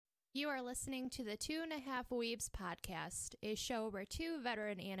You are listening to the Two and a Half Weebs podcast, a show where two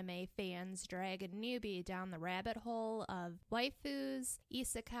veteran anime fans drag a newbie down the rabbit hole of waifus,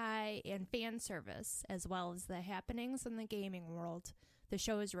 isekai, and fan service, as well as the happenings in the gaming world. The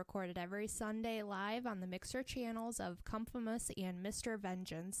show is recorded every Sunday live on the Mixer channels of Comfimus and Mr.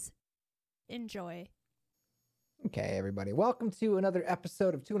 Vengeance. Enjoy. Okay, everybody. Welcome to another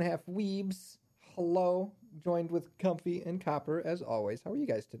episode of Two and a Half Weebs. Hello, joined with Comfy and Copper, as always. How are you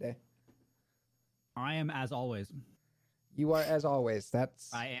guys today? I am as always. You are as always.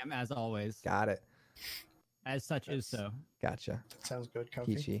 I am as always. Got it. As such is so. Gotcha. That sounds good,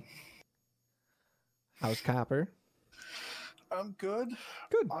 Comfy. Peachy. How's Copper? I'm good.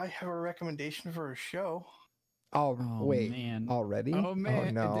 Good. I have a recommendation for a show. Oh, wait. Man. Already? Oh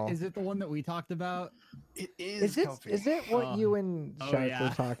man. Oh, no. Is it the one that we talked about? It is Comfy. Is it what you and Shark yeah. were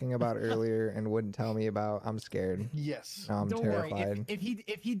talking about earlier and wouldn't tell me about? I'm scared. Yes. No, I'm Don't terrified. worry.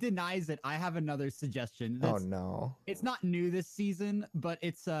 If he denies it, I have another suggestion. Oh no. It's not new this season, but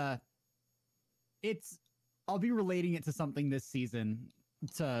it's I'll be relating it to something this season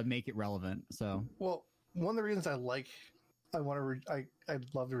to make it relevant. So Well, one of the reasons I'd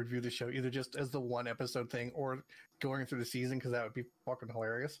love to review the show either just as the one episode thing or going through the season because that would be fucking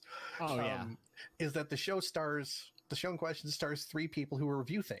hilarious. Is that the show in question stars three people who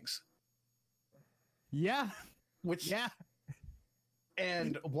review things. Yeah. Yeah.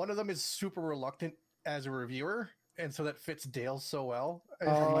 And one of them is super reluctant as a reviewer, and so that fits Dale so well. So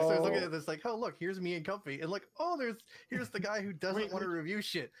I was looking at this like, oh look, here's me and Comfy, and like, oh here's the guy who doesn't want to review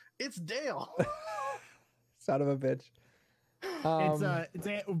shit. It's Dale. Son of a bitch.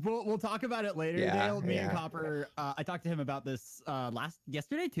 We'll talk about it later. Yeah, Dale, me and Copper. I talked to him about this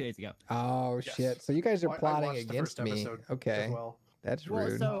yesterday, 2 days ago. Oh Yes. shit. So you guys are I plotting watched the against first me. episode Okay. as well. That's Well,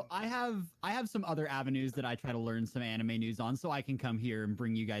 rude. so I have some other avenues that I try to learn some anime news on, so I can come here and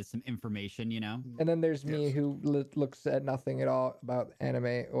bring you guys some information. You know. And then there's me Yes. who looks at nothing at all about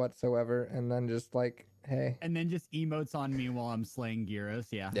anime whatsoever, and then just like, hey. And then just emotes on me while I'm slaying Gyros.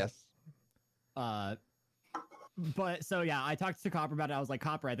 Yeah. Yes. But so yeah, I talked to Copper about it. I was like,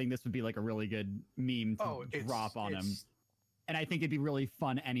 Copper, I think this would be like a really good meme to drop on him. And I think it'd be really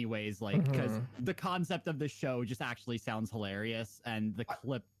fun anyways, like because the concept of the show just actually sounds hilarious, and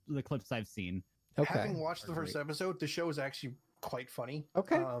the clips I've seen. Okay. Having watched the first episode, the show is actually quite funny.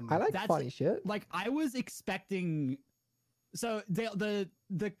 Okay. I like that's- funny shit. Like I was expecting. So the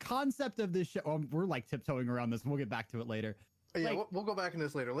concept of this show, we're like tiptoeing around this. We'll get back to it later. Yeah, Like- we'll go back into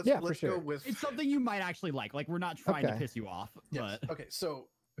this later. Let's Yeah, for sure. go with It's something you might actually like. Like we're not trying to Okay. piss you off, Yes. but Okay, so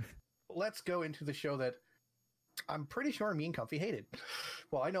let's go into the show that I'm pretty sure me and Comfy hated.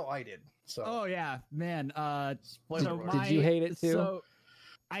 Well, I know I did. So oh yeah, man. spoiler So alert. Did you hate it too? So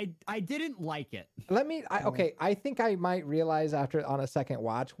I didn't like it. Okay, I think I might realize on a second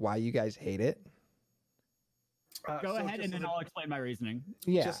watch why you guys hate it. Go so ahead, just and then as a- I'll explain my reasoning.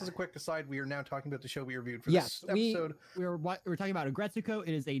 Yeah. Just as a quick aside, we are now talking about the show we reviewed for Yes, this episode. We're talking about Agretsuko.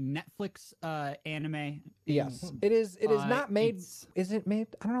 It is a Netflix anime. Yes. It is not made. It's- Is it made?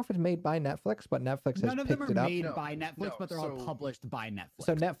 I don't know if it's made by Netflix, but Netflix has None of them picked are it up. made No, by Netflix, no, but they're all so- published by Netflix.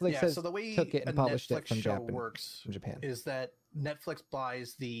 So Netflix Yeah, has so the way took it and a published Netflix it from show Japan. works From Japan. is that Netflix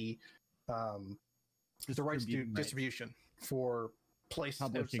buys the rights to distribution for places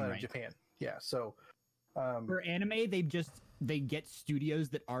Publishing outside rights. of Japan. Yeah, so For anime, they get studios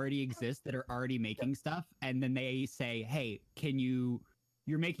that already exist that are already making stuff, and then they say, "Hey, you're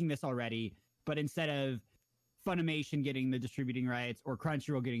making this already, but instead of Funimation getting the distributing rights, or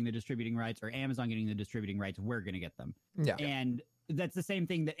Crunchyroll getting the distributing rights, or Amazon getting the distributing rights, we're gonna get them." Yeah. And that's the same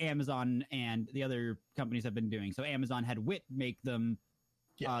thing that Amazon and the other companies have been doing. So Amazon had Wit make them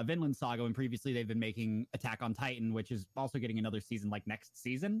Vinland Saga, and previously they've been making Attack on Titan, which is also getting another season like next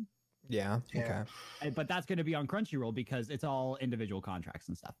season. Yeah. Yeah. Okay. But that's going to be on Crunchyroll because it's all individual contracts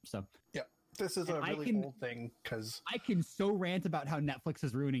and stuff. So this is And a I really can- old thing because I can so rant about how Netflix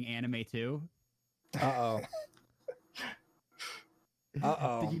is ruining anime too. Uh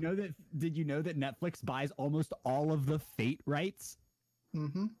oh. Did you know that Netflix buys almost all of the Fate rights?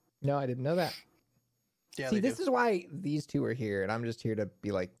 No, I didn't know that. yeah, See, they this do. is why these two are here, and I'm just here to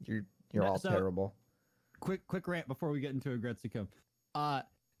be like, you're all So- terrible. Quick rant before we get into Agretsuko.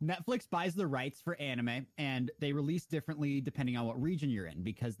 Netflix buys the rights for anime, and they release differently depending on what region you're in,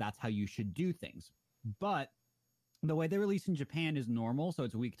 because that's how you should do things. But the way they release in Japan is normal, so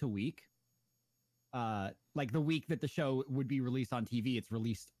it's week to week. Like the week that the show would be released on TV, it's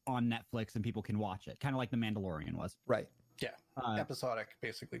released on Netflix and people can watch it, kind of like The Mandalorian was. Right. Episodic,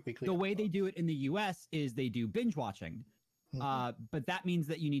 basically weekly. The way they do it in the US is they do binge watching. Mhm. But that means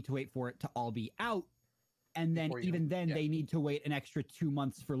that you need to wait for it to all be out And then Before you- even then yeah. they need to wait an extra 2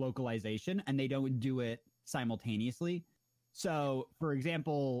 months for localization, and they don't do it simultaneously. So, for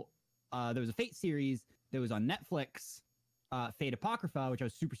example, there was a Fate series that was on Netflix, Fate Apocrypha, which I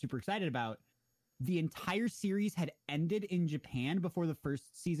was super, super excited about. The entire series had ended in Japan before the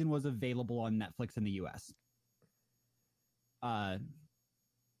first season was available on Netflix in the US. And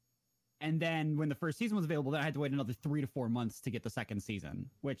then when the first season was available, then I had to wait another 3 to 4 months to get the second season,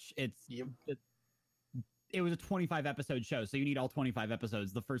 which it was a 25 episode show. So you need all 25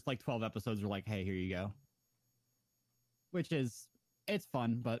 episodes. The first like 12 episodes are like, hey, here you go. Which is, it's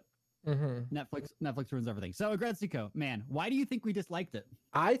fun, but Netflix ruins everything. So Agretsuko, man, why do you think we disliked it?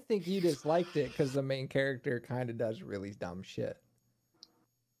 I think you disliked it because the main character kind of does really dumb shit.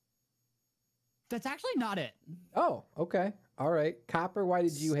 That's actually not it. Oh, okay. All right. Copper, why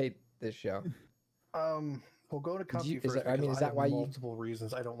did you hate this show? We'll go to Comfy you- is first. that- I mean, because is that have why you- multiple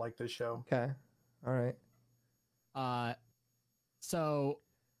reasons I don't like this show? Okay. All right. So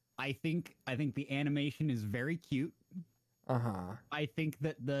I think the animation is very cute. Uh-huh. I think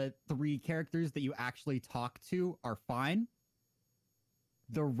that the 3 characters that you actually talk to are fine.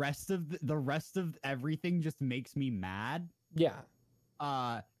 The rest of everything just makes me mad. Yeah.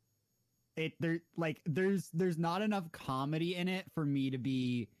 There's not enough comedy in it for me to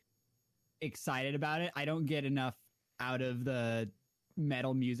be excited about it. I don't get enough out of the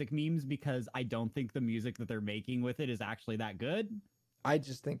metal music memes because I don't think the music that they're making with it is actually that good. I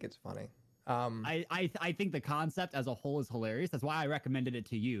just think it's funny. I think the concept as a whole is hilarious. That's why I recommended it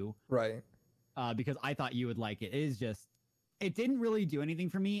to you. Right. Because I thought you would like it. It is just, it didn't really do anything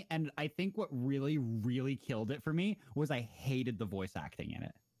for me. And I think what really, really killed it for me was I hated the voice acting in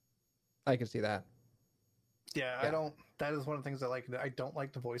it. I can see that. Yeah, I don't. That is one of the things I like. I don't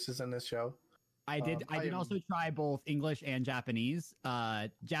like the voices in this show. I did I also try both English and Japanese.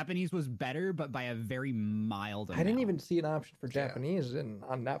 Japanese was better, but by a very mild amount. I didn't even see an option for Yeah. Japanese on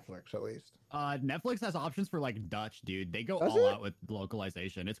Netflix, at least. Netflix has options for like Dutch, dude. They go Does all it? out with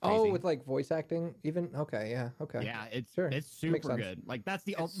localization. It's crazy. Oh, with like voice acting, even. Okay, yeah, okay. Yeah, it's Sure. it's Makes super sense. good. Like that's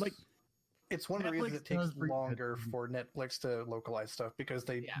the It's- like It's one of the reasons Netflix it takes does pretty good. longer for Netflix to localize stuff because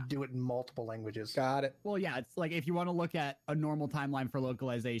they Yeah. do it in multiple languages. Got it. well, yeah, it's like if you want to look at a normal timeline for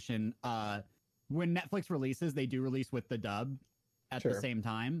localization, when Netflix releases, they do release with the dub at the Sure. same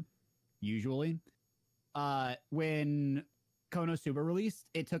time, usually. When Konosuba released,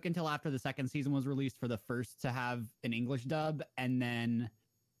 it took until after the second season was released for the first to have an English dub, and then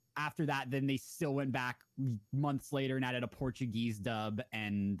after that, then they still went back months later and added a Portuguese dub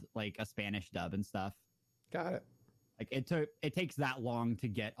and like a Spanish dub and stuff. Got it. Like it takes that long to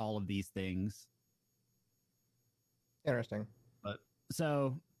get all of these things. Interesting.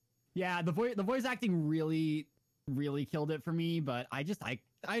 So yeah, the voice acting really killed it for me, but I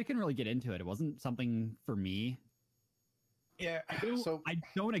couldn't really get into it. It wasn't something for me. Yeah. So I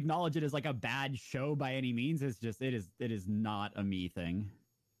don't acknowledge it as like a bad show by any means. It's just it is not a me thing.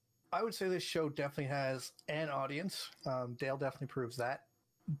 I would say this show definitely has an audience. Dale definitely proves that.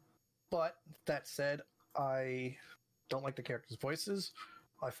 But that said, I don't like the characters' voices.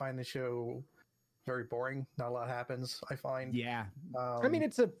 I find the show very boring. Not a lot happens, I find. Yeah. I mean,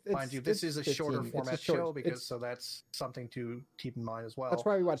 it's mind you, this is a 15 shorter it's a format short- show because it's- so that's something to keep in mind as well. that's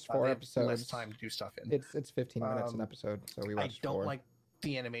why we watched 4 they have episodes. Less time to do stuff in. It's 15 minutes an episode, so we I watched don't 4. like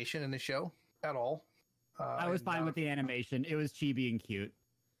the animation in the show at all. I was fine with the animation. It was chibi and cute.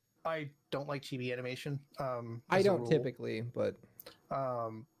 I don't like chibi animation. I as a don't rule. typically, but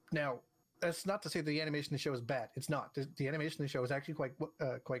Now, that's not to say the animation in the show is bad. It's not. The animation in the show is actually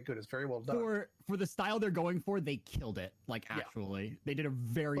quite good. It's very well done. For the style they're going for, they killed it. Like Yeah. actually, they did a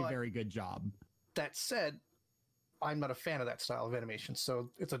very But- very good job. That said, I'm not a fan of that style of animation,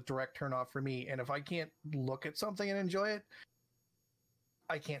 so it's a direct turn off for me. And if I can't look at something and enjoy it,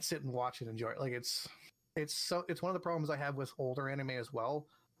 I can't sit and watch it and enjoy it. Like it's one of the problems I have with older anime as well.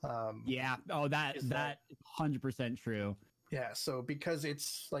 Yeah. Oh, that Is that- 100% true. Yeah, so because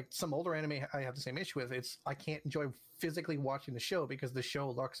it's like some older anime I have the same issue with, I can't enjoy physically watching the show because the show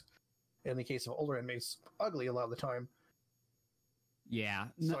looks, in the case of older animes, ugly a lot of the time. Yeah.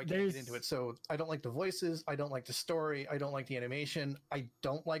 So I can't get into it. So I don't like the voices, I don't like the story, I don't like the animation, I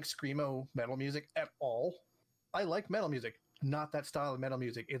don't like screamo metal music at all. I like metal music, not that style of metal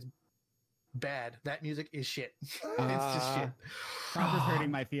music. It's bad. That music is shit. It's just shit. Cropper's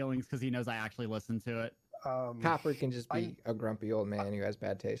hurting my feelings because he knows I actually listened to it. Copper can just be a grumpy old man who has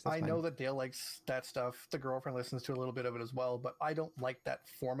bad taste. That's I fine. know that Dale likes that stuff. The girlfriend listens to a little bit of it as well, but I don't like that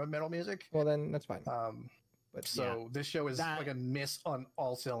form of metal music. Well, then that's fine. But so this show is like a miss on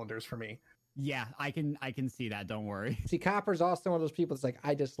all cylinders for me. Yeah, I can see that. Don't worry. See, Copper's also one of those people that's like,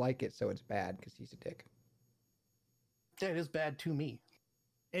 I just like it, so it's bad because he's a dick. Yeah, it is bad to me.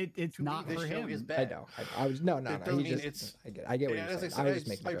 It's To not me, this for show him. is I bad. know. I was no. It He doesn't mean just. it's- I get what Yeah, you're as I saying. said, I was just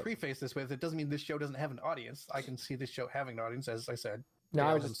making a I joke. preface this with, it doesn't mean this show doesn't have an audience. I can see this show having an audience, as I said. No, I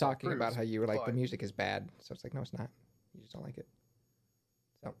Dale was just himself talking about proves, how you were like the but- music is bad. So it's like, no, it's not. You just don't like it.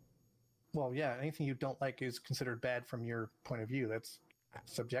 So Well, yeah, anything you don't like is considered bad from your point of view. That's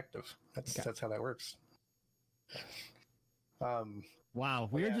subjective. Okay. That's how that works. Wow,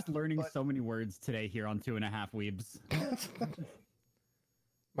 we are yeah, just learning but- so many words today here on 2.5 Weebs.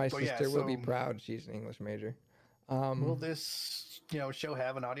 my But yeah, sister will be so- proud. She's an English major. Will this, show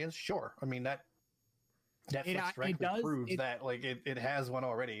have an audience? Sure. I mean that Netflix it directly does- proves it- that like it has one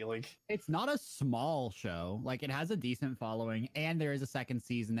already. Like It's not a small show. Like, it has a decent following, and there is a second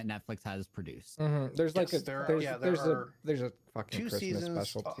season that Netflix has produced. Mhm. There's like Yes, a there are- there's yeah, there's there a are there's a fucking 2 Christmas seasons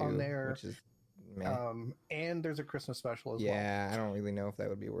special too, on there. which is meh. and there's a Christmas special as well. Yeah, I don't really know if that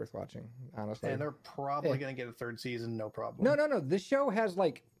would be worth watching, honestly. And they're probably Yeah. going to get a 3rd season, no problem. No. This show has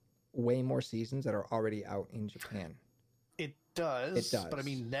like way more seasons that are already out in Japan. It does. It But I does.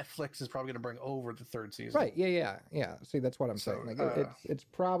 mean, Netflix is probably going to bring over the 3rd season. Right? Yeah. See, that's what I'm So, saying. Like, it's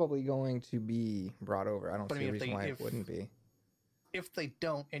probably going to be brought over. I don't But I see mean, a if reason they- why if- it wouldn't be. If they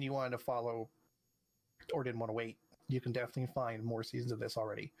don't, and you wanted to follow, or didn't want to wait, you can definitely find more seasons of this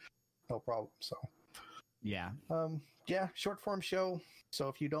already. No problem. So, Yeah. yeah, short form show. So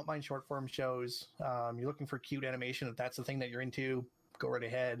if you don't mind short form shows, you're looking for cute animation. If that's the thing that you're into, go right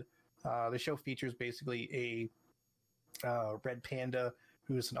ahead. The show features basically a red panda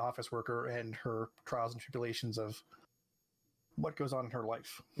who's an office worker and her trials and tribulations of what goes on in her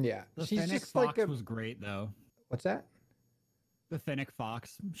life. Yeah, The she's Fennec just Fox like a. was great, though. What's that? The Fennec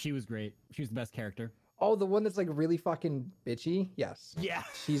Fox, she was great. She was the best character. Oh, the one that's like really fucking bitchy. Yes, Yeah.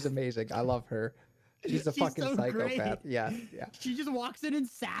 she's amazing. I love her. She's a She's fucking so psychopath. great. Yeah. She just walks in and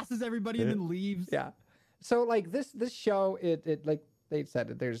sasses everybody and then leaves. Yeah. So like this show, it like they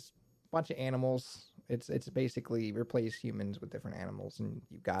said, there's a bunch of animals. It's basically replace humans with different animals, and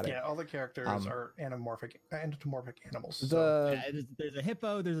you got it. Yeah, all the characters are anamorphic animals. So. The There's a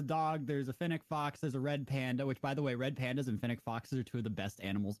hippo, there's a dog, there's a Fennec Fox, there's a red panda, which, by the way, red pandas and Fennec Foxes are 2 of the best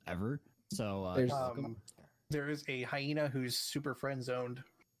animals ever. So, There's- there is a hyena who's super friend zoned.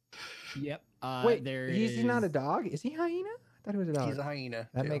 yep. wait, there he's not a is- dog. Is he hyena? I thought he was a dog. He's a hyena.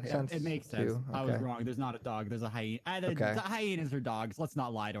 That too, makes yeah. sense. It makes sense. too. I was Okay. wrong. There's not a dog. There's a hyena. Okay. The hyenas are dogs. Let's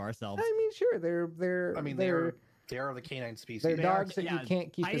not lie to ourselves. I mean, sure, they're. I mean, they're they are the canine species. they're They are- dogs that yeah, you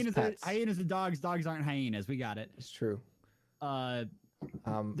can't keep as Hyenas are, pets. hyenas are dogs. Dogs aren't hyenas. We got it. It's true.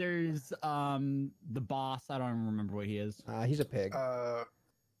 There's the boss. I don't even remember what he is. He's a pig.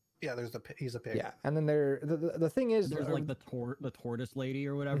 Yeah, he's a pig. Yeah, and then the thing is, There's like the tortoise lady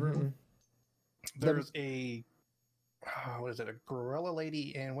or whatever. Mhm. There's a what is it? A gorilla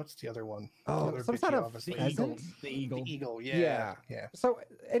lady, and what's the other one? The Oh, other some bitchy sort of office lady. The eagle. Pheasant? The eagle. The eagle. Yeah. Yeah. So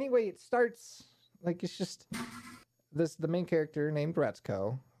anyway, it starts like it's just the main character named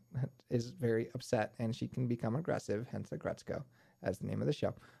Gretzko is very upset, and she can become aggressive, hence the Gretzko as the name of the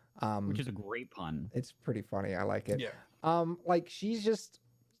show. Which is a great pun. It's pretty funny. I like it. Yeah. Like she's just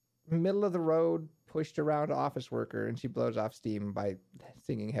middle of the road, pushed around office worker, and she blows off steam by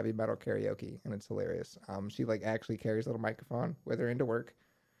singing heavy metal karaoke, and it's hilarious. She like actually carries a little microphone with her into work,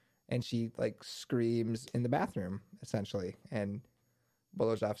 and she like screams in the bathroom essentially, and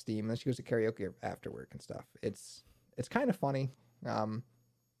blows off steam. And then she goes to karaoke after work and stuff. It's kind of funny.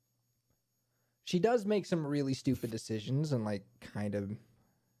 She does make some really stupid decisions, and like kind of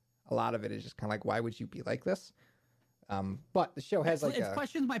a lot of it is just kind of like, why would you be like this? But the show has like It's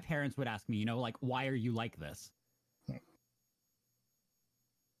questions my parents would ask me, like, why are you like this?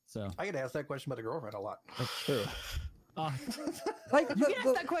 So I get asked that question by the girlfriend a lot. that's true. uh, Like you get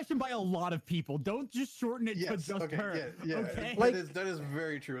asked that question by a lot of people. Don't just shorten it to Yes. just Okay. her. Yeah. Okay. Like- that is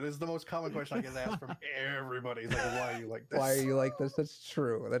very true. This is the most common question I get asked from everybody. It's like, why are you like this? Why are you like this? That's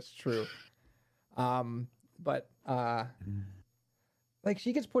true. That's true. But like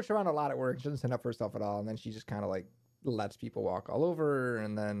she gets pushed around a lot at work. She doesn't stand up for herself at all, and then she just kind of like lets people walk all over her,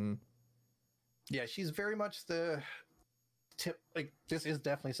 and then Yeah, she's very much the tip. Like this is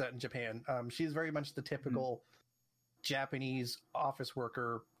definitely set in Japan. She's very much the typical Japanese office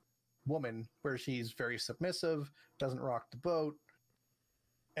worker woman, where she's very submissive, doesn't rock the boat,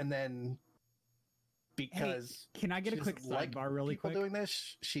 and then because Can I get a she quick doesn't like sidebar really people quick? doing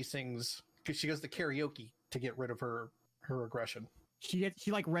this, she sings because she goes to karaoke to get rid of her aggression. She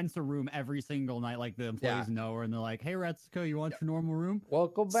like rents a room every single night. Like the employees know her, and they're like, "Hey, Retsuko, you want your normal room?"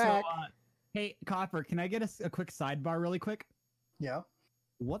 welcome back. So, hey, Copper, can I get a quick sidebar really quick? Yeah.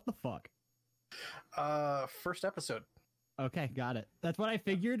 What the fuck? First episode. Okay, got it. That's what I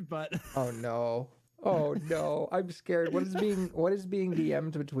figured, but Oh no. Oh no, I'm scared. What is being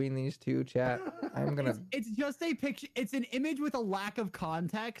DM'd between these two, chat? I'm gonna. It's just a picture. It's an image with a lack of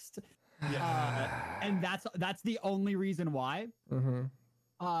context, and that's the only reason why. Mm-hmm.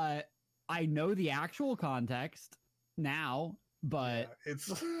 I know the actual context now, but it's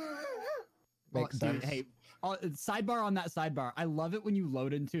Makes dude, sense. hey, sidebar on that sidebar. I love it when you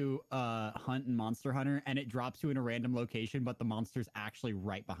load into Hunt and Monster Hunter and it drops you in a random location, but the monster's actually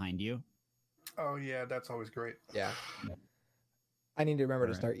right behind you. oh yeah, that's always great. Yeah. I need to remember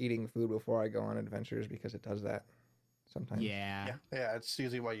to Alright. start eating food before I go on adventures because it does that sometimes. Yeah. Yeah, it's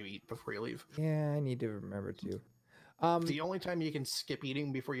usually why you eat before you leave. Yeah, I need to remember to. The only time you can skip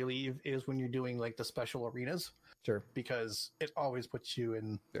eating before you leave is when you're doing like the special arenas, Sure. because it always puts you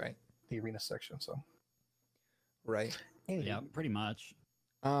in Right. the arena section. So Right. Yeah, pretty much.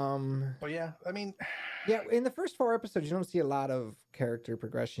 But yeah, I mean, Yeah, in the first 4 episodes, you don't see a lot of character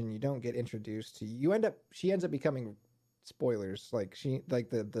progression. You don't get introduced to. She ends up becoming spoilers. Like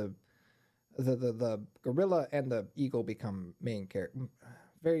the gorilla and the eagle become main character,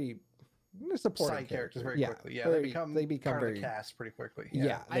 very supporting side characters very Yeah, quickly. Yeah, very- they become become part of very the cast pretty quickly.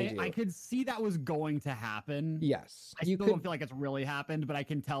 yeah. they I do. could see that was going to happen. Yes, I you still could. don't feel like it's really happened, but I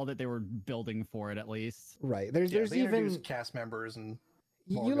can tell that they were building for it at least. Right. There's They even introduce cast members and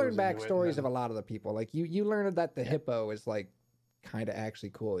more you learn goes into it, and backstories of then- a lot of the people. Like you learn that the hippo is like kind of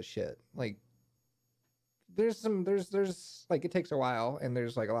actually cool as shit. Like there's like it takes a while and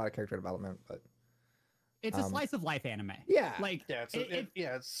there's like a lot of character development, but It's a slice of life anime. yeah, Like yeah,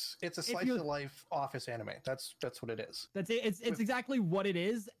 it's it's a slice you- of life office anime. That's what it is. that's it. It's exactly what it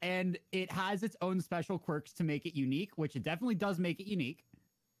is, and it has its own special quirks to make it unique, which it definitely does make it unique.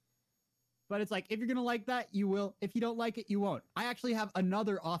 But it's like if you're gonna like that, you will. If you don't like it, you won't. I actually have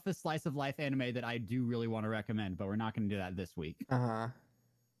another office slice of life anime that I do really want to recommend, but we're not going to do that this week. uh-huh.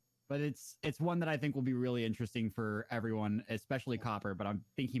 But it's one that I think will be really interesting for everyone, especially Copper. But I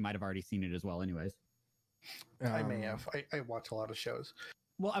think he might have already seen it as well, anyways. I may Um, have. I watch a lot of shows.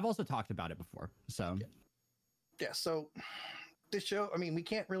 Well, I've also talked about it before, so Yeah, so this show, I mean, we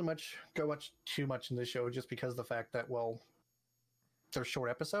can't really go too much in this show just because of the fact that, well, they're short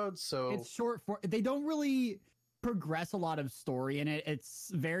episodes, so it's short for. They don't really progress a lot of story in it. It's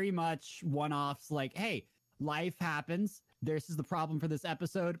very much one-offs. Like, hey, life happens. This is the problem for this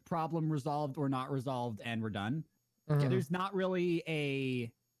episode. Problem resolved or not resolved, and we're done. mhm. There's not really a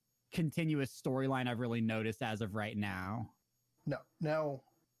continuous storyline I've really noticed as of right now. no. Now,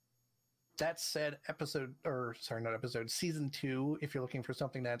 that said, season 2, if you're looking for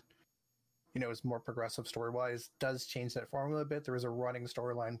something that, is more progressive story-wise, does change that formula a bit. There is a running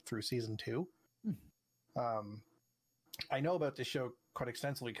storyline through season 2. I know about this show quite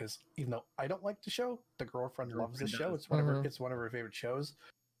extensively because even though I don't like the show, the girlfriend loves this show. does. It's one of her. Mhm. It's one of her favorite shows.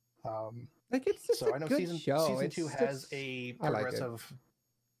 Like it's just So a I know good season show. season It's 2 has just- a I like it. progressive,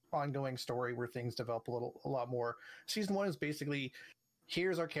 ongoing story where things develop a lot more. Season 1 is basically,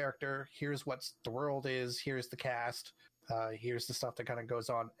 here's our character, here's what the world is, here's the cast, here's the stuff that kind of goes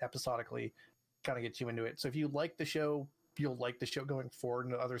on episodically, kind of gets you into it. So if you like the show, you'll like the show going forward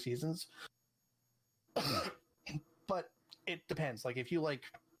into other seasons. But it depends. Like if you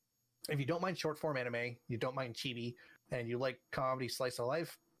don't mind short form anime, you don't mind chibi, and you like comedy slice of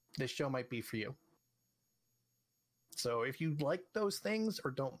life, this show might be for you. So if you like those things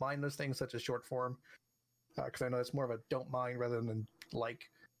or don't mind those things, such as short form, because I know it's more of a don't mind rather than like,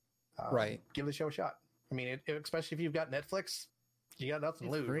 Right. give the show a shot. I mean, especially if you've got Netflix, you got nothing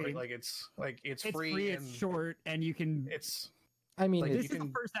to It's lose. free. Right? Like it's It's free. and It's short, and you can. It's I mean, like, it's, This is a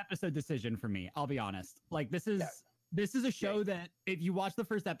first episode decision for me. I'll be honest. Like this is. Yeah. This is a show that if you watch the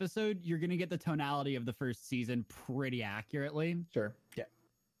first episode, you're going to get the tonality of the first season pretty accurately. sure. yeah,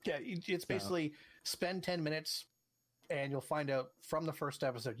 it's So- basically spend 10 minutes and you'll find out from the first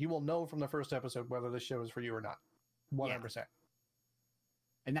episode. You will know from the first episode whether this show is for you or not. 100%.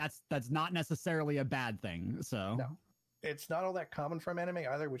 And that's not necessarily a bad thing. So No. It's not all that common from anime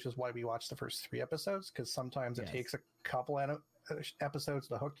either, which is why we watch the first 3 episodes, because sometimes it Yes. takes a couple episodes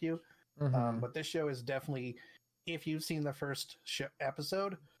to hook you. Mhm. But this show is definitely, if you've seen the first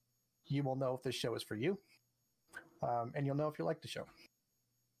episode, you will know if this show is for you. And you'll know if you like the show.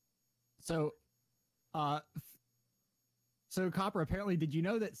 So, Copper, apparently, did you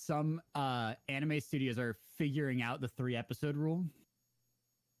know that some anime studios are figuring out the 3-episode rule?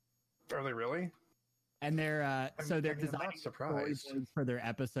 Are they really? And they're I'm they're not designing surprised. storyboards for their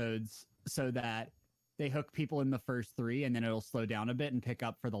episodes so that they hook people in the first 3, and then it'll slow down a bit and pick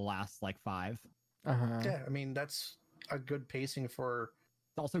up for the last like 5. Uh-huh. Yeah, I mean, that's a good pacing for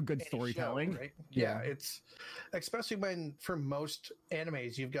It's also good any storytelling. show, right? Yeah. It's especially when for most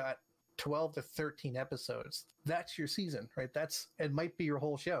animes you've got 12 to 13 episodes. That's your season, right? It might be your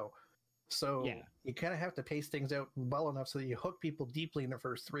whole show. So Yeah. you kind of have to pace things out well enough so that you hook people deeply in the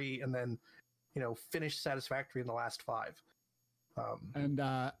first 3 and then, finish satisfactory in the last 5. And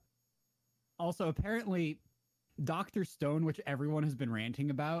also, apparently, Dr. Stone, which everyone has been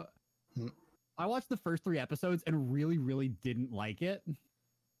ranting about, I watched the first 3 episodes and really, really didn't like it.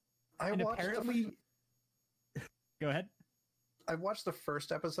 And apparently, go ahead. I watched the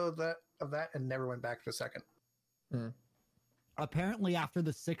first episode of that and never went back to the second. Apparently, after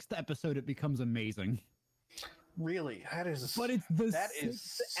the 6th episode, it becomes amazing. Really? But it's the that 6th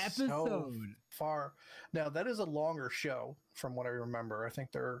is episode. So far. Now, that is a longer show from what I remember. I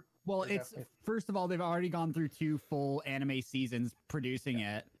think they're... Well, they're it's definitely... first of all, they've already gone through 2 full anime seasons producing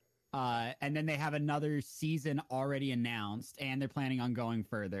it. And then they have another season already announced, and they're planning on going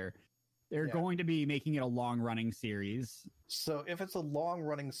further. They're going to be making it a long-running series. So if it's a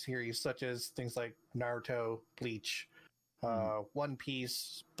long-running series, such as things like Naruto, Bleach, One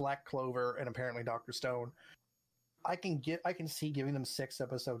Piece, Black Clover, and apparently Dr. Stone, I can see giving them 6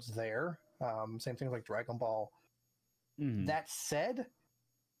 episodes there. Same thing like Dragon Ball. That said,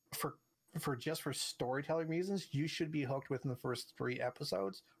 for storytelling reasons, you should be hooked within the first 3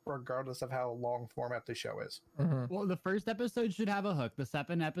 episodes, regardless of how long format the show is. Well, the first episode should have a hook. The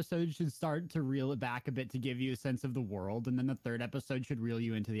second episode should start to reel it back a bit to give you a sense of the world, and then the third episode should reel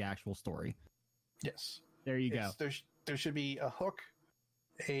you into the actual story. Yes. There you go. There should be a hook,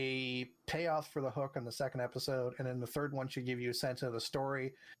 a payoff for the hook on the second episode, and then the third one should give you a sense of the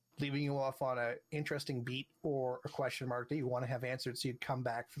story, leaving you off on an interesting beat or a question mark that you want to have answered so you'd come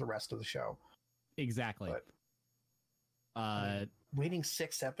back for the rest of the show. Exactly. But, waiting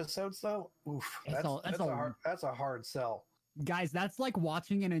 6 episodes, though? Oof. That's a hard sell. Guys, that's like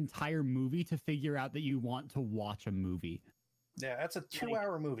watching an entire movie to figure out that you want to watch a movie. Yeah, that's a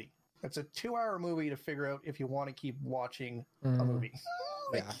 2-hour movie. It's a 2-hour movie to figure out if you want to keep watching a movie.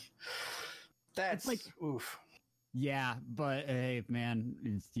 That's like, oof. Yeah, but hey, man,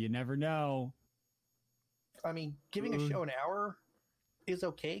 you never know. I mean, giving a show an hour is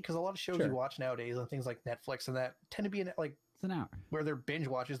okay because a lot of shows you watch nowadays on things like Netflix and that tend to be it's an hour where they're binge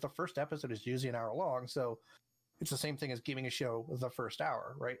watches. The first episode is usually an hour long, so it's the same thing as giving a show the first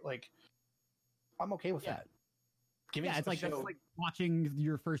hour, right? Like, I'm okay with that. It's like that's like watching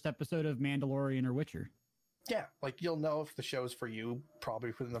your first episode of Mandalorian or Witcher. Yeah, like you'll know if the show's for you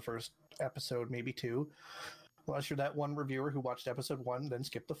probably within the first episode, maybe 2. Unless you're that one reviewer who watched episode 1, then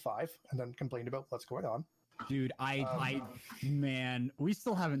skipped to 5, and then complained about what's going on. Dude, man, we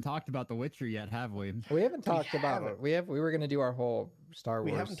still haven't talked about The Witcher yet, have we? We haven't talked about it. We were going to do our whole Star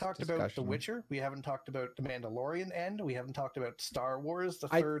Wars. We haven't talked about The Witcher. We haven't talked about The Mandalorian end. We haven't talked about Star Wars,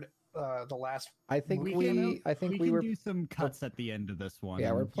 the last. I think we can do some cuts at the end of this one.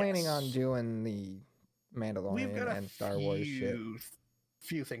 Yeah, we're planning on doing the Mandalorian and Star Wars shit.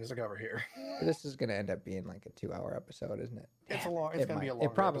 Few things to cover here. This is going to end up being like a 2-hour episode, isn't it? It's going to be a long.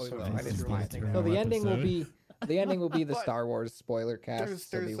 It probably episode. will. I didn't mind. So the ending will be the Star Wars spoiler cast.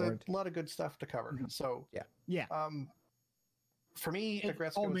 There's a lot of good stuff to cover. So yeah. For me,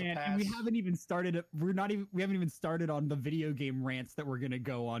 Aggressive was a pass. And we haven't even started. We haven't even started on the video game rants that we're gonna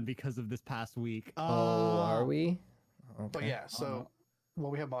go on because of this past week. Are we? Okay. But yeah, so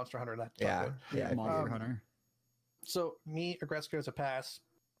we have Monster Hunter. Monster Hunter. So me, Aggressive is a pass,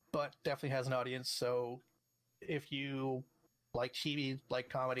 but definitely has an audience. So if you like chibi, like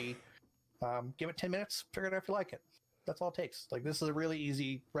comedy, give it 10 minutes, figure it out if you like it. That's all it takes. Like, this is a really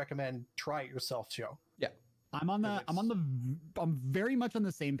easy recommend, try it yourself show. Yeah. I'm very much on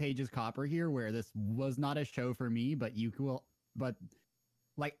the same page as Copper here, where this was not a show for me, but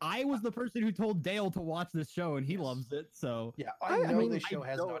like, I was the person who told Dale to watch this show, and he loves it. So yeah, I mean, this show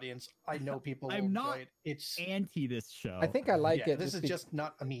has an audience. I know people. I'm not enjoy it. It's anti this show. I think I like it. This is just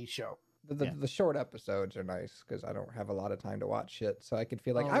not a me show. The short episodes are nice because I don't have a lot of time to watch shit, so I could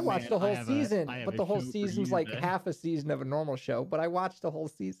feel like I watched the whole season, but the whole season's like half a season of a normal show. But I watched the whole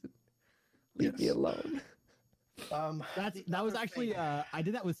season. Leave me alone. That was actually I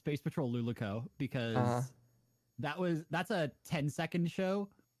did that with Space Patrol Lulico because that's a 10-second show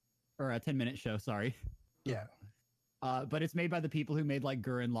or a 10-minute show. Sorry. Yeah. But it's made by the people who made like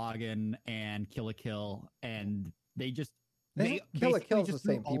Gurren Lagann and Kill la Kill, and they just. Kill la Kill's the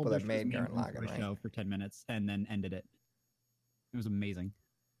same people that made Gurren Lagann, right? Show for 10 minutes and then ended it. It was amazing.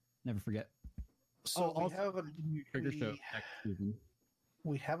 Never forget. So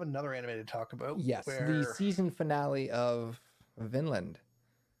we have another anime to talk about. Yes, the season finale of Vinland.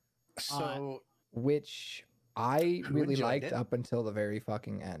 So, which I really liked up until the very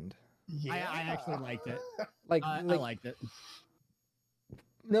fucking end. Yeah. I actually liked it. I liked it.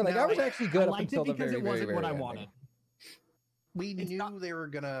 No, like No, I was actually good I up liked until it the because very, it wasn't very, what I very wanted. ending. We It's knew not- they were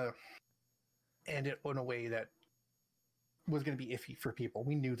gonna end it in a way that was gonna be iffy for people.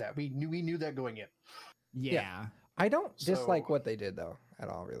 We knew that. We knew that going in. Yeah. I don't dislike So- what they did though at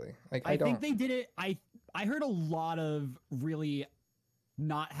all. Really, like I I don't. think they did it. I heard a lot of really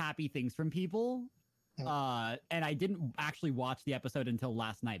not happy things from people. And I didn't actually watch the episode until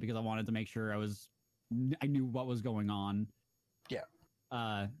last night because I wanted to make sure I knew what was going on.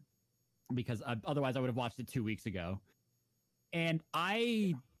 Yeah. Because otherwise I would have watched it 2 weeks ago. And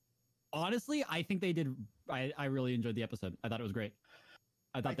honestly, I think they did. I really enjoyed the episode. I thought it was great.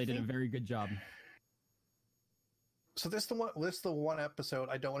 I thought they did a very good job. So this is the one episode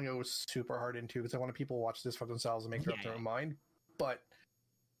I don't want to go super hard into because I want people to watch this for themselves and make up their own mind. But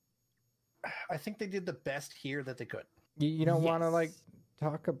I think they did the best here that they could. You don't want to Yes. like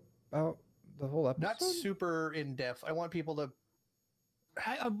talk about the whole episode. Not super in depth. I want people to.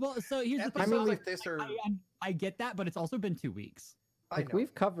 Well, so here's the thing. Episodes like this are. I get that, but it's also been 2 weeks. I Like know.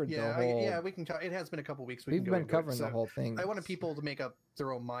 we've covered the Yeah, whole. we can. It has been a couple weeks. We We've can go been into it. covering the So whole thing. I wanted people to make up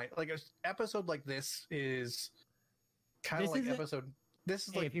their own mind. Like an episode like this is kind of This like isn't- episode. This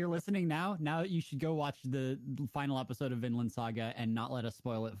is Hey, like if you're listening now you should go watch the final episode of Vinland Saga and not let us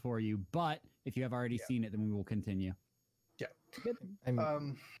spoil it for you. But if you have already seen it, then we will continue. I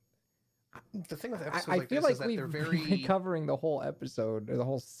mean, the thing with episodes I like feel this like is that we've they're been very. covering the whole episode or the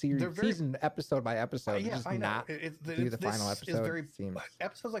whole series, They're very- season episode by episode. Yeah, just I know. not do the final this is episode. very seems.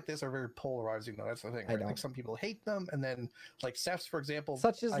 episodes like this are very polarizing though. That's the thing. I Right? know. Like some people hate them, and then like Steph's, for example,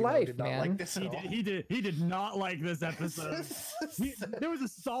 Such is I know life, did not man. Like this at all. He did not like this episode. There was a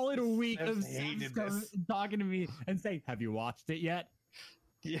solid week of Steph hated Steph this. talking to me and saying, "Have you watched it yet?"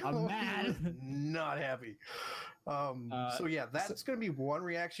 Yeah, I'm he mad. was not happy. So yeah, that's going to be one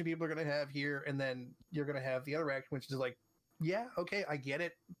reaction people are going to have here, and then you're going to have the other reaction, which is like, yeah, okay, I get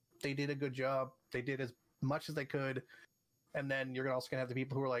it. They did a good job. They did as much as they could, and then you're also going to have the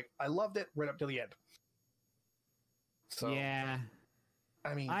people who are like, I loved it right up to the end. So Yeah,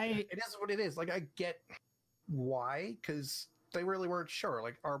 I mean, I- it is what it is. Like, I get why, because they really weren't sure.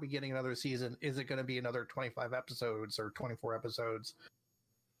 Like, are we getting another season? Is it going to be another 25 episodes or 24 episodes?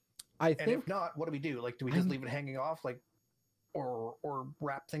 I And think if not, what do we do? Like, do we just I'm- leave it hanging off, like, or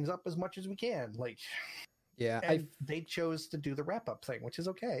wrap things up as much as we can? Like, yeah, and they chose to do the wrap up thing, which is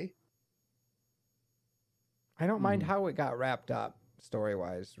okay. I don't mind Mhm. how it got wrapped up story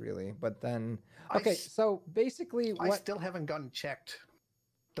wise, really. But then I okay, s- so basically, I what still haven't gone checked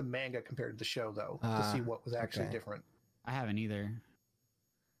the manga compared to the show though to Ah, see what was actually okay. different. I haven't either.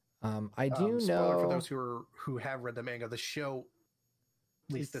 I do Spoiler know for those who have read the manga. The show,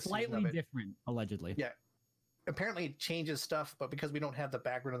 at least It's this slightly season of it, different, allegedly. Yeah. apparently it changes stuff, but because we don't have the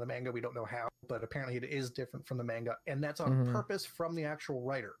background of the manga, we don't know how. But apparently it is different from the manga, and that's on Mhm. purpose from the actual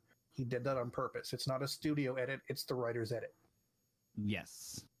writer. He did that on purpose. It's not a studio edit; it's the writer's edit.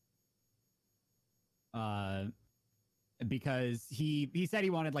 Yes. Because he said he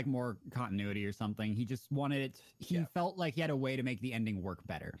wanted like more continuity or something. He just wanted it. He Yeah. felt like he had a way to make the ending work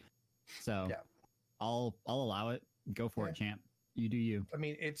better. So Yeah. I'll allow it. Go for it, champ. You do you. I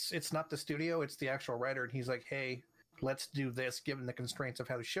mean, it's not the studio; it's the actual writer, and he's like, "Hey, let's do this, given the constraints of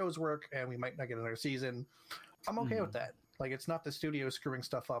how the shows work, and we might not get another season." I'm okay with that. Like, it's not the studio screwing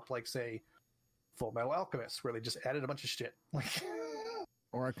stuff up, like say, Full Metal Alchemist, where they just added a bunch of shit. Like,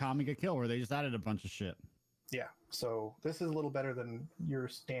 Or a Comic Kill where they just added a bunch of shit. yeah. So this is a little better than your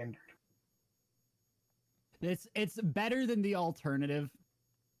standard. It's better than the alternative.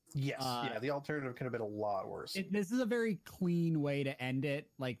 Yes, Uh, yeah. The alternative could have been a lot worse. This is a very clean way to end it.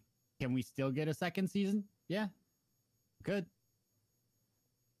 Like, can we still get a second season? Yeah. Good.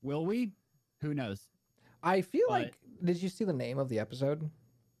 Will we? Who knows? I feel But- like did you see the name of the episode?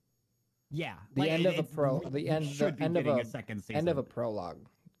 Yeah. The end of a it's- pro- we the end- should the be end of getting a- second season. End of a prologue.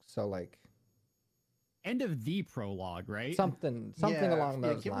 So like End of the prologue, right? something Yeah, along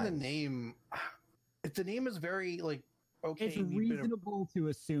those given lines. the name, the name is very like okay. It's we've been- reasonable to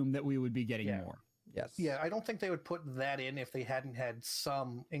assume that we would be getting Yeah. more. Yes. Yeah, I don't think they would put that in if they hadn't had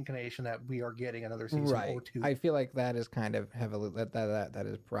some inclination that we are getting another season Right. or two. I feel like that is kind of heavily that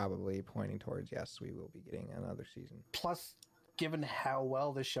is probably pointing towards yes, we will be getting another season. Plus, given how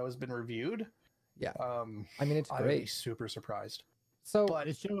well this show has been reviewed, Yeah. I I mean, it's would be great. super surprised. So But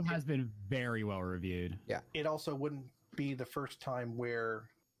This show has been very well reviewed. it also wouldn't be the first time where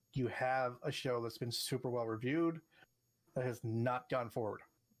you have a show that's been super well reviewed that has not gone forward.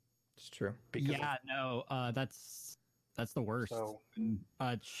 it's true. Because of- Yeah, no, that's the worst. So-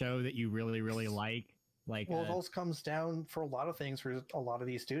 A show that you really, really like well, it uh, all comes down for a lot of things for a lot of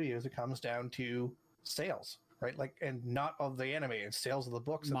these studios. It comes down to sales. right? Like, and not of the anime, it's sales of the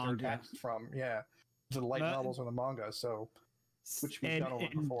books that Manga. they're taxed from. Yeah, the light novels or the manga. So, which we've And done over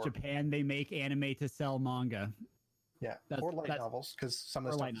in before. Japan, they make anime to sell manga. Yeah, That's- or light that's- novels, because some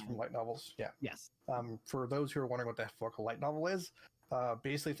of or the light stuff is from novels. light novels. Yeah. Yes. For those who are wondering what the fuck a light novel is,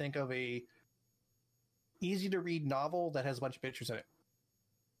 basically think of a easy to read novel that has a bunch of pictures in it.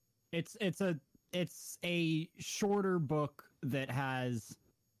 It's a shorter book that has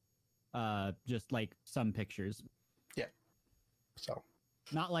just like some pictures. So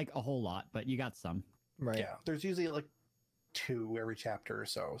Not like a whole lot, but you got some. Right. yeah, there's usually like 2 every chapter or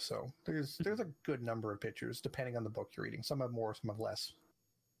so. So there's a good number of pictures depending on the book you're reading. Some have more, some have less.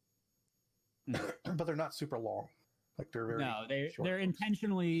 But they're not super long. Like they're very No, short they're books.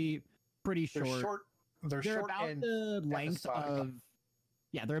 intentionally pretty They're short. short. They're They're short about and the length episodic.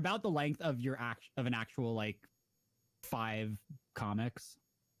 of they're about the length of an actual like 5 comics.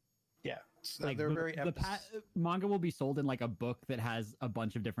 yeah, Like they're very manga will be sold in like a book that has a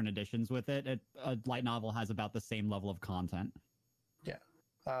bunch of different editions with it. A light novel has about the same level of content.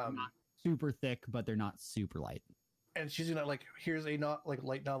 not Super thick, but they're not super light. and she's usually not like, here's a not like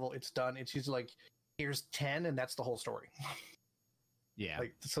light novel, it's done. It's usually like, here's 10 and that's the whole story. Yeah.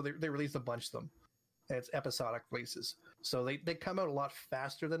 Like, so they release a bunch of them, and it's episodic releases, so they come out a lot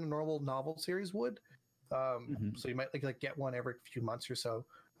faster than a normal novel series would. So you might like get one every few months or so.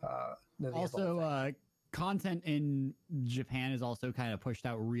 Then they have the whole thing. Also, content in Japan is also kind of pushed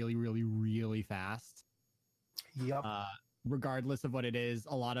out really, really, really fast. Yup. Regardless of what it is,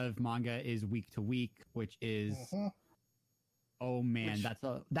 a lot of manga is week to week, which is Mhm. oh man,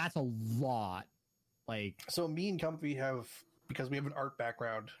 Which- that's a lot. Like So me and Comfy have, because we have an art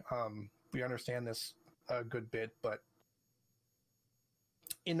background, we understand this a good bit, but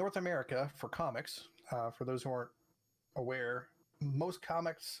in North America, for comics, for those who aren't aware, most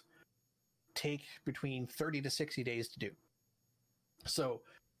comics take between 30 to 60 days to do. So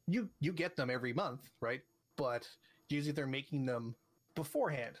you get them every month, right? But usually they're making them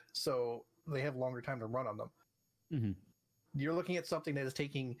beforehand, so they have longer time to run on them. Mhm. You're looking at something that is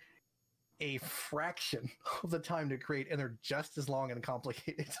taking a fraction of the time to create, and they're just as long and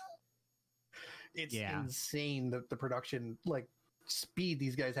complicated. It's Yeah. insane the production like speed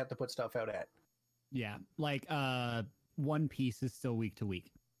these guys have to put stuff out at. yeah, like One Piece is still week to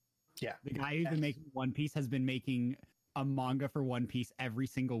week. Yeah. The guy who's been making One Piece has been making a manga for One Piece every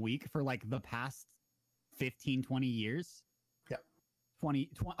single week for like the past 15, 20 years. Yeah.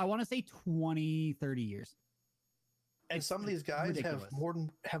 20 I want to say 20, 30 years. And It's some of these guys ridiculous.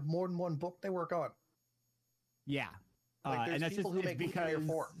 have more than one book they work on. Yeah. Like, there's and that's people just who it's make 3 or because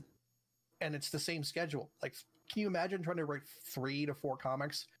 4, and it's the same schedule. Like, can you imagine trying to write 3 to 4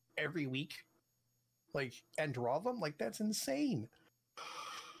 comics every week, like, and draw them? Like, that's insane.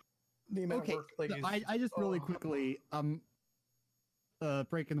 The amount Okay, of work, like, so is, I just really oh. quickly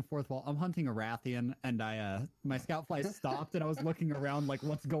breaking the fourth wall. I'm hunting a Rathian, and I my scout fly stopped, and I was looking around like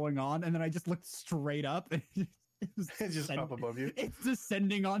what's going on, and then I just looked straight up. And it was It's just up above you. It's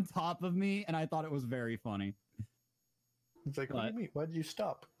descending on top of me, and I thought it was very funny. It's like, what do you mean? Why did you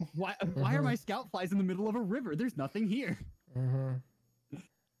stop? Why are my scout flies in the middle of a river? There's nothing here. Mm-hmm.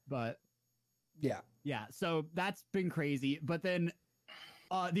 But Yeah. yeah, so that's been crazy. But then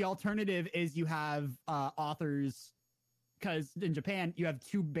the alternative is you have authors, because in Japan you have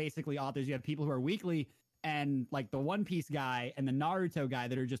 2 basically authors. You have people who are weekly, and like the One Piece guy and the Naruto guy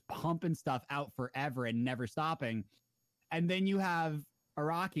that are just pumping stuff out forever and never stopping. And then you have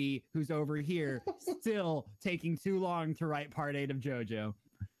Araki, who's over here still taking too long to write part 8 of JoJo.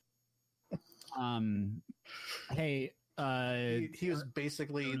 Hey, He was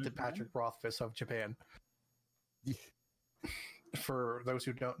basically the Patrick Rothfuss of Japan. For those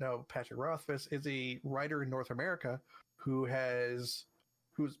who don't know, Patrick Rothfuss is a writer in North America who's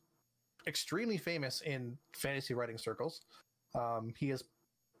extremely famous in fantasy writing circles. He has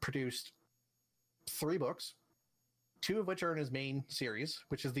produced 3 books, 2 of which are in his main series,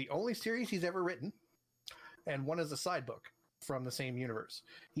 which is the only series he's ever written, and 1 is a side book from the same universe.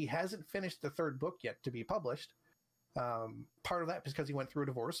 He hasn't finished the 3rd book yet to be published. Part of that is because he went through a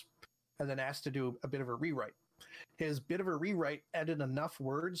divorce and then asked to do a bit of a rewrite. His bit of a rewrite added enough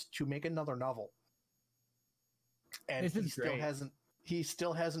words to make another novel, and This is great. he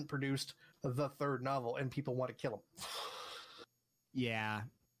still hasn't produced the 3rd novel, and people want to kill him. yeah,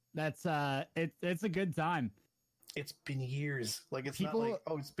 that's it's a good time. It's been years. Like, it's People- not like,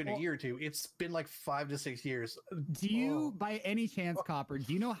 oh, it's been a well- year or 2. It's been like 5 to 6 years. Do you, Oh. by any chance, Copper,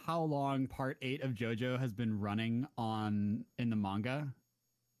 do you know how long part 8 of JoJo has been running in the manga?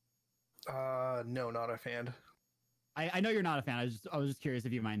 No, not a fan. I know you're not a fan. I was just curious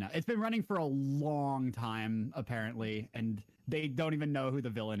if you might know. It's been running for a long time, apparently, and they don't even know who the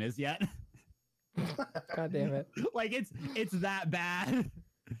villain is yet. God damn it. Like it's that bad.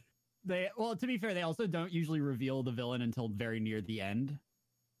 To be fair, they also don't usually reveal the villain until very near the end.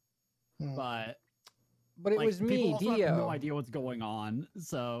 But it was people me, also have Dio. no idea what's going on.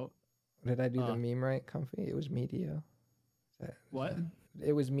 So Did I do the meme right, Comfy? It was me, Dio. What?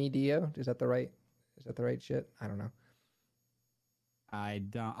 It was me, Dio. Is that the right shit? I don't know.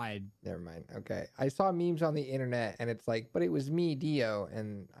 Never mind. Okay. I saw memes on the internet and it's like, but it was me, Dio,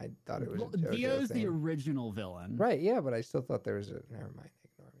 and I thought it was a JoJo Dio's thing. the original villain. Right, yeah, but I still thought there was a never mind,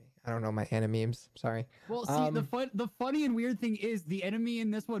 ignore me. I don't know my memes. Sorry. Well, see, the funny and weird thing is the enemy in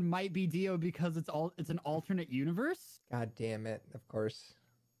this one might be Dio because it's an alternate universe. God damn it, of course.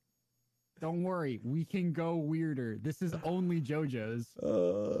 Don't worry, we can go weirder. This is only JoJo's.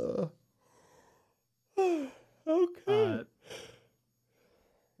 Okay.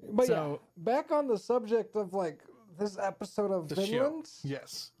 But so, yeah, back on the subject of like this episode of Vinland.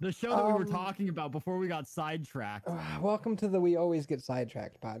 Yes. The show that we were talking about before we got sidetracked. Welcome to the We Always Get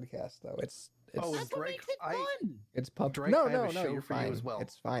Sidetracked podcast, though. It's Oh, That's what Drake, makes it fun. it's pub. Drake, No, I have no, a no. show You're for you fine. as well.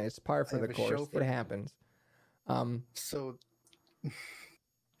 It's fine. It's par for I the have a show course. for It you. happens. So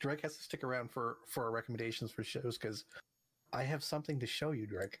Drake has to stick around for our recommendations for shows because I have something to show you,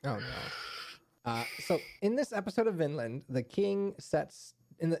 Drake. Oh no. So in this episode of Vinland, the king sets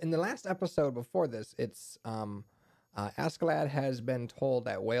in the last episode before this, it's Askeladd has been told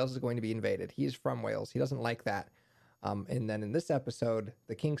that Wales is going to be invaded. He's from Wales. He doesn't like that. And then in this episode,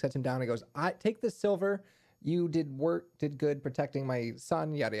 the king sets him down and goes, "I take this silver. You did good protecting my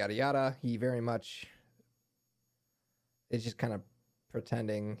son, yada yada yada." He very much is just kind of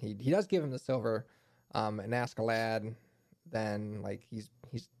pretending. He does give him the silver, and Askeladd then like he's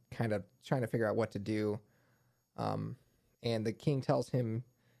kind of trying to figure out what to do. And the king tells him,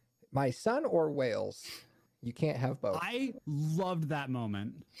 "My son or Wales? You can't have both." I loved that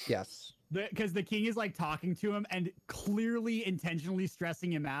moment. Yes. Because the king is like talking to him and clearly intentionally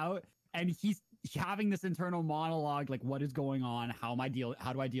stressing him out. And he's having this internal monologue, like, what is going on? How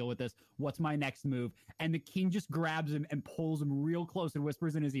do I deal with this? What's my next move? And the king just grabs him and pulls him real close and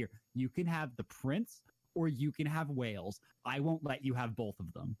whispers in his ear, "You can have the prince or you can have Wales. I won't let you have both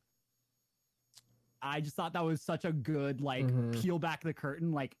of them." I just thought that was such a good, like, peel back the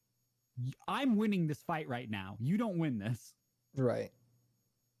curtain. Like, I'm winning this fight right now. You don't win this. Right.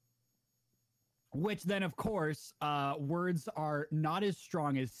 Which then, of course, words are not as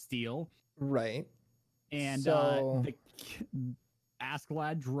strong as steel. Right. And So-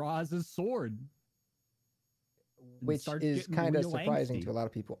 Askeladd draws his sword. and Which starts is getting kind of real surprising angsty. to a lot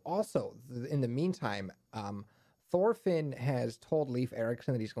of people. Also, in the meantime, Thorfinn has told Leif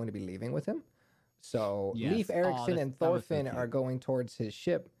Erikson that he's going to be leaving with him. So Yes. Leif Erikson and that was so Thorfinn cute. are going towards his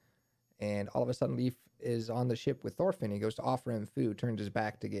ship, and all of a sudden Leif is on the ship with Thorfinn. He goes to offer him food, turns his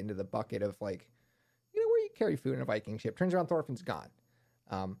back to get into the bucket of like, where you carry food in a Viking ship. Turns around, Thorfinn's gone.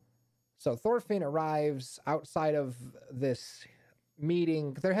 So Thorfinn arrives outside of this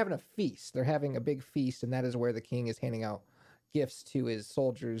meeting. They're having a feast. They're having a big feast, and that is where the king is handing out gifts to his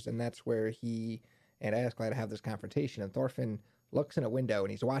soldiers, and that's where he and Askeladd have this confrontation. And Thorfinn looks in a window,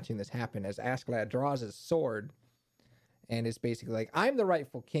 and he's watching this happen as Askeladd draws his sword, and is basically like, "I'm the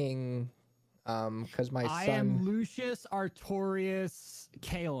rightful king, because my I son." am Lucius Artorius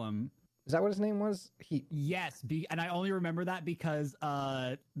Calum. Is that what his name was? Yes, and I only remember that because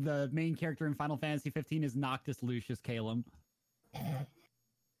the main character in Final Fantasy 15 is Noctis Lucius Calum.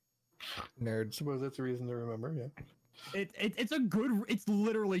 Nerd. I suppose that's a reason to remember. Yeah. It's a good. It's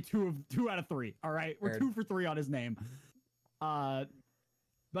literally two out of three. All right, we're Nerd. 2 for 3 on his name. But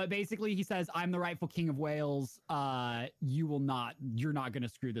basically, he says, "I'm the rightful king of Wales. You're not going to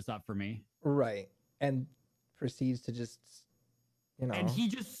screw this up for me." Right. And proceeds to just, And he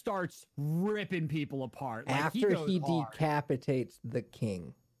just starts ripping people apart. Like, after he goes hard. decapitates the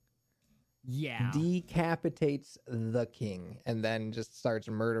king. Yeah. Decapitates the king and then just starts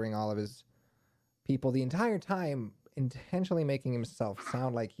murdering all of his people the entire time, intentionally making himself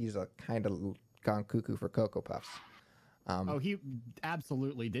sound like he's a kind of gone cuckoo for Cocoa Puffs. He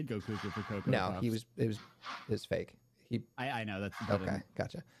absolutely did go cuckoo for Cocoa No, Puffs. it was fake. I know that's Okay,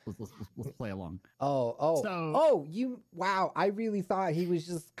 gotcha. Let's play along. Wow, I really thought he was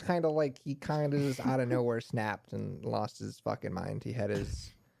just kind of like, he kind of just out of nowhere snapped and lost his fucking mind. He had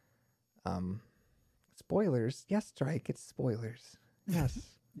his spoilers. Yes, Strike, it's spoilers. Yes.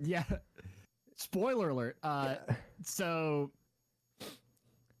 Yeah. Spoiler alert. So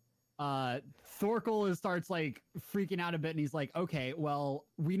Thorkel starts like freaking out a bit, and he's like, "Okay, well,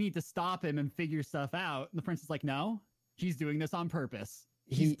 we need to stop him and figure stuff out." And the prince is like, "No, he's doing this on purpose.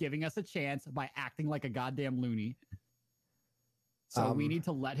 He's giving us a chance by acting like a goddamn looney. So we need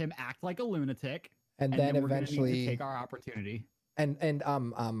to let him act like a lunatic, and then we're eventually gonna need to take our opportunity." And oh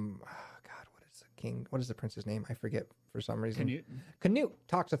God, what is the king? What is the prince's name? I forget for some reason. Canute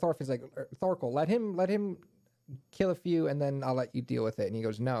talks to Thorfinn. He's like, Thorkel, let him kill a few, and then I'll let you deal with it. And he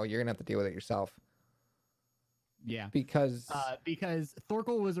goes, "No, you're gonna have to deal with it yourself." Yeah, because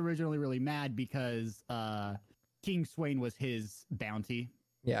Thorkel was originally really mad because King Swain was his bounty.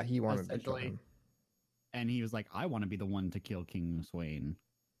 Yeah, he wanted to kill him. And he was like, "I want to be the one to kill King Swain,"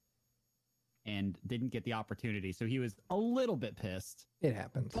 and didn't get the opportunity. So he was a little bit pissed. It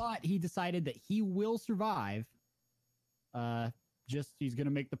happens. But he decided that he will survive. He's going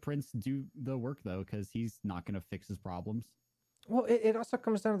to make the prince do the work, though, because he's not going to fix his problems. Well, it also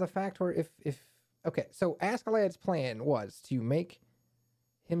comes down to the fact where okay, so Askeladd's plan was to make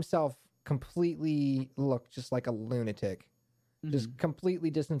himself completely look just like a lunatic. Just completely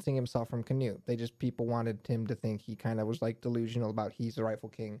distancing himself from Canute. People wanted him to think he kind of was like delusional about he's the rightful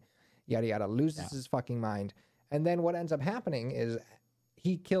king, yada yada, loses his fucking mind. And then what ends up happening is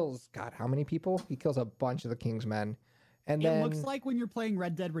he kills, God, how many people? He kills a bunch of the king's men. And then it looks like when you're playing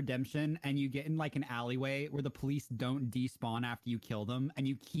Red Dead Redemption and you get in like an alleyway where the police don't despawn after you kill them, and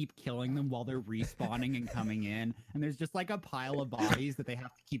you keep killing them while they're respawning and coming in, and there's just like a pile of bodies that they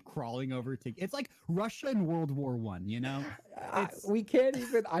have to keep crawling over to. It's like Russia in World War I, you know? We can't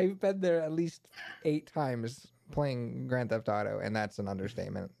even. I've been there at least 8 times playing Grand Theft Auto, and that's an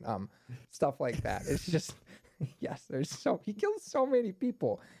understatement. Stuff like that. It's just yes. He kills so many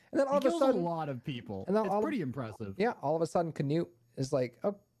people. And then all of a sudden, a lot of people. And then it's pretty impressive. Yeah, all of a sudden, Canute is like,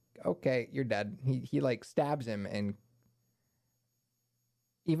 "Oh, okay, you're dead." He like stabs him, and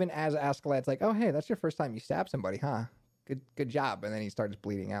even as Askeladd's like, "Oh, hey, that's your first time you stab somebody, huh? Good job." And then he starts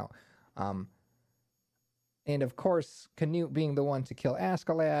bleeding out. And of course, Canute, being the one to kill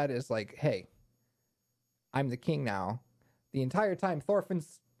Askeladd, is like, "Hey, I'm the king now." The entire time, Thorfinn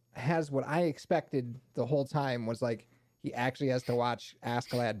has what I expected the whole time was like. He actually has to watch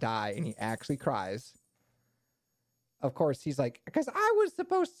Askeladd die, and he actually cries. Of course, he's like, "Because I was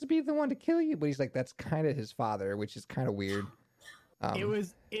supposed to be the one to kill you," but he's like, "That's kind of his father," which is kind of weird. It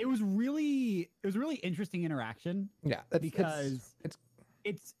was really interesting interaction. Yeah, because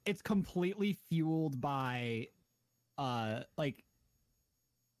it's completely fueled by,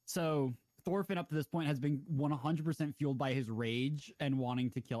 so Thorfinn up to this point has been 100% fueled by his rage and wanting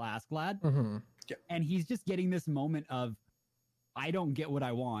to kill Askeladd. Mm-hmm. Yeah. And he's just getting this moment of, I don't get what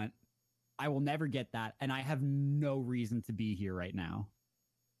I want. I will never get that. And I have no reason to be here right now.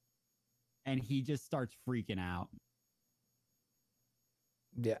 And he just starts freaking out.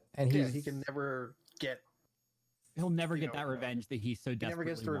 Yeah. And he can never get. He'll never get that revenge that he so desperately He never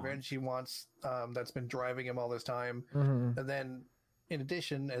gets the wants. revenge he wants. That's been driving him all this time. Mm-hmm. And then, in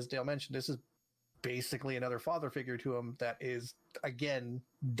addition, as Dale mentioned, this is basically another father figure to him that is again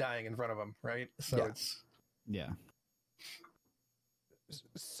dying in front of him, right? So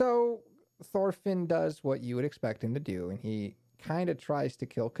So Thorfinn does what you would expect him to do, and he kind of tries to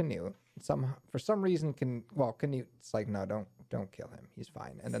kill Canute. For some reason, Canute's like, "No, don't kill him. He's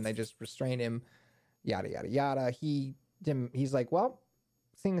fine." And then they just restrain him. Yada yada yada. He's like, "Well,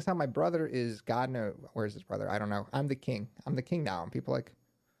 seeing as how my brother is God, no, where's his brother? I don't know. I'm the king. I'm the king now." And people are like.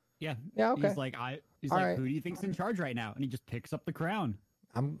 Yeah. Okay. He's like, All right. "Who do you think's in charge right now?" And he just picks up the crown.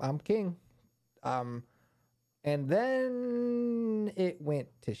 I'm king. And then it went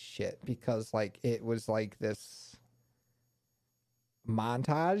to shit because it was like this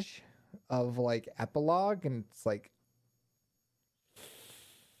montage of epilogue, and it's like,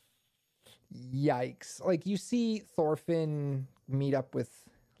 yikes. You see Thorfinn meet up with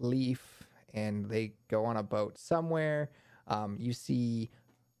Leif, and they go on a boat somewhere. You see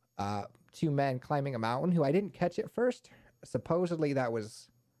 2 men climbing a mountain who I didn't catch at first. Supposedly that was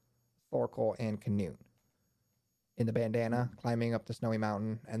Thorkel and Canute in the bandana climbing up the snowy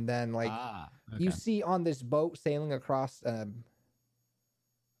mountain. And then you see on this boat sailing across a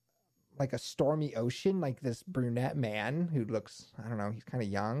stormy ocean, this brunette man who looks, I don't know, he's kind of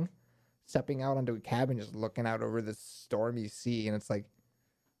young, stepping out onto a cabin, just looking out over this stormy sea. And it's like,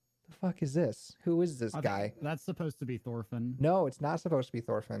 the fuck is this? Who is this guy? That's supposed to be Thorfinn. No, it's not supposed to be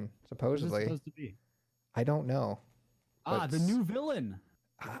Thorfinn. Supposedly. What is it supposed to be? I don't know. The new villain.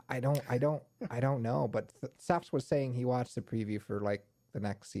 I don't know. But Saps was saying he watched the preview for the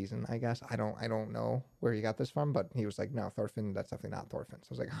next season. I guess I don't know where he got this from, but he was like, "No, Thorfinn. That's definitely not Thorfinn." So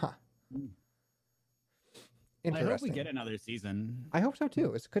I was like, "Huh." interesting. I hope we get another season. I hope so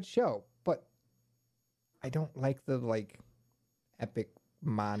too. It's a good show, but I don't like the epic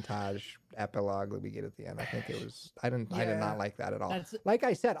montage epilogue that we get at the end. I think it was I did not like that at all. Like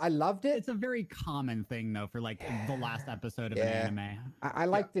I said, I loved it. It's a very common thing though for like the last episode of an anime. I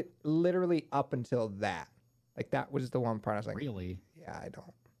liked it literally up until that. Like that was the one part I was like, really? Yeah, I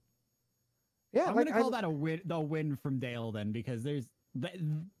don't. Yeah, I'm gonna call that a win from Dale then, because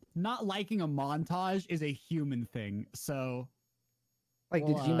not liking a montage is a human thing. So, did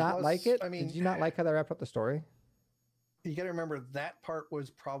you not like it? I mean, did you not like how they wrapped up the story? You got to remember that part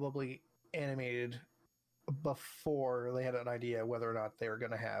was probably animated before they had an idea whether or not they were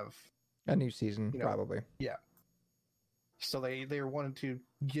going to have a new season, probably. Yeah. So they wanted to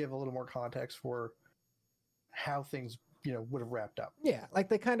give a little more context for how things would have wrapped up. Yeah, like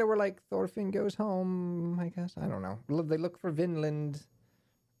they kind of were like Thorfinn goes home. I guess I don't know. They look for Vinland.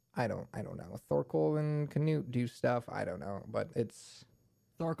 I don't know. Thorkel and Canute do stuff. I don't know, but it's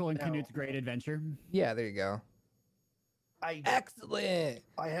Thorkel and Canute's Great Adventure. Yeah, there you go. Excellent.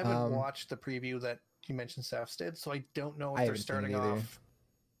 I haven't watched the preview that you mentioned Safs did, so I don't know if they're starting off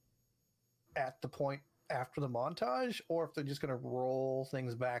at the point after the montage or if they're just going to roll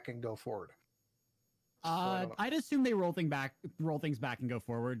things back and go forward. I'd assume they roll things back and go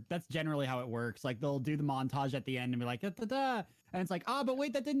forward. That's generally how it works. Like they'll do the montage at the end and be like, da, da, da. And it's like, but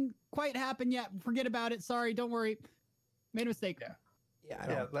wait, that didn't quite happen yet. Forget about it. Sorry, don't worry. Made a mistake.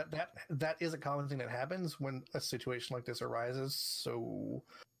 Yeah, that is a common thing that happens when a situation like this arises. So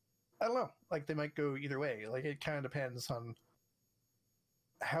I don't know. Like they might go either way. Like it kind of depends on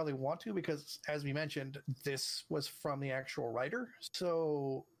how they want to, because as we mentioned, this was from the actual writer.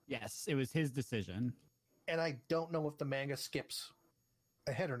 So yes, it was his decision. And I don't know if the manga skips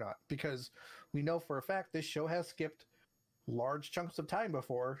ahead or not, because we know for a fact this show has skipped large chunks of time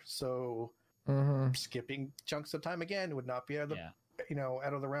before. So skipping chunks of time again would not be out of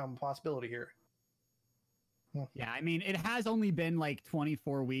the realm of possibility here. Yeah, I mean, it has only been like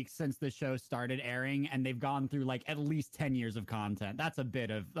 24 weeks since the show started airing, and they've gone through like at least 10 years of content. That's a bit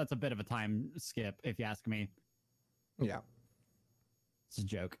of a time skip, if you ask me. Yeah. It's a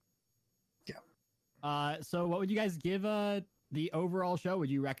joke. Yeah. So what would you guys give the overall show? Would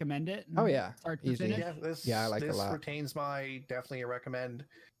you recommend it? Oh yeah. Start to finish? Yeah, I like it a lot. This retains my definitely a recommend.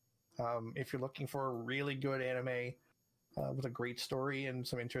 If you're looking for a really good anime with a great story and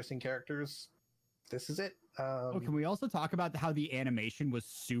some interesting characters, this is it. Can we also talk about how the animation was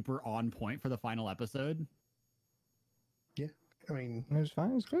super on point for the final episode? Yeah, I mean, it was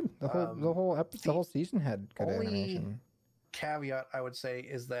fine. It was good. The whole season had good animation. Caveat I would say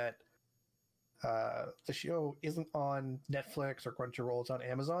is that the show isn't on Netflix or Crunchyroll. It's on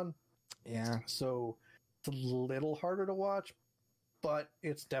Amazon. Yeah. So it's a little harder to watch, but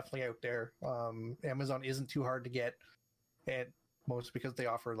it's definitely out there. Amazon isn't too hard to get, and most because they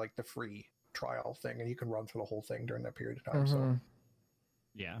offer like the free trial thing, and you can run through the whole thing during that period of time. So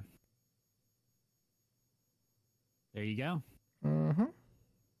yeah, there you go.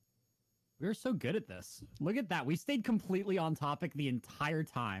 We're so good at this. Look at that. We stayed completely on topic the entire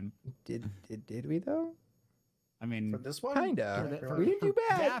time. Did we though? I mean, for this one, kinda. We didn't do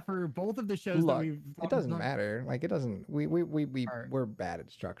bad. Yeah, for both of the shows that we've. It doesn't matter. Like it doesn't. We're bad at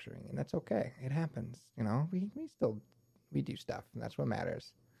structuring, and that's okay. It happens. We do stuff, and that's what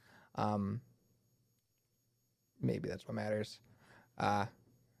matters. Maybe that's what matters.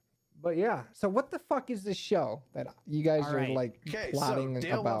 But yeah, so what the fuck is this show that you guys are like plotting so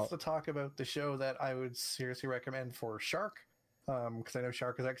Dale about? wants to talk about the show that I would seriously recommend for Shark, because I know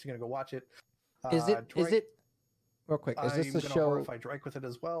Shark is actually going to go watch it. Is it real quick? Is this a show? If I Drake with it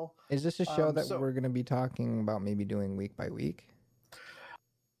as well. Is this a show that we're going to be talking about, maybe doing week by week?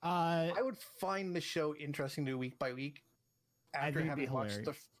 I would find the show interesting to do week by week after having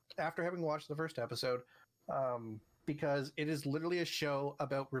watched the first episode. Because it is literally a show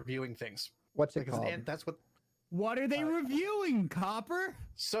about reviewing things. What's it called? What are they reviewing, Copper?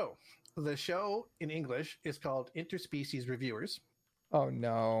 So, the show in English is called Interspecies Reviewers. Oh,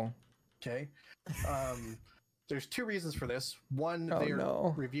 no. Okay. There's two reasons for this. One, they're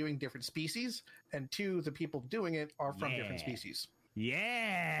reviewing different species, and two, the people doing it are from different species.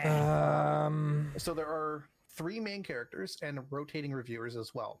 Yeah. So there are 3 main characters and rotating reviewers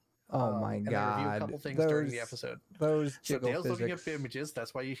as well. Oh my god! And they review a couple things during the episode. So Dale's looking at images.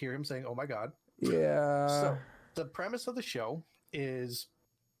 That's why you hear him saying, "Oh my god!" Yeah. So the premise of the show is,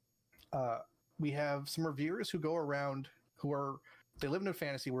 we have some reviewers who go around they live in a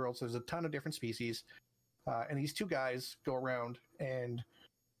fantasy world, so there's a ton of different species, and these 2 guys go around and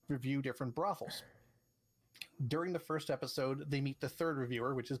review different brothels. During the first episode, they meet the 3rd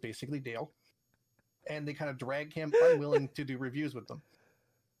reviewer, which is basically Dale. and they kind of drag him, unwilling to do reviews with them.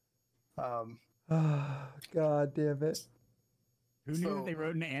 God damn it. Who knew So- that they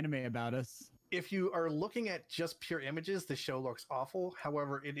wrote an anime about us? If you are looking at just pure images, the show looks awful.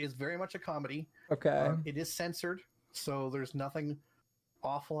 However, it is very much a comedy. Okay. It is censored, so there's nothing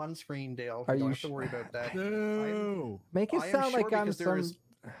awful on screen, Dale. Are You don't you have to worry about that. No. Make it I am sound sure like I'm because there some. is-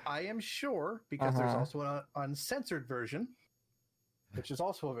 I am sure because there's Uh-huh. also an uncensored version, which is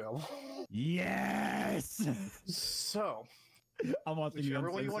also available. Yes. So, I'm watching the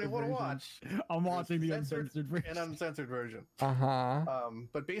whichever one you uncensored want to version. watch, I'm watching the censored uncensored version. an uncensored version. Uh-huh.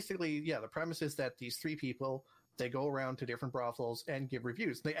 But basically, yeah, the premise is that these three people, they go around to different brothels and give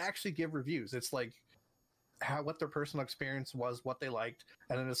reviews. They actually give reviews. It's like what their personal experience was, what they liked,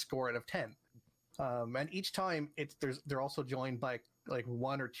 and then a score out of 10. And each time they're also joined by like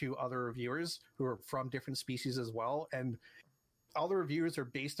one or two other reviewers who are from different species as well. And all the reviews are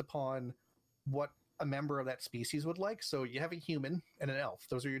based upon what a member of that species would like. So you have a human and an elf.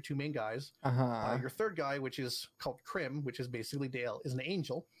 Those are your two main guys. Uh-huh. Your third guy, which is called Krim, which is basically Dale, is an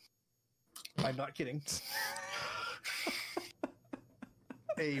angel. I'm not kidding.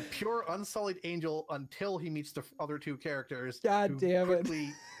 A pure, unsullied angel until he meets the other two characters. God damn it.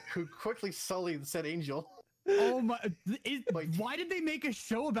 Who quickly sully the said angel. Oh my! Like- Why did they make a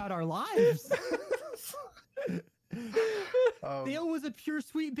show about our lives? Dale was a pure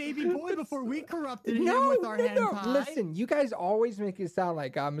sweet baby boy before we corrupted him with our hentai. Listen, you guys always make it sound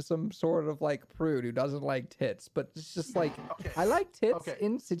like I'm some sort of like prude who doesn't like tits, but it's just like Okay. I like tits Okay.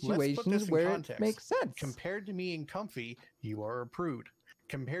 in Let's put situations this in where context. it makes sense. Compared to me and Comfy, you are a prude.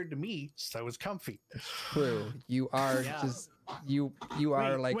 Compared to me, so is Comfy. True. You are Yeah. just you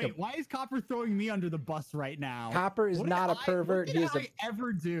are like wait, why is Copper throwing me under the bus right now? Copper is What did not a I- pervert. What He did is a I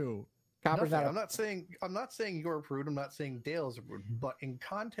ever do? Copper's Nothing. not I'm not saying you're a prude. I'm not saying Dale's a prude. But in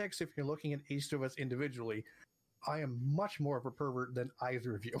context, if you're looking at each of us individually, I am much more of a pervert than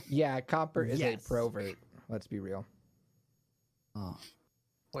either of you. Yeah, Copper is Yes. a provert. Let's be real. Oh.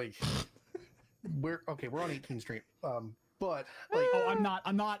 Like, we're on 18 Street. But like, Oh, I'm not.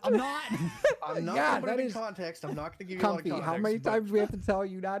 I'm not God, gonna put that it in is context. I'm not gonna give you a lot of Comfy. context. How many but times do we have to tell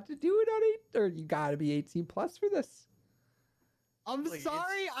you not to do it on 8? Or you gotta be 18 plus for this? I'm Like,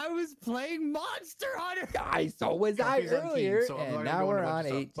 sorry. I was playing Monster Hunter. Guys, so was I Comfy's on teen, earlier, so I'm not and gonna now go we're into a on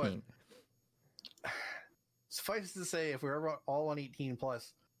bunch of stuff, 18. Suffice to say, if we're ever all on 18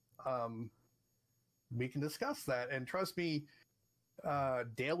 plus, we can discuss that. And trust me,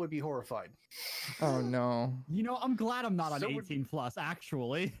 Dale would be horrified. Oh no, You know, I'm glad I'm not on So would- 18 plus.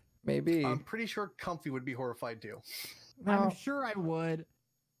 Actually, maybe. I'm pretty sure Comfy would be horrified too. No. I'm sure I would.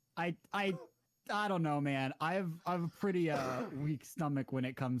 I don't know, man. I've a pretty weak stomach when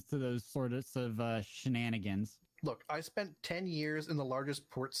it comes to those sorts of shenanigans. Look, I spent 10 years in the largest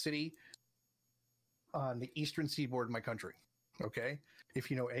port city on the eastern seaboard of my country. Okay? If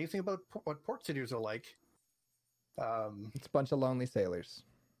you know anything about what port cities are like, It's a bunch of lonely sailors.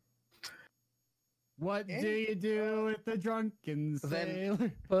 What Eh, do you do with the drunken then-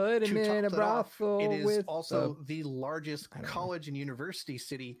 sailor? Put him to in a top that off, brothel it is with also the largest I don't know. college and university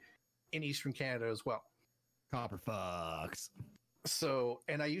city in eastern Canada as well. Copper fucks. So,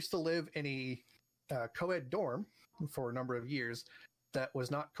 and I used to live in a co-ed dorm for a number of years that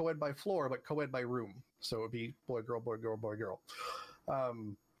was not co-ed by floor, but co-ed by room. So it would be boy, girl, boy, girl, boy, girl.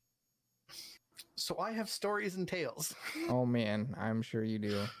 So I have stories and tales. Oh man, I'm sure you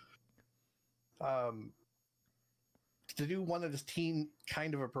do. To do one that is teen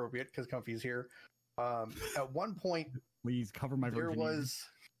kind of appropriate because Comfy's here. At one point, Please cover my there virginity.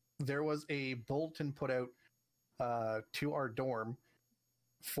 there was a bulletin put out to our dorm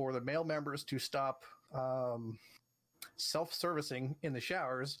for the male members to stop self-servicing in the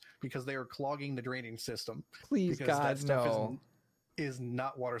showers because they are clogging the draining system. Please, Because that God, stuff no. is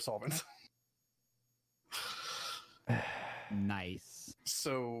not water solvent. Nice.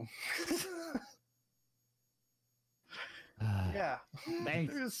 So yeah,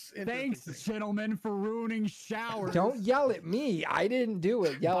 Thanks. there's interesting Thanks, things. gentlemen, for ruining showers. Don't yell at me. I didn't do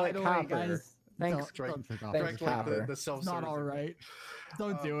it. Yell By at the way, Copper. guys, Thanks. Don't trick off. Thanks, Direct, like, Copper. the It's self-servicing. not all right.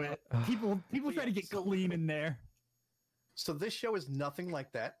 Don't do it. People But try to yeah, get so- clean in there. So this show is nothing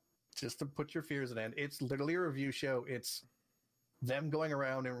like that. Just to put your fears at end, it's literally a review show. It's them going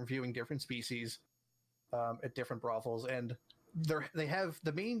around and reviewing different species at different brothels, and they have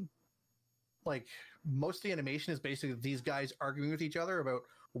the main, like, most of the animation is basically these guys arguing with each other about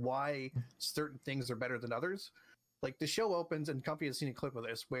why certain things are better than others. Like the show opens, and Comfy has seen a clip of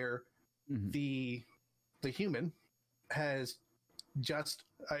this where Mhm. the human has just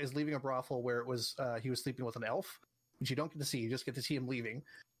is leaving a brothel where it was he was sleeping with an elf, which you don't get to see. You just get to see him leaving,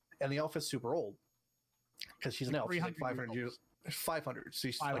 and the elf is super old. because she's Like an elf. She's like 300 500 years. 500. So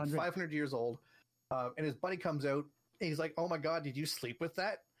she's 500? like 500 years old. And his buddy comes out. And he's like, "Oh my god, did you sleep with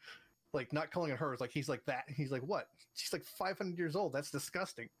that?" Like, not calling it hers. Like, he's like that. He's like, "What?" She's like 500 years old. That's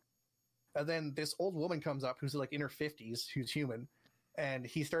disgusting. And then this old woman comes up who's like in her 50s, who's human, and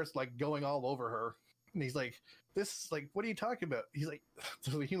he starts like going all over her. And he's like, "This is like, what are you talking about?" He's like,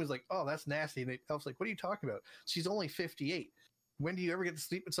 so the human's like, "Oh, that's nasty." And the elf's like, "What are you talking about? She's only 58. When do you ever get to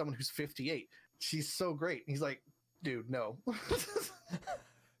sleep with someone who's 58? She's so great." And he's like, "Dude, no."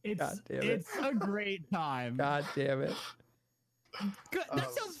 It's damn it. it's a great time. God damn it. Good.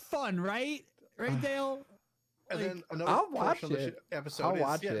 That sounds fun, right? Right, Dale? And Like, then another I'll watch portion of the it. episode I'll is,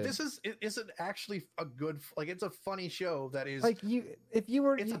 watch yeah, it. it isn't actually a good, like, it's a funny show that is, Like if you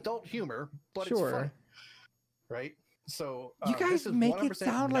were, it's adult humor, but Sure. it's funny. Right? So, you this guys is make 100% it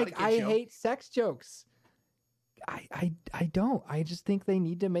sound not a like kid I show. hate sex jokes. I don't. I just think they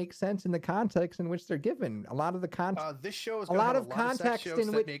need to make sense in the context in which they're given. A lot of the context. This show is a gonna lot have of a lot of sex context jokes in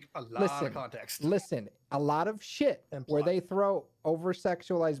that which- make a lot listen, of context. Listen, a lot of shit And where plot. they throw over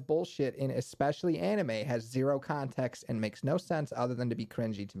sexualized bullshit in, especially anime, has zero context and makes no sense other than to be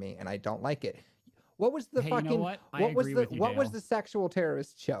cringy to me, and I don't like it. What was the Hey, you know fucking what? I was agree the with you, what was Dale. the sexual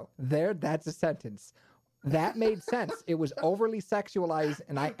terrorist show? That's a sentence. That made sense. It was overly sexualized,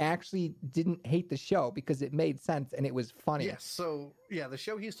 and I actually didn't hate the show because it made sense and it was funny. Yes. So, yeah, the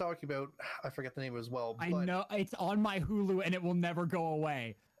show he's talking about, I forget the name as well. I But, know it's on my Hulu and it will never go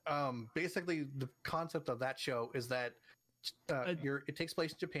away. basically, the concept of that show is that it takes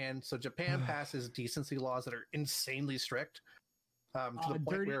place in Japan. So Japan passes decency laws that are insanely strict, to the point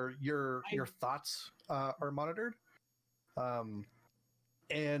dirty- where your thoughts are monitored.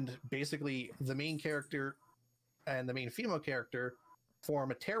 And basically, the main character and the main female character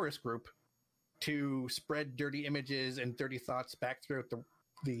form a terrorist group to spread dirty images and dirty thoughts back throughout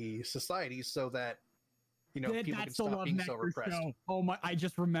the society, so that people can That's the stop Love being so Nectar repressed. show. Oh my! I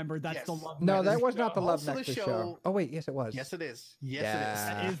just remembered that's the Yes. Love No, Nectar that was not the show. Love Also the Nectar show. show- Oh wait, yes it was. Yes, it is. Yes,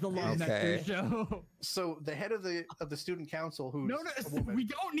 Yeah. That is the Love Okay. Nectar show. So the head of the student council, who's No, a woman, we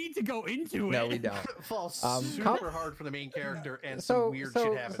don't need to go into it. No, we don't. falls Com- super hard for the main character, and So some weird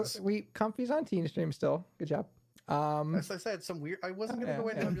shit happens. Comfy's on Teen Stream still. Good job. As I said, some weird. I wasn't gonna yeah, go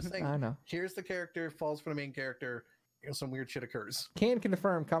into. yeah. I'm just saying. I know. Here's the character falls for the main character. Some weird shit occurs. Can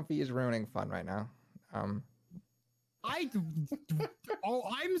confirm Comfy is ruining fun right now. Oh,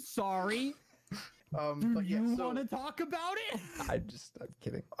 I'm sorry. Do But yeah, you so want to talk about it? I'm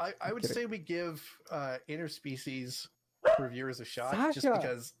kidding. I would kidding. say we give Interspecies reviewers a shot, just Sasha!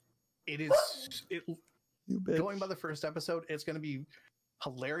 because it is You bitch. going by the first episode. It's going to be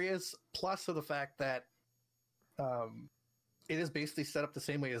hilarious. Plus, of the fact that it is basically set up the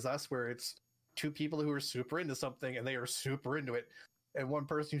same way as us, where it's two people who are super into something and they are super into it, and one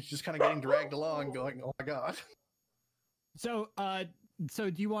person who's just kind of getting dragged along, going, "Oh my god." So,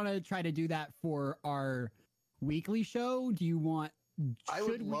 do you want to try to do that for our weekly show? Do you want? I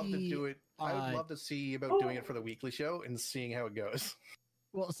would should love to we, do it. I would uh, love to see about doing it for the weekly show and seeing how it goes.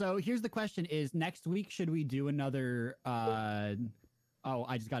 Well, so here's the question: is next week should we do another? Oh,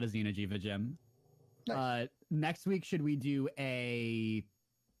 I just got a Xenojiva gem. Nice. Next week should we do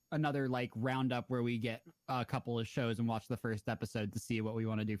another like roundup where we get a couple of shows and watch the first episode to see what we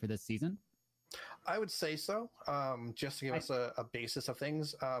want to do for this season? I would say so, just to give us a basis of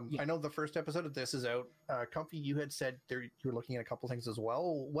things. Yeah. I know the first episode of this is out. Comfy, you had said you were looking at a couple things as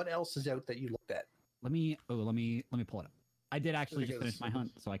well. What else is out that you looked at? Let me pull it up. I did actually just Because- finish my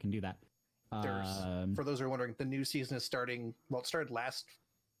hunt, so I can do that. For those who are wondering, the new season is starting. Well, it started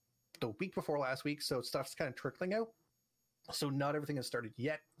the week before last week, so stuff's kind of trickling out. So not everything has started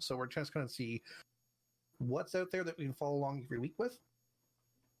yet. So we're just going to see what's out there that we can follow along every week with.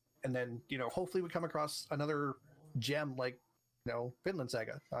 And then, hopefully we come across another gem like, Finland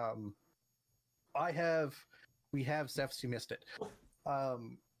Saga. We have Steph's, you missed it.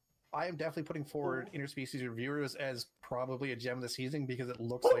 I am definitely putting forward Interspecies Reviewers as probably a gem this season because it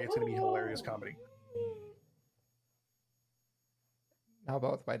looks like it's going to be hilarious comedy. Now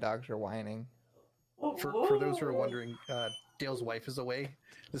both my dogs are whining. For those who are wondering, Dale's wife is away.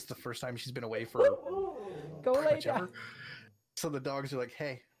 This is the first time she's been away for Go pretty lay much down. ever. So the dogs are like,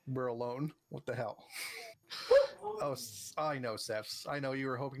 "Hey, we're alone. What the hell?" Oh, I know, Stephs. I know you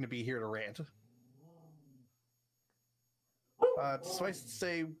were hoping to be here to rant. Suffice to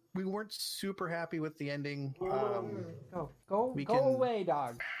say, we weren't super happy with the ending. Go we go can- away,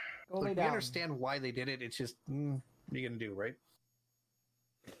 dog. Go lay We down. understand why they did it. It's just, what are you gonna do, right?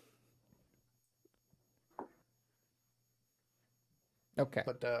 Okay.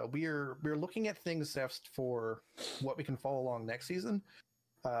 But we're looking at things, Stephs, for what we can follow along next season.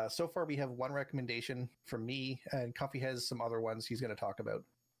 So far, we have one recommendation from me, and Comfy has some other ones he's going to talk about.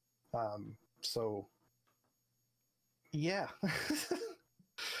 So, yeah.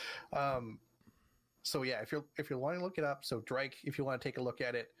 So yeah, if you're wanting to look it up, so Drake, if you want to take a look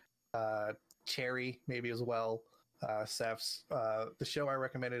at it, Cherry maybe as well, Cephs. The show I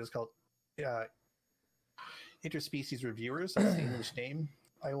recommended is called Interspecies Reviewers. That's the English name.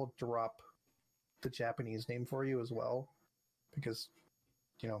 I will drop the Japanese name for you as well, because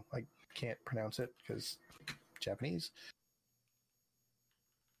I can't pronounce it because Japanese.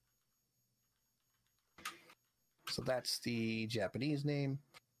 So that's the Japanese name.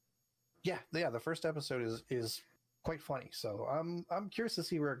 Yeah. The first episode is quite funny. So I'm curious to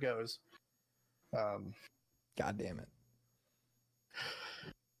see where it goes. God damn it.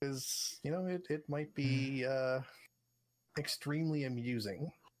 Because it might be extremely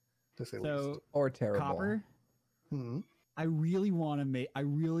amusing to say the least. Or terrible. Copper. I really want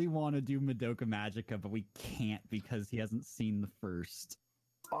to do Madoka Magica, but we can't because he hasn't seen the first.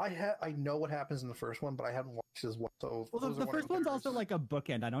 I know what happens in the first one, but I haven't watched as well. So the first one's also like a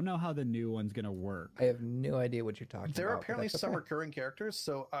bookend. I don't know how the new one's gonna work. I have no idea what you're talking about. There are apparently some okay. recurring characters,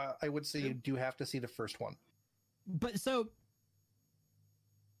 so I would say you do have to see the first one. But so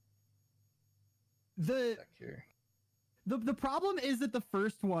the problem is that the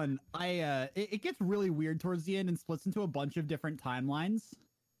first one, it gets really weird towards the end and splits into a bunch of different timelines.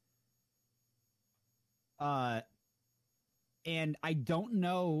 And I don't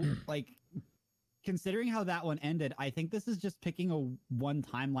know, like, considering how that one ended, I think this is just picking one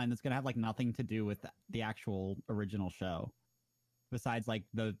timeline that's gonna have like nothing to do with the actual original show, besides like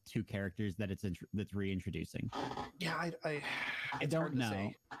the two characters that that's reintroducing. Yeah, I don't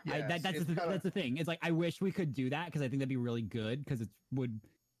know. Yeah, that's the thing. It's like I wish we could do that because I think that'd be really good because it would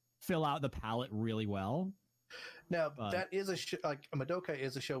fill out the palette really well. Now that is like Madoka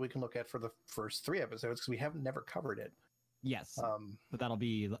is a show we can look at for the first 3 episodes because we haven't never covered it. Yes, but that'll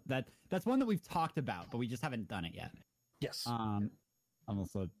be that's one that we've talked about, but we just haven't done it yet. Yes. I'm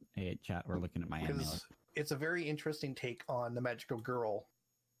also chat. We're looking at my anime. It's a very interesting take on the magical girl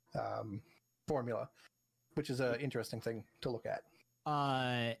formula, which is an interesting thing to look at.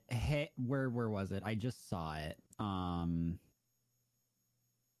 Hey, where was it? I just saw it.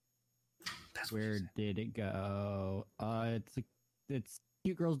 Where did it go? It's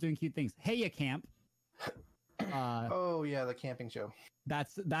cute girls doing cute things. Hey, ya camp. Oh yeah, the camping show.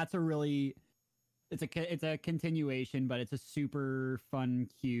 That's a really it's a continuation, but it's a super fun,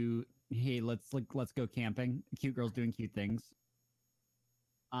 cute. Hey, let's go camping. Cute girls doing cute things.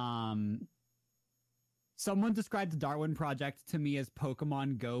 Someone described the Darwin Project to me as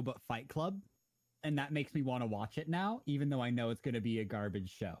Pokemon Go but Fight Club, and that makes me want to watch it now, even though I know it's going to be a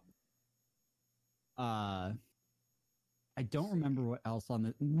garbage show. I don't remember what else on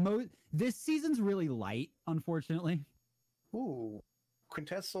the this season's really light, unfortunately. Ooh,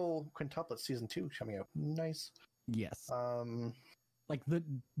 Quintuplet season 2 coming out. Nice. Yes. Like the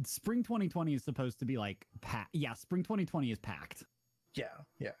spring 2020 is supposed to be like spring 2020 is packed. Yeah,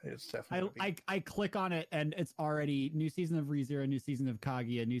 it's definitely. I click on it and it's already new season of ReZero, new season of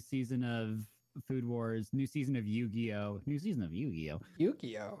Kaguya, new season of Food Wars, new season of Yu-Gi-Oh.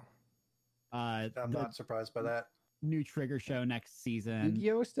 Yu-Gi-Oh. I'm not surprised by that. New Trigger show next season.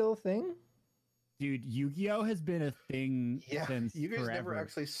 Yu-Gi-Oh still a thing? Dude, Yu-Gi-Oh has been a thing since you guys forever.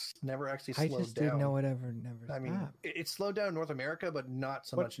 never actually slowed down. I just didn't know it never I mean, it slowed down in North America, but not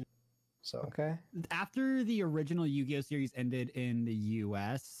so much. So okay. After the original Yu-Gi-Oh series ended in the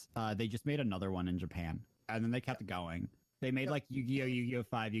US, they just made another one in Japan, and then they kept going. They made like Yu-Gi-Oh, Yu-Gi-Oh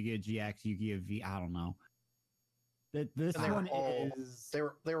 5, Yu-Gi-Oh GX, Yu-Gi-Oh V. I don't know. This one is they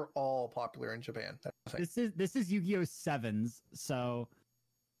were all popular in Japan. This is Yu-Gi-Oh 7s, so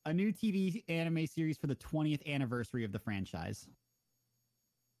a new TV anime series for the 20th anniversary of the franchise.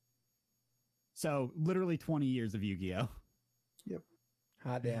 So literally 20 years of Yu-Gi-Oh. Yep.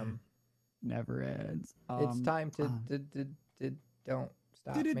 Hot damn. Never ends. It's time to don't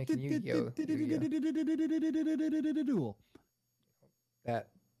stop making Yu-Gi-Oh. That.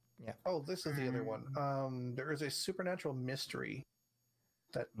 Yeah. Oh, this is the other one. There is a supernatural mystery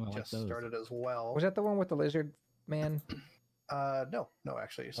that just started as well. Was that the one with the lizard man? No,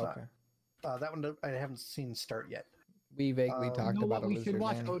 actually, it's not. That one I haven't seen start yet. We vaguely talked about a lizard man. We should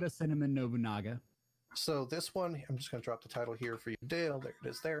watch Oda Cinnamon Nobunaga. So this one, I'm just going to drop the title here for you, Dale. There it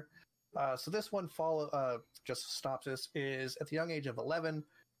is there. So this one just stops us, is at the young age of 11,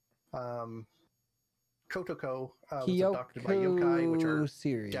 Kotoko was adopted by yokai, which are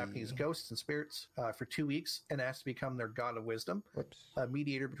Japanese ghosts and spirits, for 2 weeks and asked to become their god of wisdom, a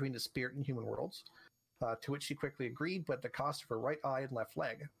mediator between the spirit and human worlds. to which she quickly agreed, but at the cost of her right eye and left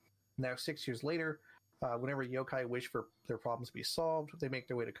leg. Now, 6 years later, whenever yokai wish for their problems to be solved, they make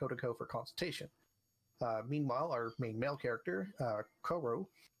their way to Kotoko for consultation. Meanwhile, our main male character, Koro,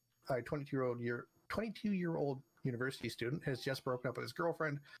 a 22-year-old university student, has just broken up with his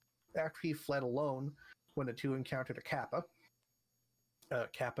girlfriend after he fled alone when the two encountered a Kappa.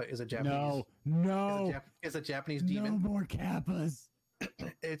 Kappa is a Japanese. Is a Japanese demon. No more Kappas.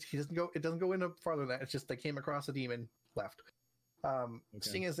 It doesn't go into farther than that. It's just they came across a demon, left.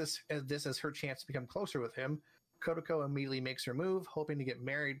 Seeing as this as her chance to become closer with him, Kotoko immediately makes her move, hoping to get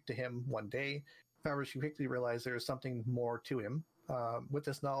married to him one day. However, she quickly realized there is something more to him. With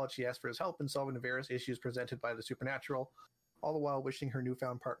this knowledge, she asks for his help in solving the various issues presented by the supernatural, all the while wishing her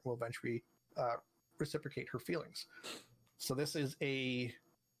newfound partner will eventually reciprocate her feelings. So this is a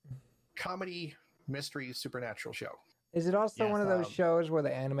comedy mystery supernatural show. Is it also Yes, one of those shows where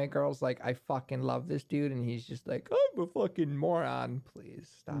the anime girl's like, I fucking love this dude, and he's just like, I'm a fucking moron. Please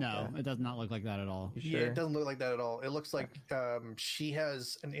stop. No, that. it does not look like that at all. You Yeah, sure? it doesn't look like that at all. It looks like she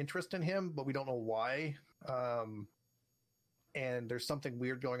has an interest in him, but we don't know why. And there's something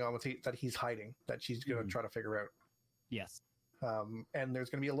weird going on with that he's hiding that she's going to try to figure out. Yes. And there's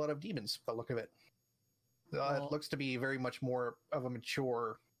going to be a lot of demons by the look of it. Well, it looks to be very much more of a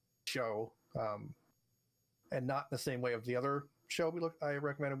mature show, and not in the same way of the other show I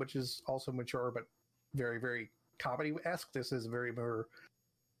recommended, which is also mature but very, very comedy-esque. This is very more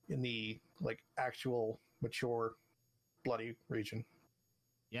in the like actual mature, bloody region.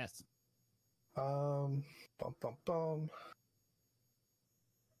 Yes. Bum bum bum.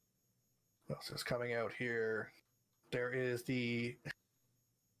 What else is coming out here? There is the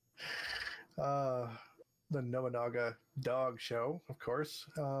Nobunaga Dog Show, of course.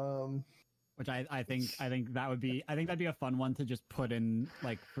 Which I think that'd be a fun one to just put in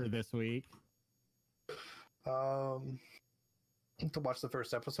like for this week. To watch the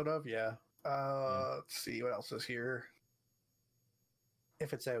first episode of, yeah. Let's see what else is here.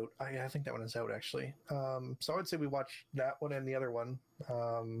 If it's out, I think that one is out actually. So I would say we watch that one and the other one.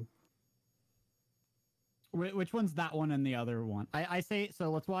 Which one's that one and the other one? I say so.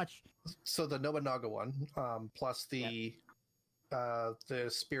 Let's watch. So the Nobunaga one, plus the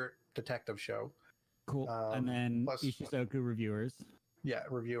Spirit Detective show. Cool. And then plus- Ishizoku reviewers. Yeah,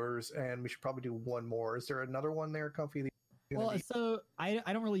 reviewers, and we should probably do one more. Is there another one there, Comfy? Well, so I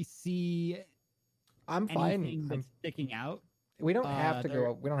don't really see I'm anything fine. that's sticking out. We don't have to there-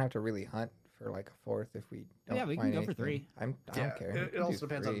 go. We don't have to really hunt for like a fourth if we don't. Yeah, we can find go for anything. 3. I don't care. We It can also do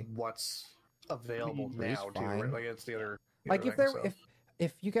depends 3. on what's available Three's now too. fine. Right? Like it's the other. Like if thing, there, so.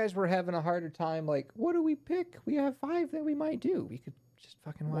 if you guys were having a harder time, like what do we pick? We have 5 that we might do. We could just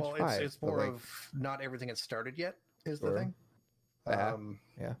fucking watch Well, 5. it's but, more like, of not everything has started yet is Sure. the thing. Yeah,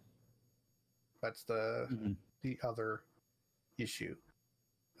 yeah. That's the Mhm. the other issue.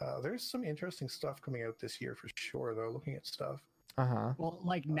 There's some interesting stuff coming out this year for sure, though. Looking at stuff. Uh-huh. Well,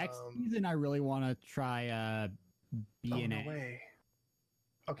 like next Um, season, I really want to try Oh, BNA, no way.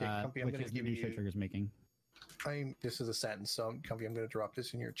 Okay, Comfy, I'm which going is to the give new you. Shit Trigger's making. This is a sentence, so Comfy, I'm going to drop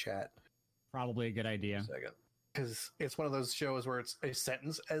this in your chat. Probably a good idea. Second, because it's one of those shows where it's a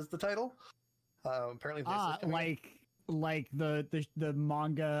sentence as the title. Apparently, this is coming out. Like the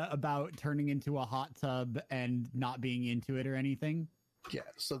manga about turning into a hot tub and not being into it or anything. Yeah.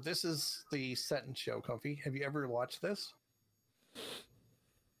 So this is the sentence show, Comfy. Have you ever watched this?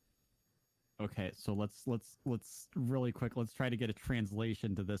 Okay, so let's really quick. Let's try to get a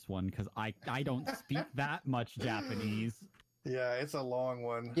translation to this one because I don't speak that much Japanese. Yeah, it's a long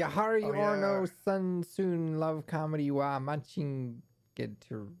one. Yahari Oh, Orno yeah. Sun Soon Love Comedy wa Machin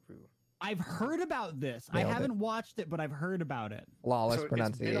Getaru. I've heard about this. I Nailed it. haven't watched it, but I've heard about it. Flawless So it's been a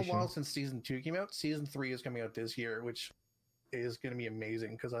pronunciation. while since season 2 came out. Season 3 is coming out this year, which is going to be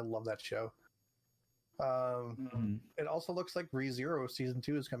amazing because I love that show. It also looks like ReZero season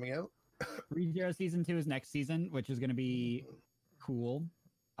 2 is coming out. ReZero season 2 is next season, which is going to be cool.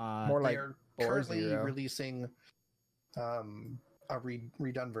 More like they are Boar currently Zero. releasing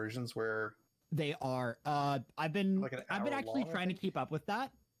redone versions where They are. I've been Like an I've been hour actually long, I trying to think? keep up with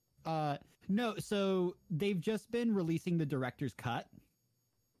that. No, so they've just been releasing the director's cut,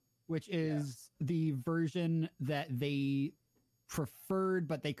 which is the version that they preferred,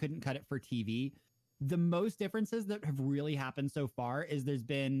 but they couldn't cut it for TV. The most differences that have really happened so far is there's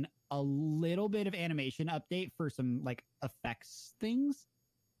been a little bit of animation update for some like effects things.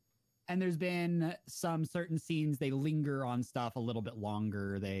 And there's been some certain scenes they linger on stuff a little bit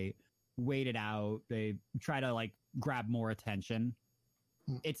longer. They wait it out. They try to like grab more attention.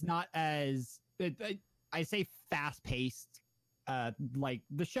 Hmm. It's not as I say fast paced like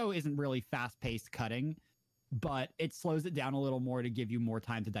the show isn't really fast-paced cutting, but it slows it down a little more to give you more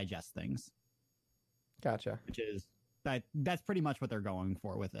time to digest things. Gotcha. Which is that's pretty much what they're going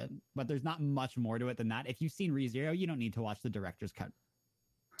for with it. But there's not much more to it than that. If you've seen ReZero, you don't need to watch the director's cut.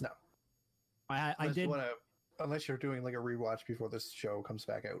 No. I did. Unless you're doing like a rewatch before this show comes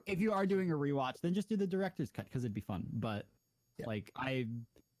back out. If you are doing a rewatch, then just do the director's cut because it'd be fun. But yeah. like I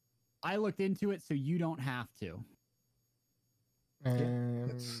looked into it, so you don't have to.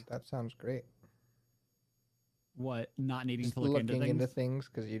 That sounds great. What, not needing Just to look into things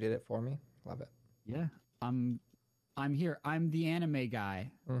because you did it for me. Love it. Yeah, I'm here. I'm the anime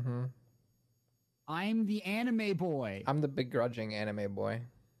guy. Mm-hmm. I'm the anime boy. I'm the begrudging anime boy.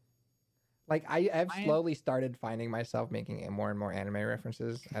 Like I've slowly started finding myself making more and more anime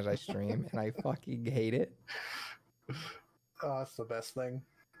references as I stream, and I fucking hate it. Oh, that's the best thing.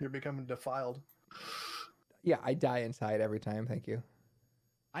 You're becoming defiled. Yeah, I die inside every time. Thank you.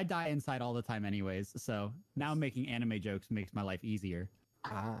 I die inside all the time anyways, so now making anime jokes makes my life easier.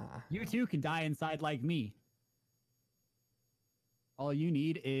 You too can die inside like me. All you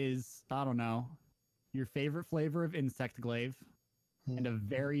need is, I don't know, your favorite flavor of insect glaive and a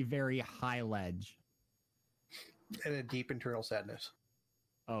very, very high ledge. And a deep internal sadness.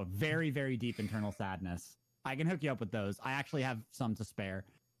 Oh, very, very deep internal sadness. I can hook you up with those. I actually have some to spare.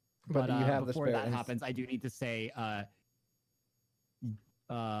 But you have before the spare that ones. happens, I do need to say,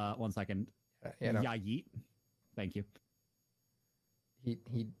 1 second. Yeah, no. Yeet. Thank you. He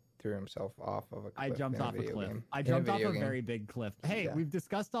threw himself off of a cliff. I jumped in a off a video cliff. game. I In jumped off video a game. very big cliff. Hey, Yeah. we've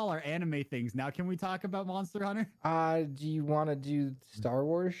discussed all our anime things. Now can we talk about Monster Hunter? Do you want to do Star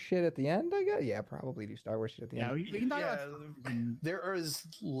Wars shit at the end? I guess. Yeah, probably do Star Wars shit at the Yeah, end. we can talk Yeah, about there is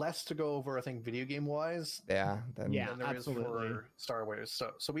less to go over, I think, video game wise, Yeah. Then Yeah. than there is absolutely. for Star Wars.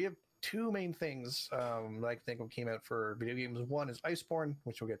 So we have two main things that I think came out for video games. One is Iceborne,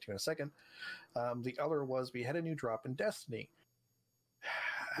 which we'll get to in a second. The other was we had a new drop in Destiny.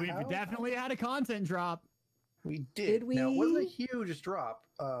 We've How- definitely had a content drop. We Did did. Now, it wasn't a we? huge drop.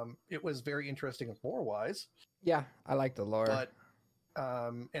 It was very interesting lore-wise, Yeah, I like the lore. but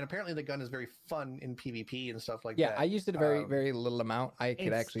and apparently the gun is very fun in PvP and stuff like yeah, that. I used it a very little amount. I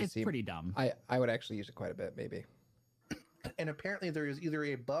could actually It's see. pretty dumb. I would actually use it quite a bit, maybe. And apparently there is either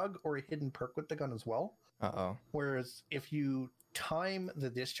a bug or a hidden perk with the gun as well. Uh-oh. Whereas if you time the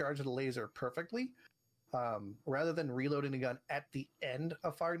discharge of the laser perfectly, rather than reloading the gun at the end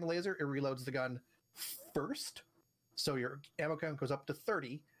of firing the laser, it reloads the gun first. So your ammo count goes up to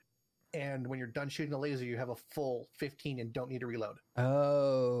 30. And when you're done shooting the laser, you have a full 15 and don't need to reload.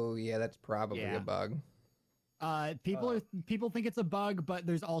 Oh, yeah, that's probably Yeah. a bug. People think it's a bug, but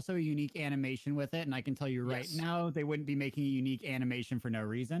there's also a unique animation with it, and I can tell you right Yes. now, they wouldn't be making a unique animation for no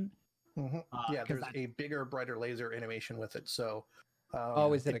reason. Yeah, 'cause there's that- a bigger, brighter laser animation with it. So,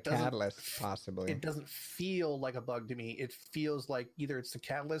 Is it a doesn't- catalyst, possibly? It doesn't feel like a bug to me. It feels like either it's the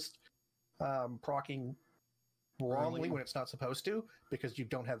catalyst proccing wrongly when it's not supposed to because you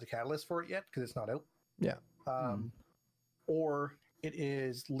don't have the catalyst for it yet because it's not out. Yeah. Or it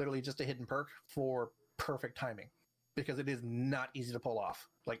is literally just a hidden perk for perfect timing because it is not easy to pull off,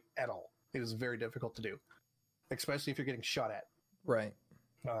 like at all. It is very difficult to do, especially if you're getting shot at. Right.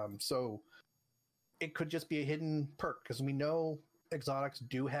 So it could just be a hidden perk because we know exotics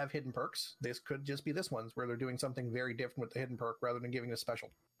do have hidden perks. This could just be this one's where they're doing something very different with the hidden perk rather than giving a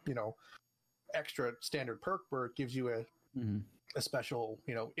special, extra standard perk where it gives you a special,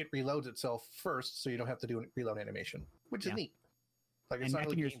 it reloads itself first so you don't have to do a reload animation, which Yeah. is neat. Like And it's not Neck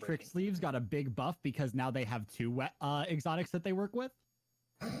and really Ears Trick game-breaking. Sleeves got a big buff because now they have two exotics that they work with.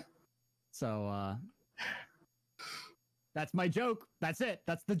 So that's my joke. That's it.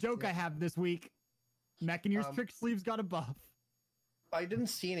 That's the joke I have this week. Neck and Ears Trick Sleeves got a buff. I didn't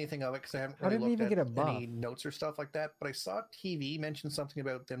see anything of it because I haven't How really did it looked even at get a any buff? notes or stuff like that. But I saw TV mention something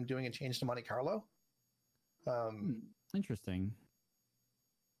about them doing a change to Monte Carlo. Interesting.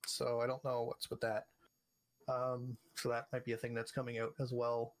 So I don't know what's with that. So that might be a thing that's coming out as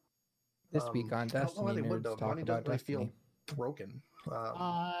well. This week on I don't know Destiny, why they would, nerds though. talk Money about doesn't really Destiny. feel broken.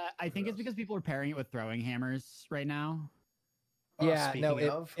 I think it's because people are pairing it with throwing hammers right now. Yeah, no, speaking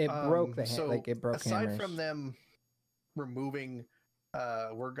of, it broke the so it broke aside hammers. from them removing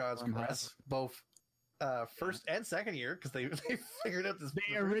Word God's From Caress, both first and second year, because they figured out this.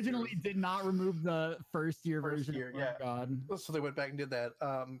 They originally did not remove the first year First version. year, of yeah. God. So they went back and did that.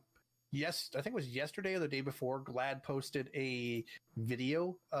 Yes, I think it was yesterday or the day before. Glad posted a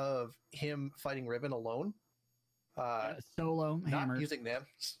video of him fighting Riven alone. Solo Not hammers. using them,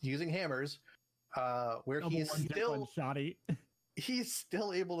 using hammers. Where Double one dip, one shoddy. he's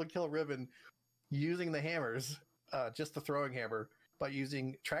still able to kill Riven using the hammers. just the throwing hammer by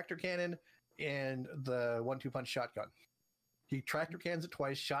using tractor cannon and the 1-2 punch shotgun. He tractor cans it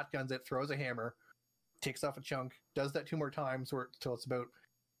twice, shotguns it, throws a hammer, takes off a chunk, does that 2 more times till it's about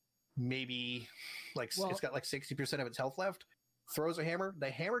maybe it's got like 60% of its health left. Throws a hammer. The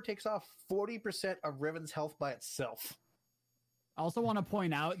hammer takes off 40% of Riven's health by itself. I also want to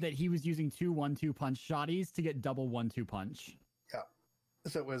point out that he was using 2 1-2 punch shotties to get double 1-2 punch. Yeah.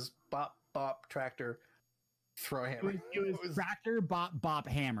 So it was bop, bop, tractor, throw a hammer. It was tractor, bop, bop,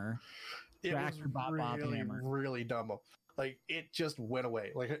 hammer. Tractor, bop, bop, hammer. Really dumb. Like, it just went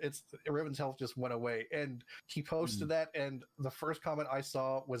away. Like, Riven's health just went away. And he posted that, and the first comment I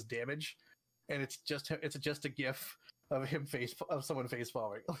saw was damage. And it's just a gif of someone face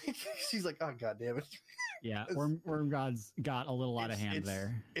falling. She's like, oh god damn it. Yeah, Worm God's got a little out of hand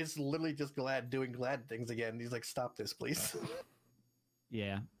there. It's literally just Glad doing Glad things again. He's like, stop this, please.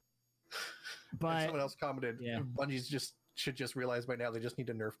 Yeah. But and someone else commented, yeah. Bungie's should just realize by now they just need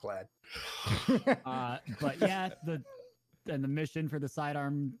to nerf Glad. But yeah, the mission for the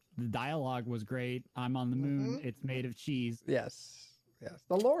sidearm, the dialogue was great. I'm on the moon. Mm-hmm. It's made of cheese. Yes.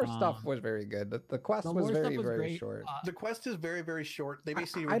 The lore stuff was very good. The quest was very, very short. The quest is very, very short. They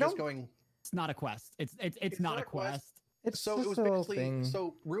basically were just going. It's not a quest. It's not a quest.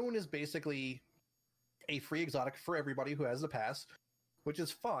 So Ruin is basically a free exotic for everybody who has the pass, which is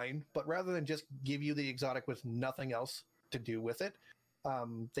fine. But rather than just give you the exotic with nothing else to do with it,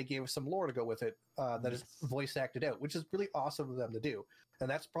 they gave some lore to go with it that is voice acted out, which is really awesome of them to do. And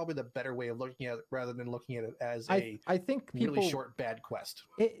that's probably the better way of looking at it, rather than looking at it as I think people, really short bad quest.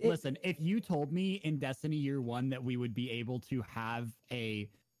 Listen, if you told me in Destiny Year 1 that we would be able to have a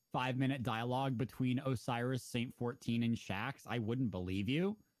 5-minute dialogue between Osiris, Saint 14, and Shaxx, I wouldn't believe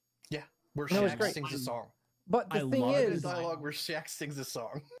you. Yeah, where Shaxx sings a song. But the thing is, the dialogue where Shaxx sings a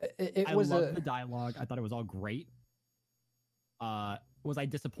song. I love the dialogue. I thought it was all great. Was I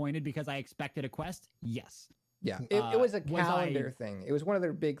disappointed because I expected a quest? Yes. Yeah, it was a calendar thing. It was one of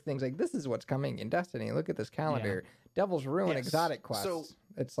their big things. Like, this is what's coming in Destiny. Look at this calendar. Yeah. Devil's Ruin exotic quests. So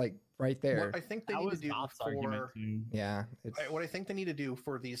it's like right there. What I think they need to do what I think they need to do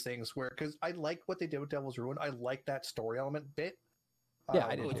for these things, because I like what they did with Devil's Ruin. I like that story element bit. Yeah,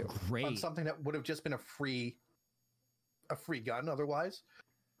 I did too. Great. On something that would have just been a free gun otherwise.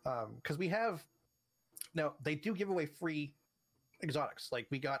 Because we have now they do give away free exotics. Like,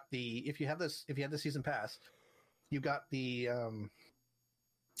 we got if you had the season pass, you got the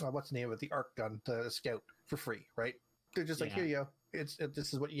what's the name of it? The arc gun, the scout, for free, right? They're just like, here you go.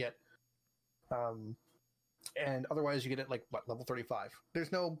 This is what you get. And otherwise you get it like level 35.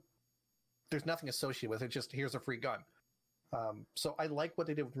 There's nothing associated with it. Just here's a free gun. So I like what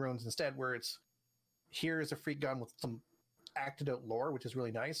they did with Ruins instead, where it's here's a free gun with some acted out lore, which is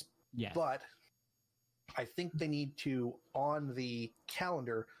really nice. Yeah. But I think they need to, on the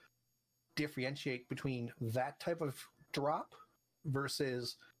calendar, differentiate between that type of drop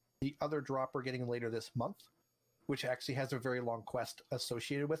versus the other drop we're getting later this month, which actually has a very long quest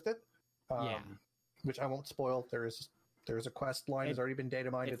associated with it. Which I won't spoil. There's a quest line has already been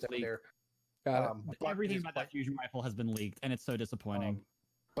data mined. It's out there. Everything about that fusion rifle has been leaked, and it's so disappointing.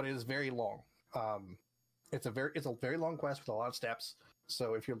 But it is very long. It's a very long quest with a lot of steps.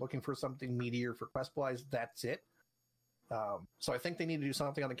 So if you're looking for something meatier for quest wise, that's it. So I think they need to do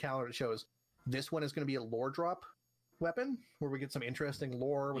something on the calendar that shows this one is going to be a lore drop weapon, where we get some interesting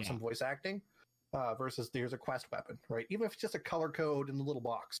lore with some voice acting, versus there's a quest weapon, right? Even if it's just a color code in the little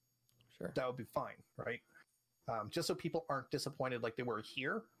box, sure, that would be fine, right? Just so people aren't disappointed like they were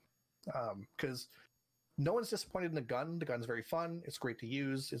here, because no one's disappointed in the gun. The gun's very fun. It's great to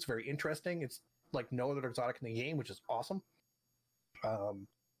use. It's very interesting. It's like no other exotic in the game, which is awesome. And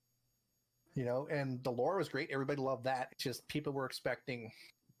the lore was great. Everybody loved that. It's just people were expecting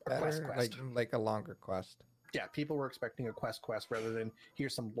a quest. Like a longer quest. Yeah, people were expecting a quest rather than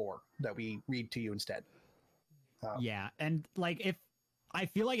here's some lore that we read to you instead. And I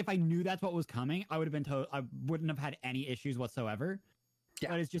feel like if I knew that's what was coming, I would have been I wouldn't have had any issues whatsoever. Yeah,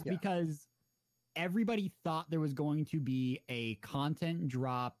 but it's just because everybody thought there was going to be a content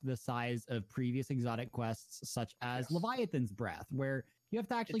drop the size of previous exotic quests, such as Leviathan's Breath, where you have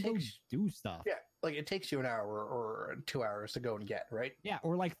to actually go do stuff. Yeah, like it takes you an hour or 2 hours to go and get, right? Yeah,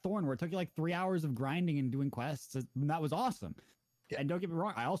 or like Thorn, where it took you like 3 hours of grinding and doing quests. And that was awesome. Yeah. And don't get me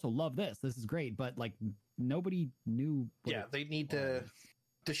wrong, I also love this. This is great, but like nobody knew. They need to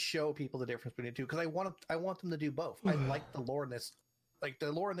show people the difference between the two, because I want them to do both. I like the lore in this. Like,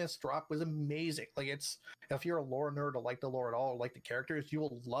 the lore in this drop was amazing. Like, if you're a lore nerd or like the lore at all, or like the characters, you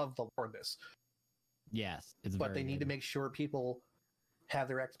will love the lore in this. Yes, they need to make sure people have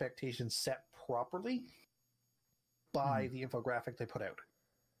their expectations set properly. by the infographic they put out.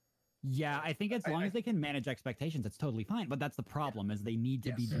 Yeah, I think as long as they can manage expectations, it's totally fine. But that's the problem is they need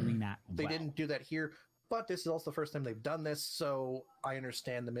to be doing that. They well. didn't do that here, but this is also the first time they've done this, so I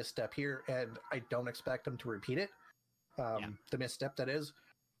understand the misstep here, and I don't expect them to repeat it. The misstep, that is,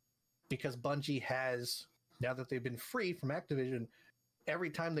 because Bungie has, now that they've been free from Activision, every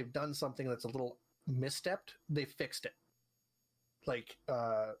time they've done something that's a little misstepped, they fixed it. Like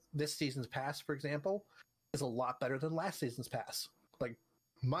this season's pass, for example, is a lot better than last season's pass. Like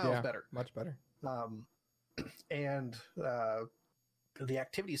miles better. Much better. And the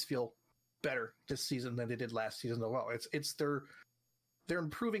activities feel better this season than they did last season as well. It's they're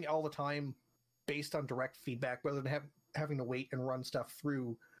improving all the time based on direct feedback rather than having to wait and run stuff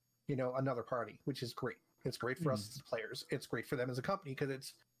through, another party, which is great. It's great for us as players. It's great for them as a company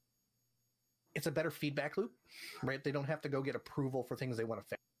because it's a better feedback loop, right? They don't have to go get approval for things they want to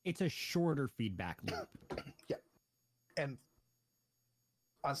fix. It's a shorter feedback loop. Yeah. And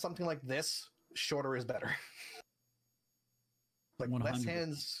on something like this, shorter is better. Like 100%. less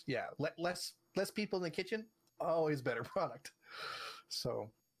hands, less people in the kitchen, always better product.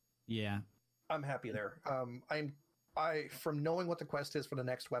 So Yeah. I'm happy there. I from knowing what the quest is for the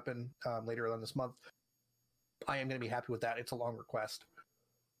next weapon later on this month, I am going to be happy with that. It's a longer quest,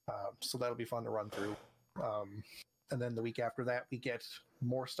 so that'll be fun to run through. And then the week after that, we get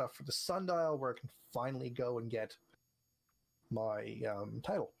more stuff for the Sundial, where I can finally go and get my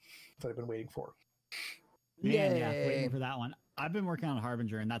title that I've been waiting for. Man, yeah, waiting for that one. I've been working on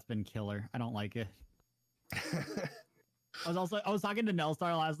Harbinger, and that's been killer. I don't like it. I was talking to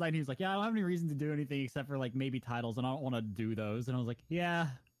Nelstar last night, and he was like, "Yeah, I don't have any reason to do anything except for like maybe titles, and I don't want to do those." And I was like, "Yeah,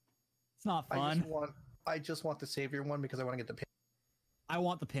 it's not fun." I just want the Savior one because I want to get the pin. I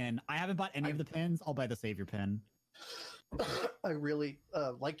want the pin. I haven't bought any of the pins. I'll buy the Savior pin. I really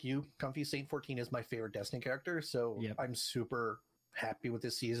like you. Comfy Saint 14 is my favorite Destiny character, so I'm super happy with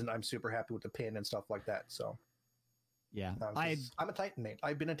this season. I'm super happy with the pin and stuff like that. So yeah, I'm a Titan main.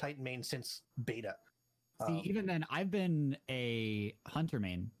 I've been a Titan main since beta. See, even then, I've been a Hunter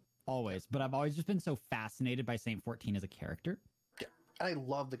main always, but I've always just been so fascinated by Saint 14 as a character. Yeah, and I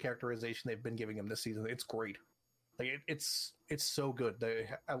love the characterization they've been giving him this season. It's great. Like it's so good.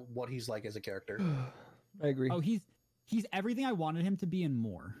 What he's like as a character. I agree. Oh, he's everything I wanted him to be and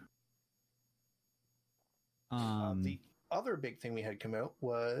more. The other big thing we had come out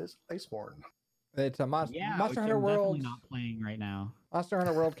was Iceborne. It's a Monster Hunter I'm World. Definitely not playing right now. Monster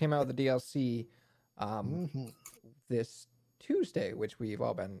Hunter World came out with the DLC this Tuesday, which we've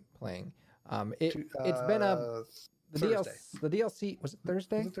all been playing. It's been the DLC was it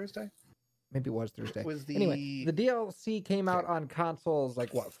Thursday? Was it Thursday? Maybe it was Thursday. Anyway, the DLC came out on consoles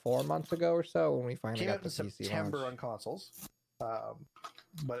 4 months ago or so when we finally got the PC September launch. on consoles,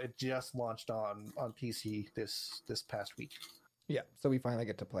 but it just launched on PC this past week. Yeah, so we finally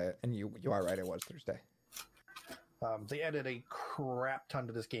get to play it, and you are right, it was Thursday. They added a crap ton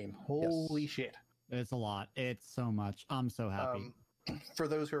to this game. Holy shit! It's a lot. It's so much. I'm so happy. For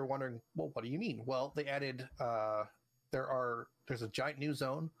those who are wondering, well, what do you mean? Well, they added. There's a giant new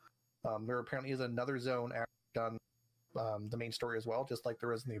zone. There apparently is another zone after done the main story as well, just like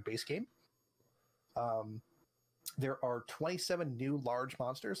there is in the base game. There are 27 new large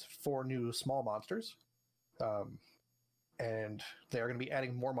monsters, 4 new small monsters, and they are going to be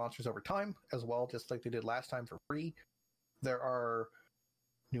adding more monsters over time as well, just like they did last time for free. There are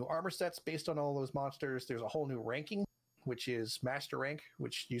new armor sets based on all those monsters. There's a whole new ranking, which is Master Rank,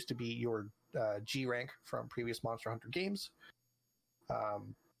 which used to be your G rank from previous Monster Hunter games.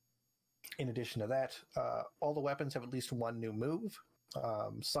 In addition to that, all the weapons have at least one new move.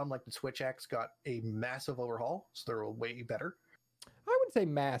 Some, like the Switch Axe, got a massive overhaul, so they're way better. I would say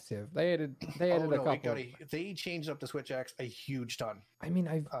massive. They added a couple. They changed up the Switch Axe a huge ton. I mean,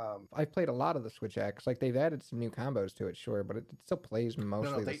 I've played a lot of the Switch Axe. They've added some new combos to it, sure, but it still plays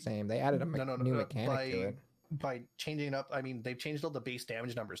mostly the same. They added a new mechanic to it. By changing it up, I mean they've changed all the base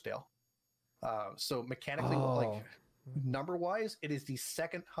damage numbers, Dale. So mechanically, number-wise, it is the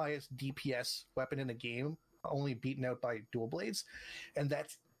second highest DPS weapon in the game, only beaten out by dual blades, and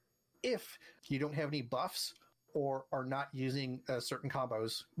that's if you don't have any buffs or are not using certain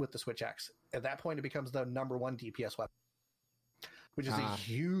combos with the Switch Axe. At that point, it becomes the number 1 DPS weapon, which is a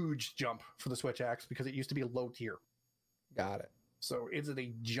huge jump for the Switch Axe because it used to be a low tier. Got it. So it's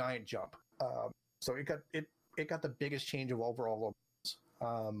a giant jump. So it got the biggest change of overall.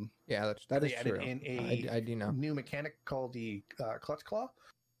 Yeah, that is true. In a I do know. new mechanic called the Clutch Claw,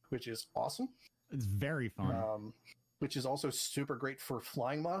 which is awesome. It's very fun. Which is also super great for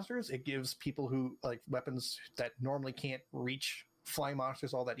flying monsters. It gives people who like weapons that normally can't reach flying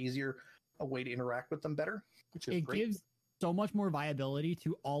monsters all that easier a way to interact with them better, which is It great. gives so much more viability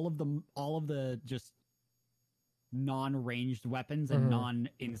to all of the just non-ranged weapons and Mhm.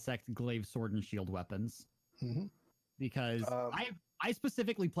 non-insect glaive sword and shield weapons. Mhm. Because Um, I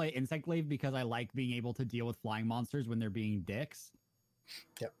specifically play insect glaive because I like being able to deal with flying monsters when they're being dicks.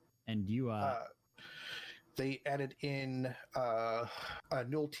 Yep. And you They added in a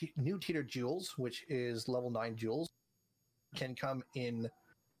new tier jewels, which is level 9 jewels, can come in.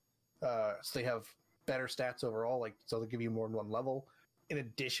 So they have better stats overall, like so they'll give you more than one level. In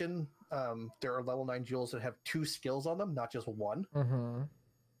addition, there are level 9 jewels that have 2 skills on them, not just one,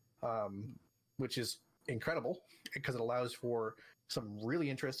 which is incredible because it allows for some really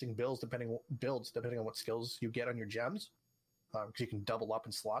interesting builds depending on what skills you get on your gems. Because you can double up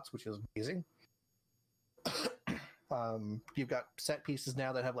in slots, which is amazing. You've got set pieces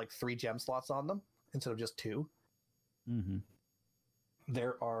now that have like 3 gem slots on them instead of just 2.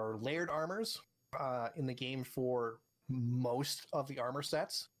 There are layered armors in the game for most of the armor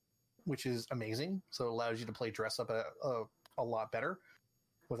sets, which is amazing. So it allows you to play dress up a lot better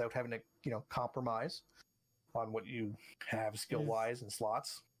without having to compromise on what you have skill wise and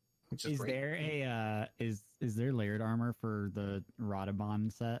slots. Which is great. there a is there layered armor for the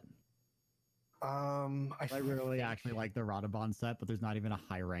Radabon set? I really actually like the Radabon set, but there's not even a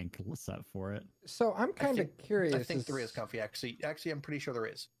high rank set for it. So I'm kind of curious. I think there is, Comfy. Actually, I'm pretty sure there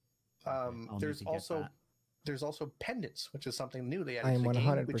is. I'll need There's to get that. there's also pendants, which is something new they I added am to the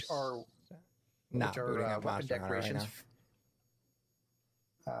 100% game, which are not booting up weapon Monster Hunter right decorations.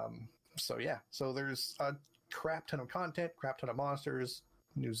 now. So yeah, so there's a crap ton of content, crap ton of monsters,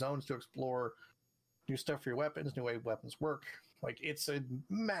 new zones to explore, new stuff for your weapons, new way weapons work. Like it's a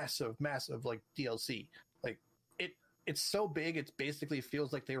massive like DLC. Like it's so big, it basically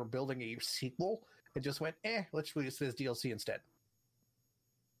feels like they were building a sequel and just went, let's release this DLC instead.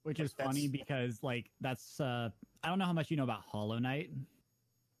 Which is funny because that's I don't know how much you know about Hollow Knight,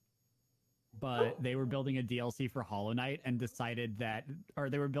 but they were building a DLC for Hollow Knight and decided that, or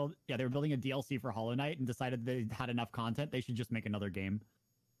they were building a DLC for Hollow Knight and decided they had enough content they should just make another game.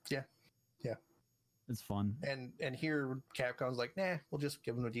 Yeah. It's fun. And here Capcom's like, we'll just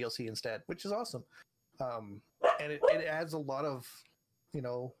give them a DLC instead, which is awesome. And it adds a lot of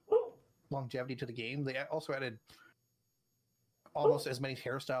longevity to the game. They also added almost as many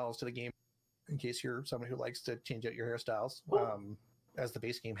hairstyles to the game, in case you're someone who likes to change out your hairstyles, as the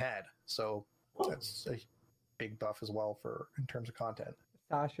base game had. So that's a big buff as well in terms of content.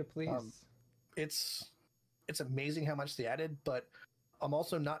 Sasha, please. It's amazing how much they added, but I'm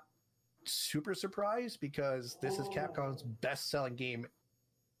also not super surprised because this is Capcom's best-selling game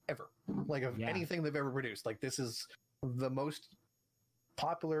ever. Like of anything they've ever produced. Like this is the most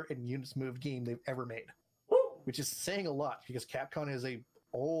popular and units moved game they've ever made, which is saying a lot because Capcom is a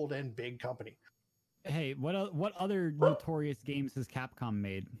old and big company. Hey, what other notorious games has Capcom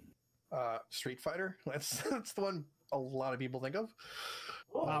made? Street Fighter. That's the one a lot of people think of.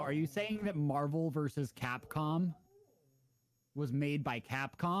 Wow, are you saying that Marvel vs. Capcom was made by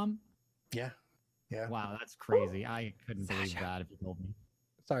Capcom? Yeah. Wow, that's crazy. I couldn't believe that if you told me.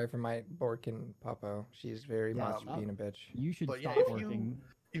 Sorry for my Borkin Popo. She's very monster being a bitch. You should stop working.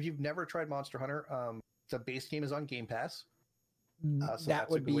 If you've never tried Monster Hunter, the base game is on Game Pass. So that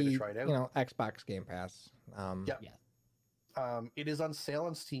would be, way to try it out. Xbox Game Pass. It is on sale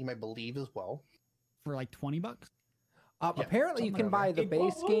on Steam, I believe, as well. For like $20? Apparently, you can buy the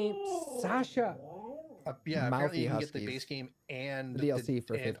base game. Sasha. Apparently you can get the base game and the DLC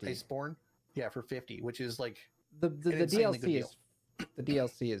for $50. Iceborne, for $50, which is like the DLC is the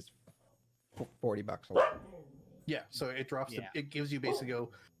DLC is $40 a lot. Yeah, so it drops. It gives you basically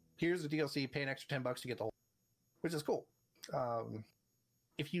here's the DLC, pay an extra $10 to get the whole, which is cool.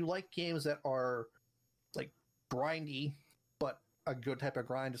 If you like games that are like grindy, but a good type of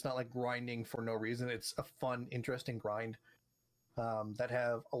grind, it's not like grinding for no reason. It's a fun, interesting grind that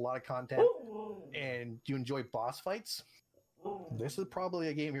have a lot of content, and you enjoy boss fights. This is probably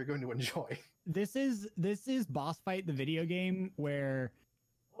a game you're going to enjoy. This is Boss Fight, the video game, where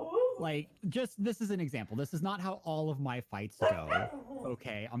this is an example. This is not how all of my fights go.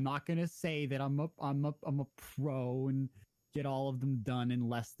 Okay, I'm not gonna say that I'm a pro and get all of them done in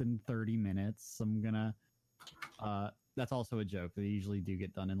less than 30 minutes. I'm gonna that's also a joke. They usually do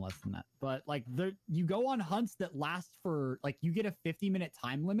get done in less than that. But you go on hunts that last for you get a 50-minute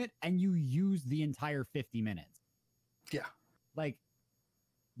time limit and you use the entire 50 minutes. Yeah.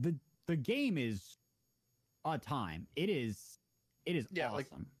 The game is a time. It is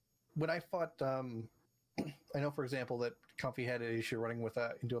awesome. When I fought, I know, for example, that Comfy had an issue running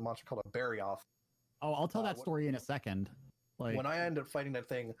into a monster called a Barioth. Oh, I'll tell that story in a second. When I ended up fighting that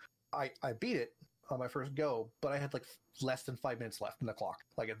thing, I beat it on my first go, but I had like less than 5 minutes left in the clock.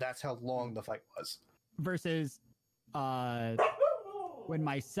 Like that's how long the fight was. Versus when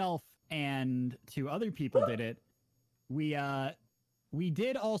myself and 2 other people did it, we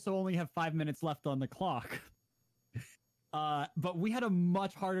did also only have 5 minutes left on the clock. But we had a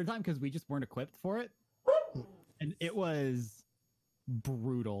much harder time because we just weren't equipped for it. And it was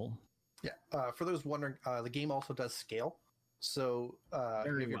brutal. Yeah. For those wondering, the game also does scale. So you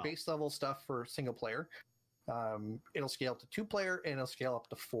have your base level stuff for single player. It'll scale up to 2 player and it'll scale up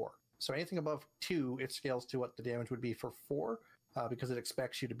to 4. So anything above 2, it scales to what the damage would be for 4 because it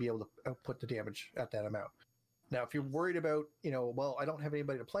expects you to be able to put the damage at that amount. Now, if you're worried about, well, I don't have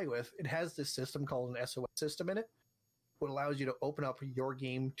anybody to play with, it has this system called an SOS system in it, which allows you to open up your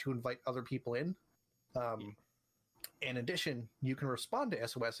game to invite other people in. In addition, you can respond to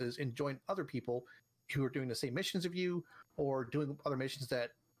SOSs and join other people who are doing the same missions of you or doing other missions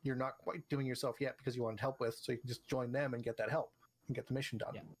that you're not quite doing yourself yet because you wanted help with, so you can just join them and get that help and get the mission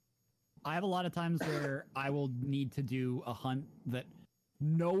done. Yeah. I have a lot of times where I will need to do a hunt that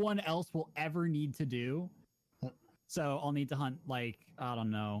no one else will ever need to do. So I'll need to hunt, like, I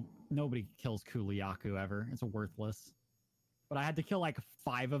don't know, nobody kills Kuliaku ever. It's worthless. But I had to kill like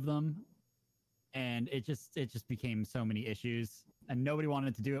 5 of them, and it just became so many issues, and nobody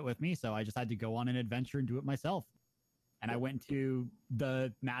wanted to do it with me, so I just had to go on an adventure and do it myself. And I went to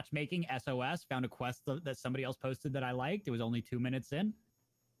the matchmaking SOS, found a quest that somebody else posted that I liked. It was only 2 minutes in.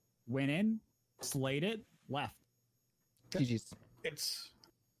 Went in, slayed it, left. GG's.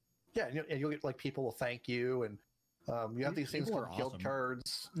 You'll get like people will thank you, and you have these things People called are guild awesome.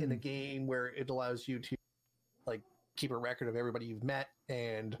 cards in the game where it allows you to like keep a record of everybody you've met,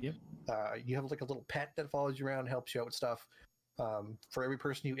 and you have like a little pet that follows you around, helps you out with stuff. For every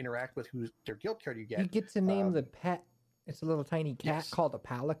person you interact with who's their guild card you get to name the pet. It's a little tiny cat called a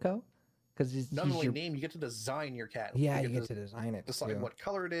Palico. Because it's not only name, you get to design your cat. Yeah, you get to design it. Decide what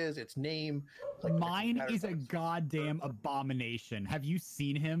color it is, its name. Like, mine is a goddamn abomination. Have you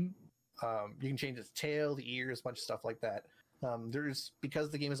seen him? You can change its tail, the ears, a bunch of stuff like that. Because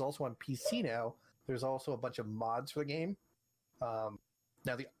the game is also on PC now, there's also a bunch of mods for the game. Now,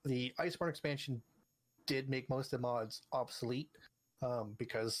 the Iceborne expansion did make most of the mods obsolete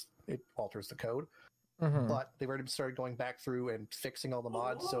because it alters the code. Mm-hmm. But they've already started going back through and fixing all the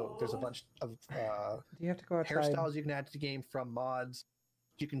mods. So there's a bunch of you have to go outside? Hairstyles you can add to the game from mods.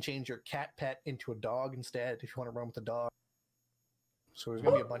 You can change your cat pet into a dog instead if you want to run with a dog. So there's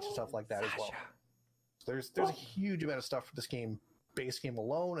going to be a bunch of stuff like that as well. So there's a huge amount of stuff for this game, base game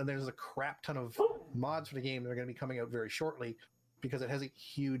alone, and there's a crap ton of mods for the game that are going to be coming out very shortly because it has a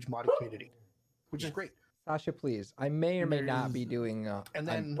huge modding community, which is great. Sasha, please. I may or may not be doing. And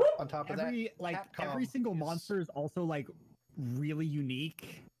then on top of every single monster is also like really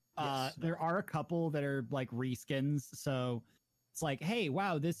unique. Yes. There are a couple that are like reskins, so it's like, hey,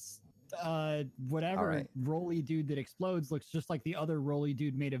 wow, this whatever roly dude that explodes looks just like the other roly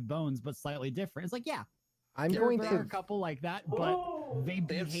dude made of bones, but slightly different. It's like, yeah, there are a couple like that, but they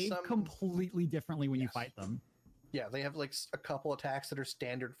behave completely differently when you fight them. Yeah, they have like a couple attacks that are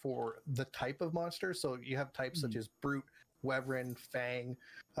standard for the type of monster. So you have types such as Brute, Wyvern, Fang,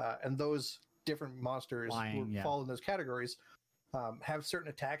 and those different monsters who fall in those categories have certain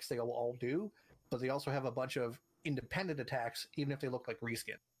attacks they will all do, but they also have a bunch of independent attacks, even if they look like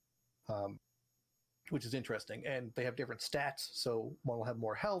reskin, which is interesting. And they have different stats. So one will have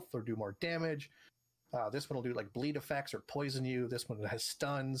more health or do more damage. This one will do like bleed effects or poison you. This one has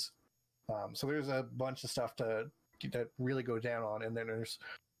stuns. So there's a bunch of stuff that really go down on, and then there's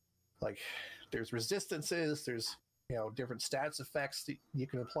resistances, there's different stats effects that you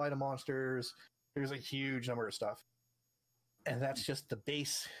can apply to monsters. There's a huge number of stuff, and that's just the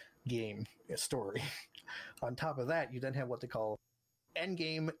base game story. On top of that, you then have what they call end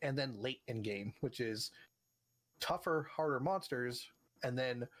game and then late end game, which is tougher, harder monsters, and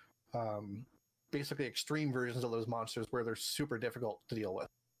then basically extreme versions of those monsters where they're super difficult to deal with.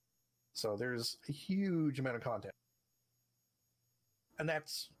 So there's a huge amount of content. And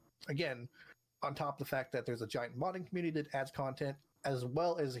that's, again, on top of the fact that there's a giant modding community that adds content, as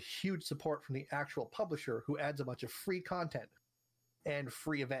well as a huge support from the actual publisher who adds a bunch of free content and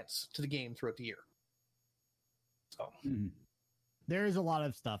free events to the game throughout the year. So there is a lot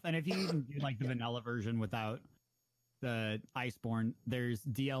of stuff. And if you even do like the vanilla version without the Iceborne, there's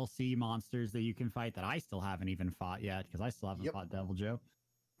DLC monsters that you can fight that I still haven't even fought yet because I still haven't fought Devil Joe.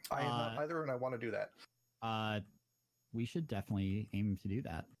 I have not either, and I want to do that. We should definitely aim to do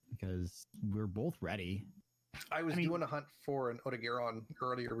that because we're both ready. I was doing a hunt for an Odogaron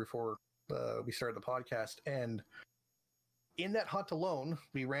earlier before we started the podcast, and in that hunt alone,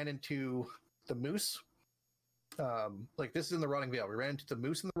 we ran into the moose. Like this is in the Rotting Vale. We ran into the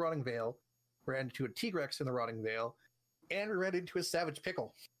moose in the Rotting Vale, ran into a Tigrex in the Rotting Vale, and we ran into a savage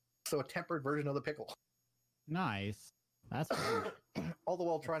pickle. So a tempered version of the pickle. Nice. That's cool. All the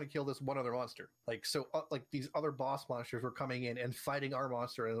while trying to kill this one other monster. Like like these other boss monsters were coming in and fighting our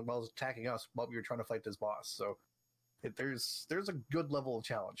monster as well as attacking us while we were trying to fight this boss. So there's a good level of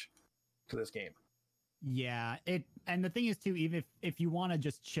challenge to this game. Yeah, and the thing is too, even if you want to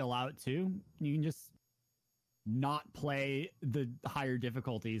just chill out too, you can just not play the higher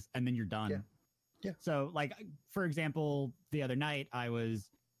difficulties and then you're done. Yeah. So like, for example, the other night I was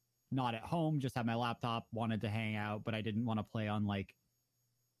not at home, just had my laptop, wanted to hang out, but I didn't want to play on I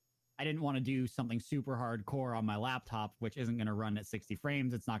didn't want to do something super hardcore on my laptop, which isn't going to run at 60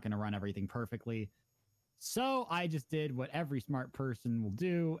 frames. It's not going to run everything perfectly. So I just did what every smart person will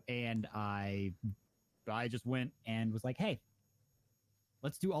do. And I just went and was like, hey,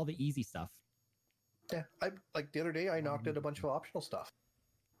 let's do all the easy stuff. Yeah. I like the other day I knocked out a bunch of optional stuff,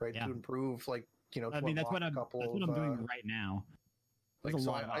 right? Yeah. To improve I mean, that's what I'm doing right now. There's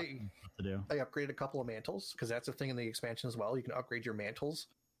a lot of stuff to do. I upgraded a couple of mantles because that's a thing in the expansion as well. You can upgrade your mantles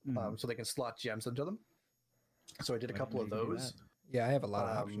so they can slot gems into them. So I did a couple of those. Yeah, I have a lot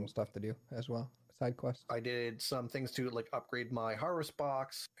of optional stuff to do as well. Side quests. I did some things to like upgrade my harvest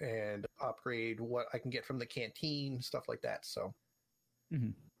box and upgrade what I can get from the canteen, stuff like that. So,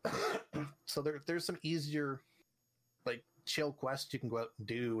 so there's some easier, like chill quests you can go out and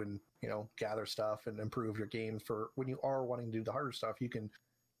do, and gather stuff and improve your game for when you are wanting to do the harder stuff. You can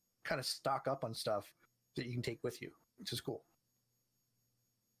kind of stock up on stuff that you can take with you, which is cool.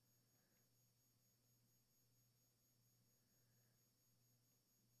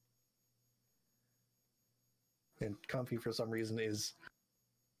 And Comfy, for some reason, is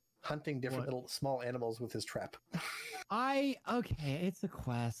hunting different little small animals with his trap. Okay, it's a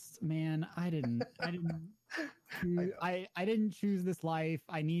quest, man. I didn't choose this life.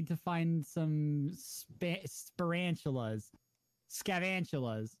 I need to find some scavantulas.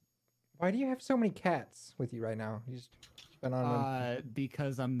 Why do you have so many cats with you right now? You just been on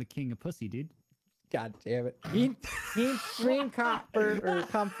because I'm the king of pussy, dude. God damn it. Eat stream copper or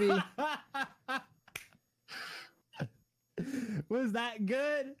Comfy. Was that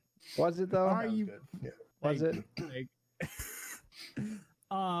good? Was it though? Are you? Yeah. Was it?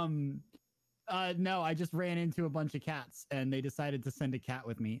 No, I just ran into a bunch of cats and they decided to send a cat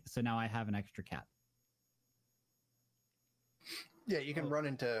with me. So now I have an extra cat. Yeah, you can run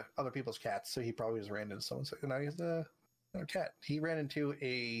into other people's cats. So he probably just ran into someone. So now he has another cat. He ran into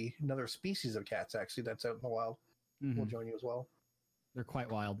another species of cats, actually, that's out in the wild. We'll join you as well. They're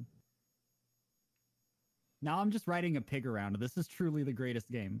quite wild. Now I'm just riding a pig around. This is truly the greatest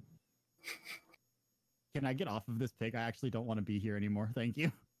game. Can I get off of this pig? I actually don't want to be here anymore. Thank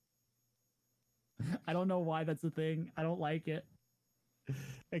you. I don't know why that's a thing. I don't like it.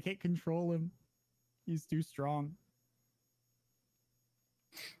 I can't control him. He's too strong.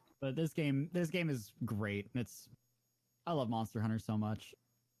 But this game is great. I love Monster Hunter so much.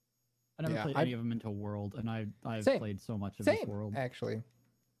 I never played any of them until World, and I've played so much of this World. Actually.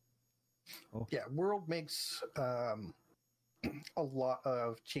 Oh. Yeah, World makes a lot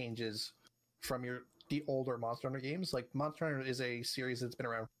of changes from the older Monster Hunter games. Like Monster Hunter is a series that's been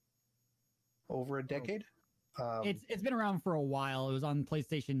around over a decade. It's been around for a while. It was on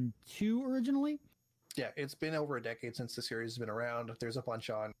PlayStation 2 originally. Yeah, it's been over a decade since the series has been around. There's a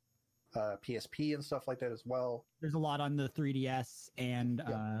bunch on PSP and stuff like that as well. There's a lot on the 3DS and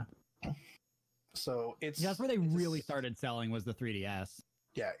so that's where they really started selling, was the 3DS.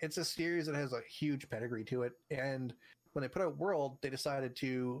 Yeah, it's a series that has a huge pedigree to it, and when they put out World, they decided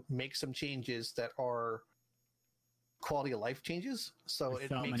to make some changes that are quality of life changes. So There's it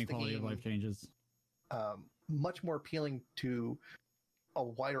so makes many the quality game of life changes. Much more appealing to a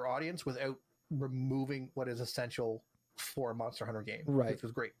wider audience without removing what is essential for a Monster Hunter game, which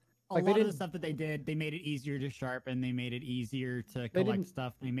was great. A lot of the stuff that they did, they made it easier to sharpen, they made it easier to collect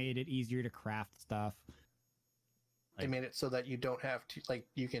stuff, they made it easier to craft stuff. They made it so that you don't have to, like,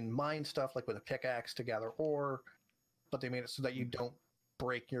 you can mine stuff like with a pickaxe to gather ore, but they made it so that you don't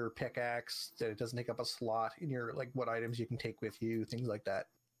break your pickaxe, that it doesn't take up a slot in your, like, what items you can take with you, things like that.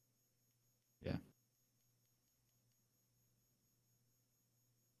 Yeah.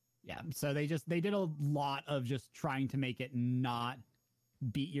 Yeah, so they did a lot of just trying to make it not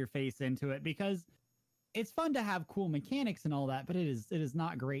beat your face into it, because it's fun to have cool mechanics and all that, but it is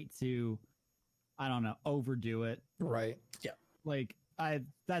not great to, I don't know, overdo it. Right. Yeah. Like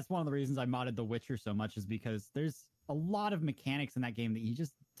that's one of the reasons I modded The Witcher so much, is because there's a lot of mechanics in that game that you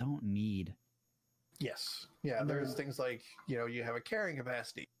just don't need. Yes. Yeah, there's things like, you have a carrying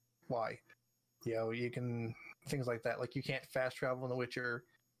capacity. Why? You can, things like that. Like, you can't fast travel in The Witcher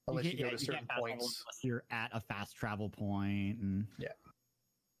unless you go to certain points. Unless you're at a fast travel point. And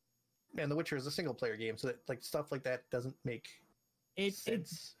And The Witcher is a single player game, so that, like, stuff like that doesn't make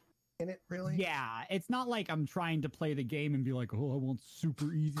sense in it, really. Yeah, it's not like I'm trying to play the game and be like, oh, I want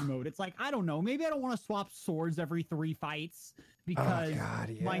super easy mode. It's like, I don't know, maybe I don't want to swap swords every 3 fights because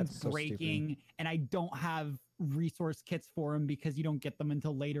mine's breaking and I don't have resource kits for them because you don't get them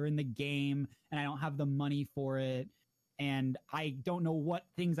until later in the game and I don't have the money for it. And I don't know what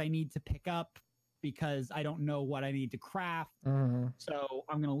things I need to pick up because I don't know what I need to craft. So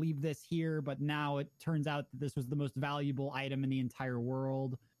I'm going to leave this here. But now it turns out that this was the most valuable item in the entire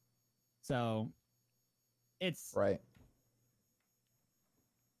world. So it's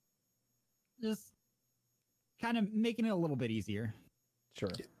just kind of making it a little bit easier.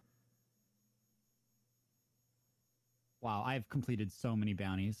 Sure. Wow, I've completed so many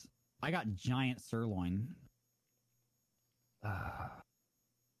bounties. I got giant sirloin.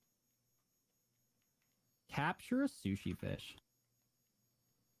 Capture a sushi fish.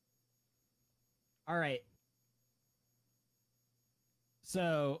 All right.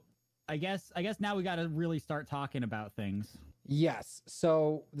 So I guess now we got to really start talking about things. Yes.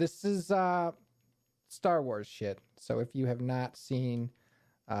 So this is Star Wars shit. So if you have not seen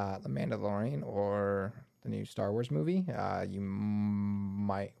The Mandalorian or the new Star Wars movie, you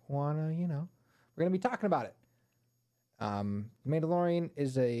might want to, we're going to be talking about it. The Mandalorian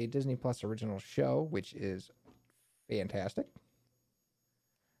is a Disney Plus original show, which is fantastic.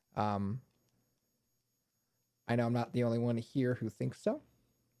 I know I'm not the only one here who thinks so.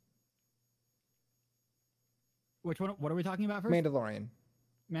 Which one? What are we talking about first? Mandalorian.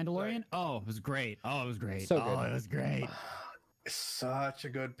 Mandalorian? Oh, it was great. Oh, it was great. So good. It was great. Such a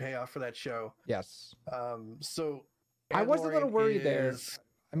good payoff for that show. Yes. So I was a little worried there.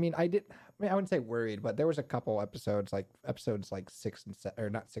 I mean, I wouldn't say worried, but there was a couple episodes like 6 and 7,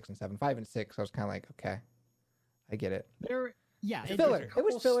 or not 6 and 7, 5 and 6. I was kind of like, okay, I get it. Filler. It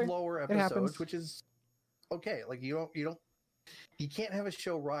was filler. Slower episodes, which is okay. Like you can't have a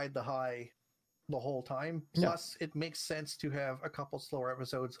show ride the high the whole time. Plus, it makes sense to have a couple slower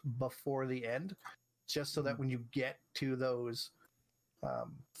episodes before the end, just so that when you get to those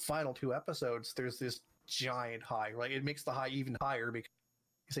final 2 episodes, there's this giant high. Like it makes the high even higher because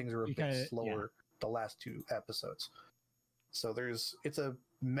things are a bit slower the last 2 episodes. So it's a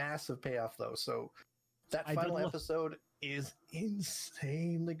massive payoff though. So that final episode is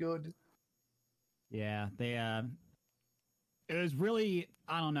insanely good. Yeah, it was really,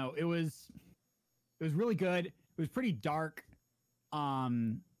 I don't know, it was really good. It was pretty dark.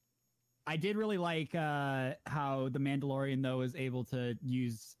 I did really like how the Mandalorian though is able to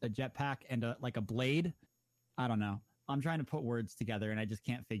use a jetpack and a blade. I don't know. I'm trying to put words together and I just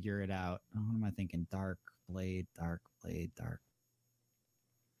can't figure it out. What am I thinking? Dark blade, dark blade, dark.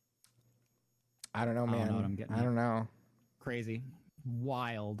 I don't know, man. I don't know what I'm getting. I don't know. Crazy.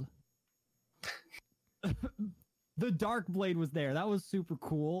 Wild. The dark blade was there. That was super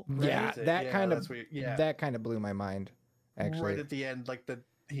cool. Yeah, that kind of blew my mind. Actually, right at the end, like very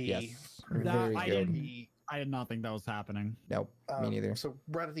good. I did not think that was happening. Nope, me neither. So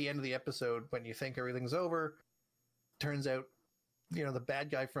right at the end of the episode, when you think everything's over, turns out, the bad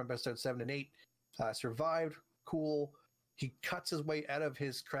guy from episode 7 and 8 survived. Cool. He cuts his way out of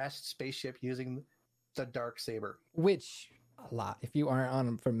his crashed spaceship using the dark saber. Which a lot. If you aren't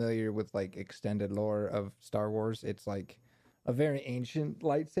unfamiliar with like extended lore of Star Wars, it's like a very ancient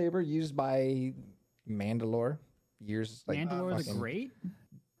lightsaber used by Mandalore years. Like Mandalore the Great.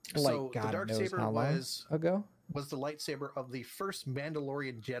 So God the dark knows saber how long ago was the lightsaber of the first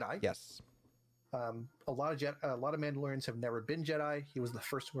Mandalorian Jedi. Yes. A lot of Mandalorians have never been Jedi. He was the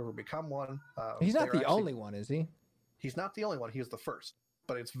first to ever become one. He's not the only one, is he? He's not the only one. He was the first.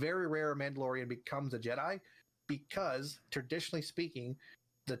 But it's very rare a Mandalorian becomes a Jedi because, traditionally speaking,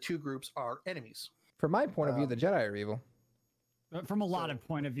 the 2 groups are enemies. From my point of view, the Jedi are evil. From a lot of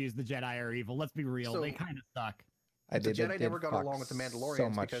point of views, the Jedi are evil. Let's be real. They kind of suck. The Jedi never got along with the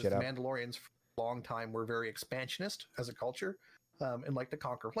Mandalorians because the Mandalorians for a long time were very expansionist as a culture and like to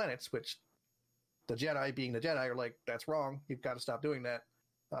conquer planets, which the Jedi, being the Jedi, are like, that's wrong. You've got to stop doing that.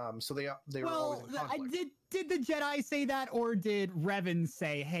 So they were always in conflict. Did the Jedi say that, or did Revan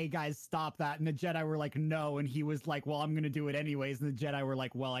say, hey guys, stop that? And the Jedi were like, no. And he was like, well, I'm going to do it anyways. And the Jedi were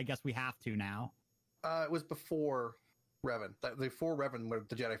like, well, I guess we have to now. It was before Revan. Before Revan, when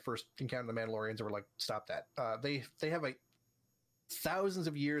the Jedi first encountered the Mandalorians, they were like, stop that. They have thousands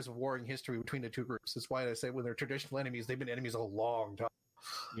of years of warring history between the 2 groups. That's why I say when they're traditional enemies, they've been enemies a long time.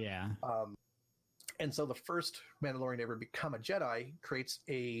 Yeah. And so the first Mandalorian to ever become a Jedi creates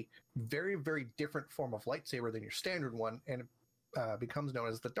a very, very different form of lightsaber than your standard one, and becomes known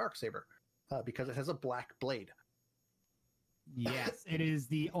as the Darksaber because it has a black blade. Yes, it is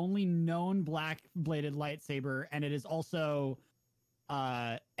the only known black bladed lightsaber, and it is also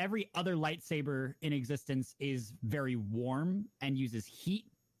every other lightsaber in existence is very warm and uses heat.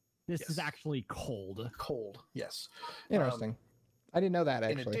 This is actually cold. Cold, yes. Interesting. I didn't know that,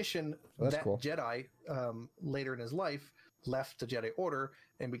 actually. In addition, that cool. Jedi, later in his life, left the Jedi Order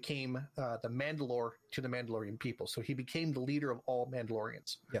and became the Mandalore to the Mandalorian people. So he became the leader of all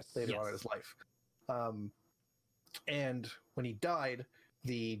Mandalorians later on in his life. And when he died,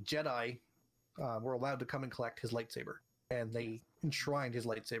 the Jedi were allowed to come and collect his lightsaber. And they enshrined his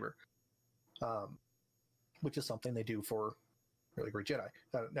lightsaber, which is something they do for really great Jedi.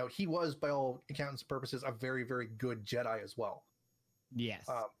 Now, he was, by all accountants' purposes, a very, very good Jedi as well. Yes.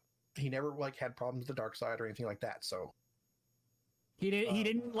 He never had problems with the dark side or anything like that. So he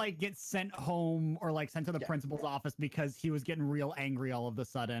didn't get sent home or sent to the principal's office because he was getting real angry all of a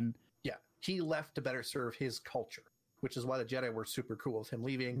sudden. Yeah, he left to better serve his culture, which is why the Jedi were super cool with him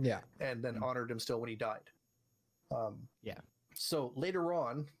leaving. Yeah, and then honored him still when he died. So later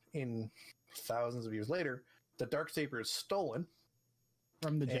on, in thousands of years later, the Darksaber is stolen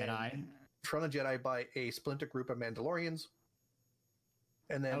from the Jedi. From the Jedi by a splinter group of Mandalorians.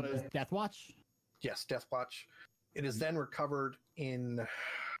 And then Death Watch? Yes, Death Watch. It is then recovered in...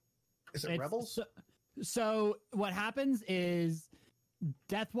 Is it Rebels? So what happens is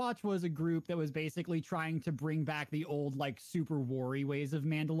Death Watch was a group that was basically trying to bring back the old, super war-y ways of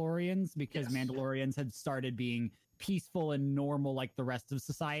Mandalorians, because Mandalorians had started being peaceful and normal like the rest of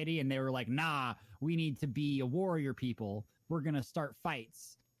society, and they were like, nah, we need to be a warrior people. We're going to start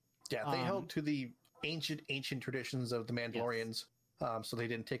fights. Yeah, they held to the ancient traditions of the Mandalorians. So they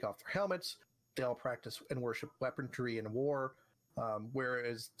didn't take off their helmets. They all practiced and worship weaponry in war,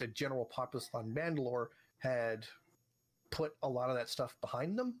 whereas the general populace on Mandalore had put a lot of that stuff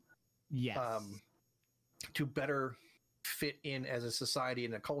behind them. Yes. To better fit in as a society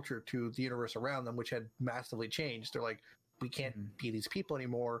and a culture to the universe around them, which had massively changed. They're like, we can't be these people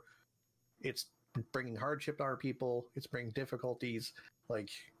anymore. It's bringing hardship to our people. It's bringing difficulties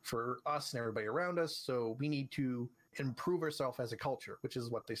for us and everybody around us. So we need to improve ourselves as a culture, which is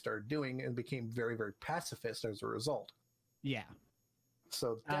what they started doing, and became very, very pacifist as a result. Yeah.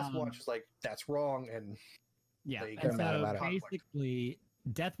 So Death Watch is that's wrong, and and so basically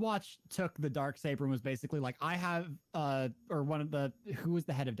Death Watch took the Darksaber and was basically like, I have who was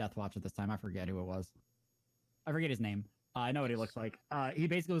the head of Death Watch at this time? I forget who it was. I forget his name. I know what he looks like. He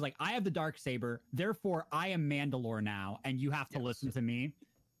basically was like, I have the Darksaber, therefore I am Mandalore now, and you have to listen to me.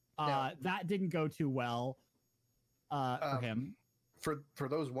 That didn't go too well for him. For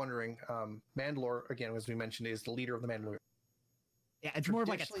those wondering, Mandalore, again, as we mentioned, is the leader of the Mandalorian. Yeah, it's more of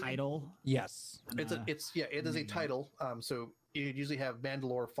like a title. Yes. It is a title. So you usually have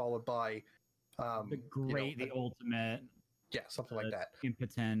Mandalore followed by the great, the ultimate. Yeah, something like that.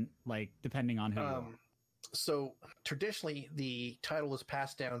 Impotent, depending on who you are. So traditionally, the title is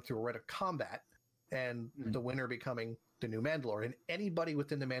passed down through a rite of combat, and the winner becoming the new Mandalore. And anybody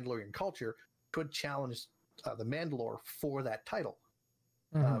within the Mandalorian culture could challenge the Mandalore for that title.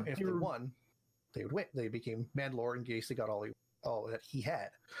 If they won, they would win. They became Mandalore in case they got all that he had.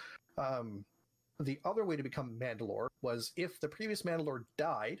 The other way to become Mandalore was if the previous Mandalore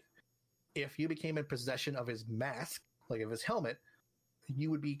died, if you became in possession of his mask, of his helmet, you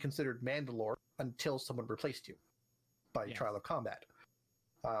would be considered Mandalore until someone replaced you by trial of combat.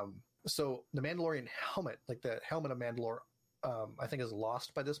 So the Mandalorian helmet, the helmet of Mandalore, I think is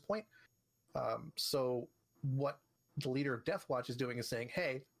lost by this point. So what the leader of Death Watch is doing is saying,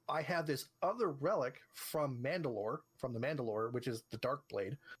 hey, I have this other relic from the Mandalore, which is the Dark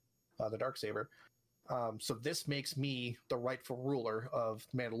Blade, the Darksaber. So this makes me the rightful ruler of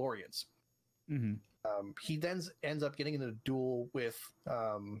Mandalorians. He then ends up getting in a duel with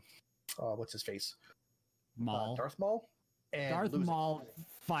what's his face? Maul. Darth Maul. And Darth Maul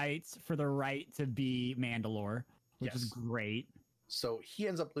fights for the right to be Mandalore, which is great. So he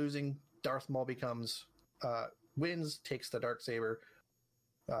ends up losing. Darth Maul wins, takes the Darksaber,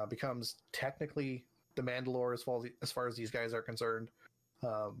 becomes technically the Mandalore as far as these guys are concerned.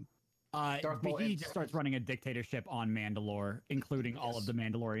 He just starts running a dictatorship on Mandalore, including all of the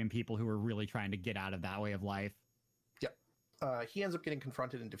Mandalorian people who are really trying to get out of that way of life. Yep. He ends up getting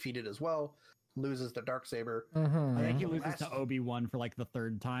confronted and defeated as well, loses the Darksaber. I think he loses to Obi-Wan for the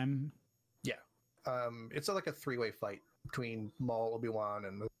third time. Yeah. It's a 3-way fight between Maul, Obi-Wan,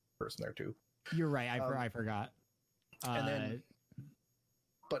 and the person there too. You're right. I forgot. And then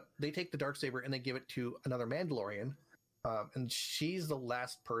but they take the Darksaber and they give it to another Mandalorian, and she's the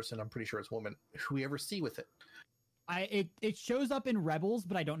last person, I'm pretty sure it's a woman, who we ever see with it. It shows up in Rebels,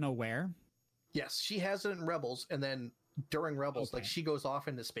 but I don't know where. Yes, she has it in Rebels, and then during Rebels, like she goes off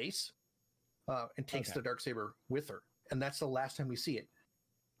into space and takes the Darksaber with her, and that's the last time we see it.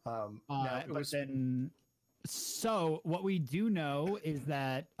 So what we do know is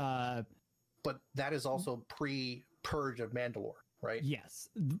that but that is also pre-purge of Mandalore, right? Yes.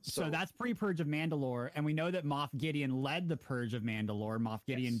 So that's pre-purge of Mandalore, and we know that Moff Gideon led the purge of Mandalore, Moff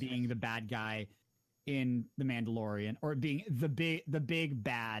Gideon being the bad guy in The Mandalorian, or being the big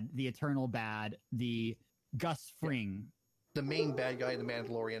bad, the eternal bad, the Gus Fring. The main bad guy in The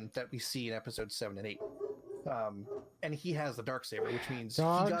Mandalorian that we see in episodes 7 and 8. And he has the Darksaber, which means he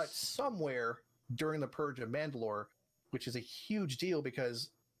got somewhere during the purge of Mandalore, which is a huge deal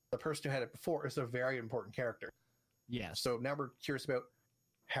because the person who had it before is a very important character. Yeah. So now we're curious about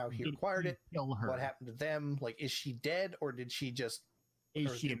how he acquired it, what happened to them. Like, is she dead, or did she just...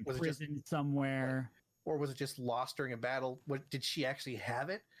 Is she in prison somewhere? Or was it just lost during a battle? Did she actually have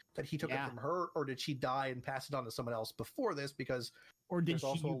it, that he took it from her, or did she die and pass it on to someone else before this? Because... Or did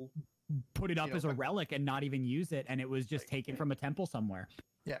she put it up as a relic and not even use it, and it was just taken from a temple somewhere?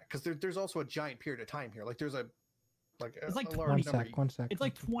 Yeah, because there's also a giant period of time here. Like, there's it's like one sec. It's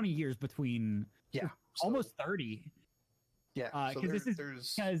like 20 years between. Yeah, almost 30. Yeah, because this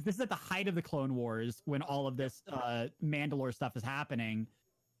is at the height of the Clone Wars when all of this Mandalore stuff is happening,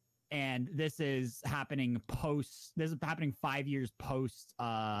 and this is happening 5 years post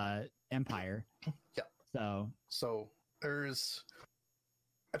Empire. Yeah. So there's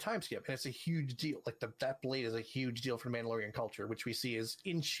a time skip, and it's a huge deal. Like that blade is a huge deal for Mandalorian culture, which we see is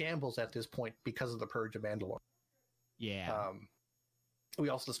in shambles at this point because of the purge of Mandalore. Yeah. We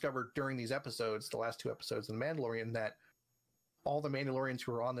also discovered during these episodes, the last 2 episodes of The Mandalorian, that all the Mandalorians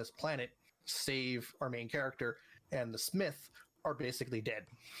who are on this planet, save our main character and the Smith, are basically dead.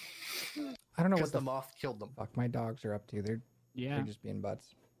 I don't know what the Moff killed them. Fuck, my dogs are up to. They're just being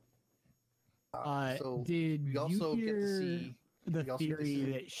butts. So did we also you get to hear see the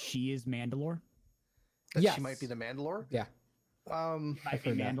theory that she is Mandalore? That yes. She might be the Mandalore? Yeah. Might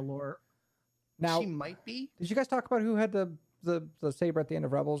be Mandalore. Now, she might be. Did you guys talk about who had the saber at the end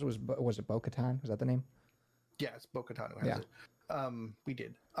of Rebels? Was it Bo-Katan? Was that the name? Yeah, it's Bo-Katan who has it. We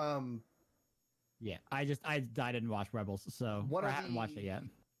did. Yeah, I didn't watch Rebels, so I haven't watched it yet.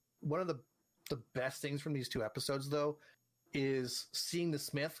 One of the best things from these 2 episodes, though, is seeing the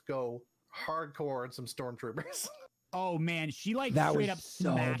Smith go hardcore on some stormtroopers. Oh man, she like that straight was up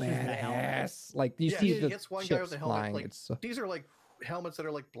smashes the helmet. Like you see the hits one guy with the helmet. flying. Like, these are like helmets that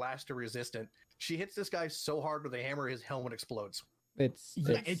are like blaster resistant. She hits this guy so hard with a hammer, his helmet explodes. It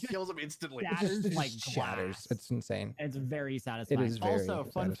kills him instantly. Shatters, it like shatters. glass. It's insane. It's very satisfying. It is very also,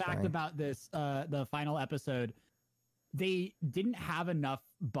 fun satisfying. fact about this, the final episode, they didn't have enough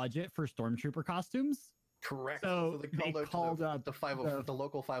budget for stormtrooper costumes. Correct. So they called up the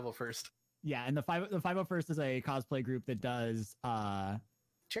local 501st. Yeah, and the 501st is a cosplay group that does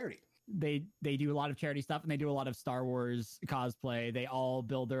charity. They do a lot of charity stuff, and they do a lot of Star Wars cosplay. They all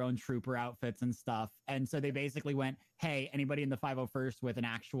build their own trooper outfits and stuff. And so they basically went, "Hey, anybody in the 501st with an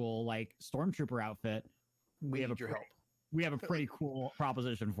actual like stormtrooper outfit, we need your help. We have a pretty cool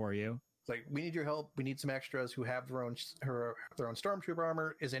proposition for you." It's like, we need your help. We need some extras who have their own stormtrooper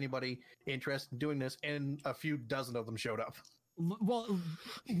armor. Is anybody interested in doing this? And a few dozen of them showed up. Well,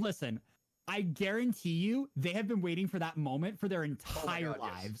 listen, I guarantee you they have been waiting for that moment for their entire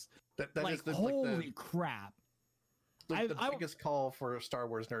lives. Yes. That like, is holy crap. The biggest call for Star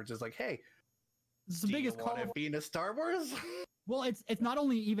Wars nerds is like, hey, it's the biggest call to be in a Star Wars? Well, it's not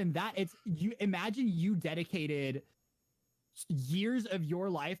only even that, it's you imagine you dedicated years of your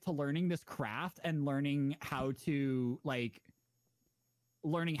life to learning this craft and learning how to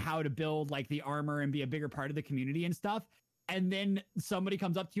build like the armor and be a bigger part of the community and stuff. And then somebody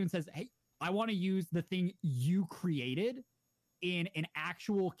comes up to you and says, "Hey, I want to use the thing you created in an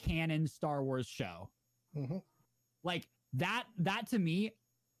actual canon Star Wars show." Mm-hmm. Like that to me,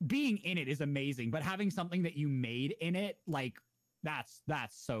 being in it is amazing, but having something that you made in it, like that's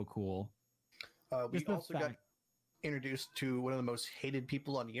so cool. We also got introduced to one of the most hated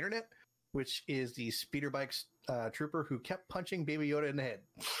people on the internet, which is the speeder bikes trooper who kept punching Baby Yoda in the head.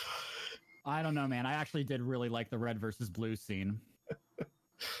 I don't know, man. I actually did really like the red versus blue scene.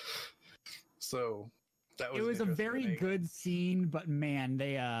 So that was it was a very good scene, but man,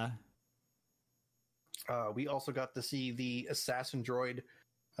 they we also got to see the assassin droid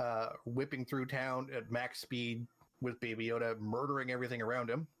whipping through town at max speed with Baby Yoda, murdering everything around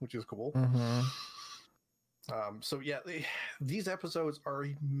him, which is cool. Mm-hmm. So yeah, these episodes are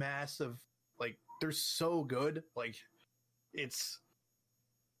massive. Like they're so good. Like it's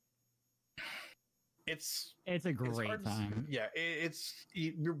a great hard time. Yeah,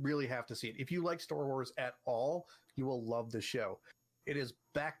 you really have to see it. If you like Star Wars at all, you will love the show. It is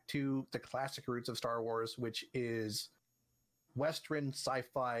back to the classic roots of Star Wars, which is Western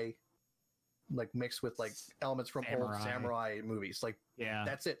sci-fi, like mixed with like elements from old samurai movies. Like Yeah,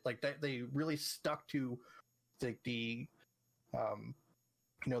 that's it. Like that, they really stuck to the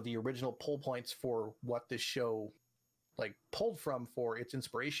the original pull points for what this show like pulled from for its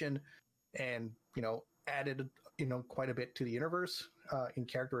inspiration, and added quite a bit to the universe in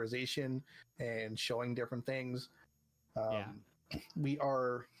characterization and showing different things. We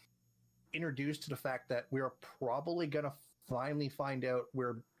are introduced to the fact that we are probably going to finally find out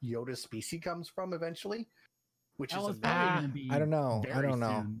where Yoda's species comes from eventually, which is gonna be I don't know. very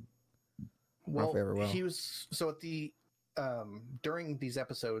Soon. Well, ever will. he was so at the during these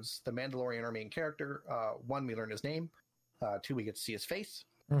episodes, the Mandalorian, our main character, one, we learn his name, two, we get to see his face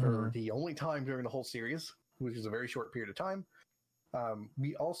for the only time during the whole series, which is a very short period of time.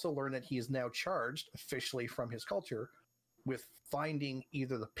 We also learn that he is now charged officially from his culture with finding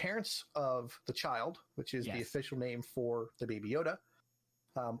either the parents of the child, which is the official name for the baby Yoda,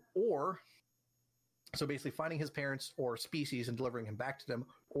 or so basically finding his parents or species and delivering him back to them,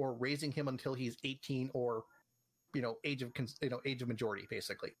 or raising him until he's 18 or age of majority,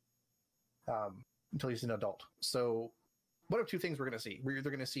 basically, until he's an adult. So one of two things we're going to see. We're either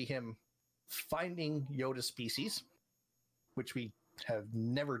going to see him finding Yoda's species, which we have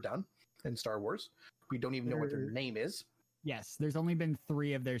never done in Star Wars. We don't even know what their name is. Yes, there's only been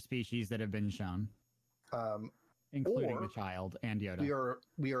 3 of their species that have been shown, including the child and Yoda.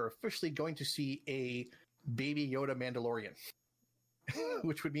 We are officially going to see a baby Yoda Mandalorian,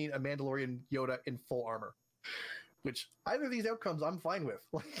 which would mean a Mandalorian Yoda in full armor. Which either of these outcomes I'm fine with.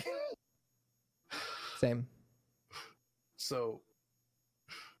 Same. So,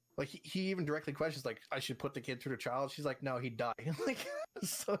 like he even directly questions, like, I should put the kid through the child. She's like, no, he'd die. Like,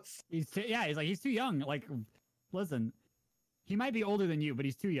 so he's too young. Like, listen, he might be older than you, but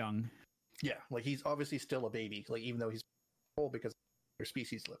he's too young. Yeah, like he's obviously still a baby. Like even though he's old because their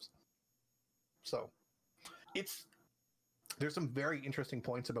species lives. So, there's some very interesting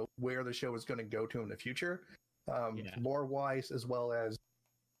points about where the show is going to go to in the future, lore wise, as well as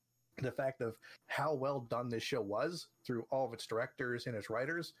the fact of how well done this show was through all of its directors and its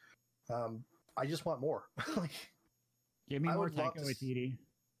writers. I just want more. Give me more Taika Waititi.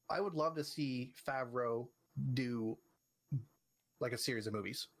 I would love to see Favreau do like a series of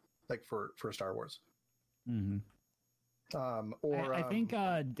movies, like for Star Wars. Mm-hmm. I think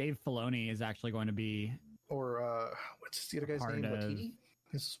Dave Filoni is actually going to be. Or what's the other guy's name? Waititi?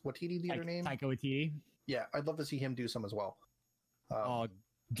 Is Waititi the other name? Taika Waititi. Yeah, I'd love to see him do some as well. Oh,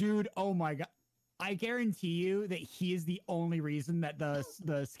 dude! Oh my god! I guarantee you that he is the only reason that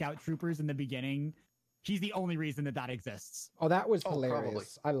the scout troopers in the beginning. He's the only reason that exists. Oh, that was hilarious! Probably.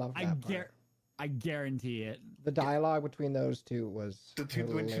 I love that. I guarantee it. The dialogue between those two was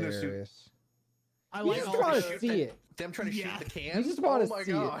hilarious. I you just want to see it. Them trying to shoot the can. You just want to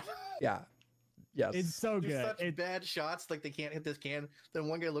see God. it. Yeah. Yes. It's so good. Such bad shots, like they can't hit this can. Then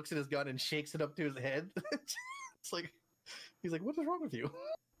one guy looks at his gun and shakes it up to his head. It's like he's like, "What is wrong with you?"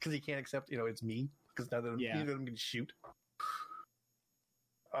 Because he can't accept, it's me. Because now that neither of them can shoot.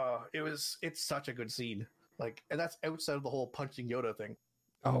 It's such a good scene. Like, and that's outside of the whole punching Yoda thing.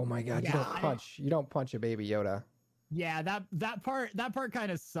 Oh my god! You don't punch a baby Yoda. Yeah, that part kind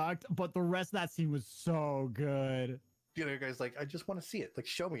of sucked, but the rest of that scene was so good. The other guy's like, I just want to see it. Like,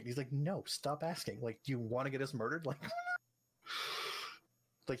 show me. And he's like, no, stop asking. Like, do you want to get us murdered? Like,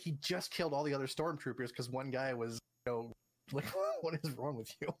 like he just killed all the other stormtroopers because one guy was, like, what is wrong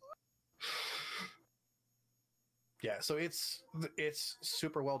with you? Yeah, so it's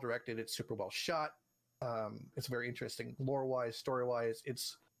super well directed. It's super well shot. It's very interesting lore wise, story wise.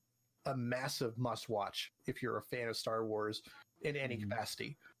 It's a massive must watch if you're a fan of Star Wars in any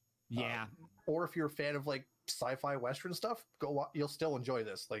capacity. Yeah, or if you're a fan of like sci-fi Western stuff, you'll still enjoy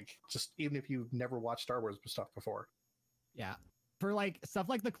this. Like, just even if you've never watched Star Wars stuff before. Yeah, for like stuff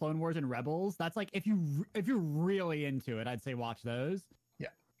like the Clone Wars and Rebels, that's like if you're really into it, I'd say watch those. Yeah,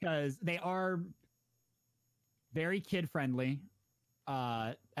 because they are very kid friendly,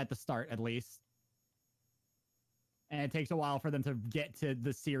 at the start at least, and it takes a while for them to get to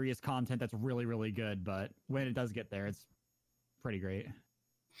the serious content that's really, really good. But when it does get there, it's pretty great.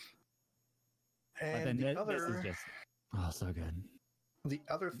 And this is just so good. The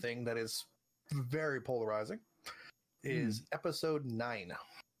other thing that is very polarizing is episode 9.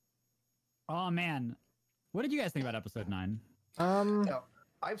 Oh man, What did you guys think about episode 9? Now,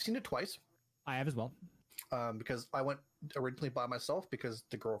 I've seen it twice. I have as well. Because I went originally by myself because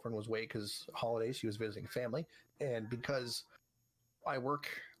the girlfriend was away because holidays, she was visiting family, and because I work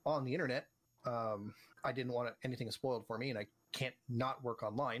on the internet, I didn't want anything spoiled for me, and I can't not work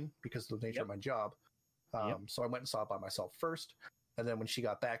online because of the nature of my job. So I went and saw it by myself first, and then when she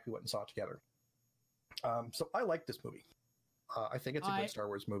got back, we went and saw it together. So I like this movie. I think it's a good Star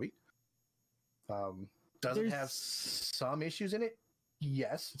Wars movie. Does it have some issues in it?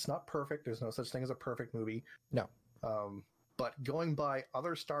 Yes, it's not perfect. There's no such thing as a perfect movie. No. But going by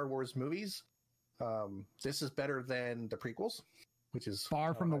other Star Wars movies, this is better than the prequels, which is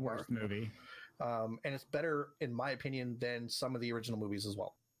far from the worst movie. And it's better, in my opinion, than some of the original movies as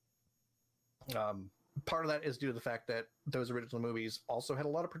well. Part of that is due to the fact that those original movies also had a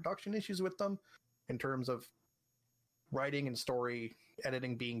lot of production issues with them in terms of writing and story,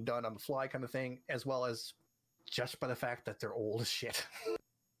 editing being done on the fly kind of thing, as well as just by the fact that they're old as shit.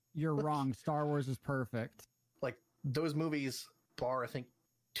 You're wrong. Star Wars is perfect. Like, those movies, bar I think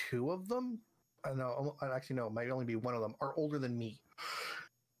 2 of them, I know, actually no, it might only be 1 of them, are older than me.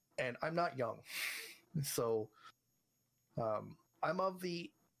 And I'm not young. So I'm of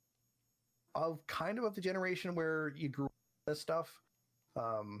the generation where you grew up with this stuff.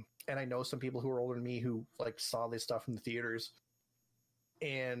 And I know some people who are older than me who like saw this stuff in the theaters.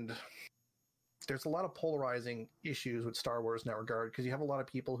 And there's a lot of polarizing issues with Star Wars in that regard, because you have a lot of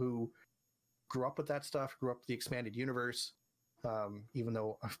people who grew up with that stuff, grew up with the expanded universe, even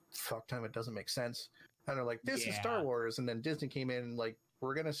though fuck time it doesn't make sense. And they're like, this is Star Wars. And then Disney came in and like,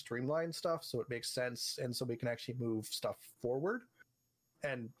 we're going to streamline stuff so it makes sense and so we can actually move stuff forward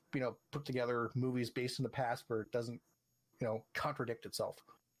and, you know, put together movies based in the past where it doesn't, you know, contradict itself.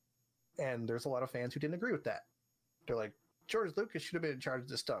 And there's a lot of fans who didn't agree with that. They're like, George Lucas should have been in charge of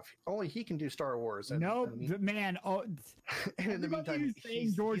this stuff. Only he can do Star Wars. And, man. Oh, and in the meantime,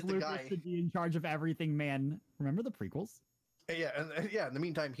 saying George Lucas should be in charge of everything, man. Remember the prequels? Yeah, and in the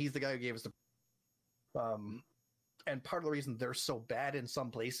meantime, he's the guy who gave us the. And part of the reason they're so bad in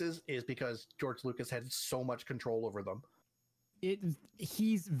some places is because George Lucas had so much control over them.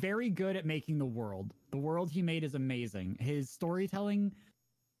 He's very good at making the world. The world he made is amazing. His storytelling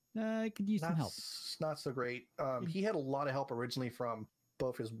could use some help. Not so great. He had a lot of help originally from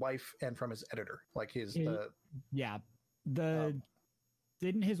both his wife and from his editor. Like didn't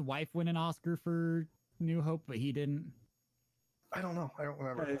his wife win an Oscar for New Hope, but he didn't? I don't know. I don't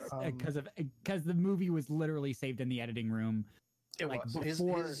remember. Because the movie was literally saved in the editing room. It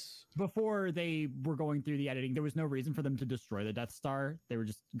was. Before they were going through the editing, there was no reason for them to destroy the Death Star. They were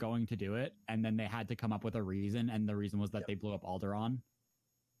just going to do it, and then they had to come up with a reason, and the reason was that they blew up Alderaan.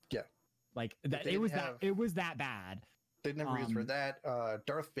 Yeah, like that. It was that bad. They didn't have a reason for that.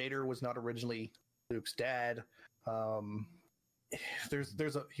 Darth Vader was not originally Luke's dad. He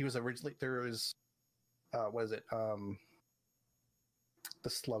was originally what is it? The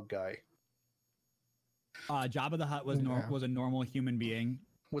slug guy. Jabba the Hutt was a normal human being.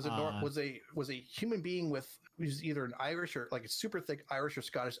 Was a human being with was either an Irish or like a super thick Irish or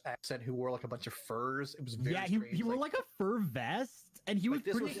Scottish accent who wore like a bunch of furs. It was very strange. He wore like a fur vest, and he was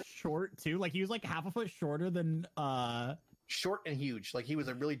pretty short too. Like he was like half a foot shorter than short and huge. Like he was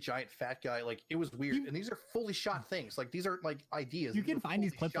a really giant fat guy. Like it was weird. And these are fully shot things. Like these aren't like ideas. You can find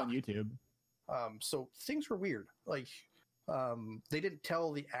these clips on YouTube. So things were weird. Like they didn't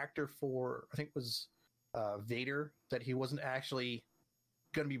tell the actor for I think it was Vader that he wasn't actually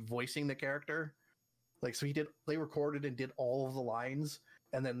going to be voicing the character. Like so they recorded and did all of the lines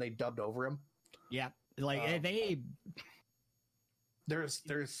and then they dubbed over him. Yeah. Like there's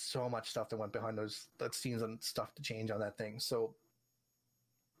so much stuff that went behind that scenes and stuff to change on that thing. So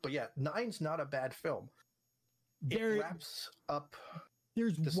but yeah, 9's not a bad film. It wraps up.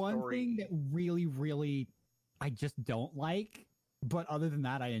 There's one thing that really, really I just don't like, but other than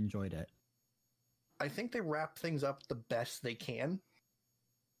that, I enjoyed it. I think they wrap things up the best they can.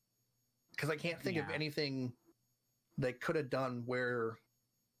 Because I can't think of anything they could have done where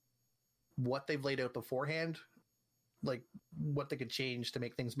what they've laid out beforehand, like what they could change to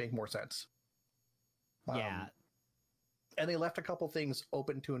make things make more sense. Yeah. And they left a couple things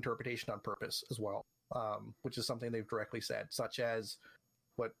open to interpretation on purpose as well, which is something they've directly said, such as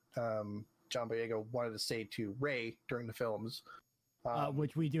what John Boyega wanted to say to Rey during the films.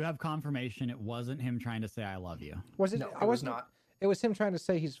 Which we do have confirmation it wasn't him trying to say I love you. Was it? No, it was not. It was him trying to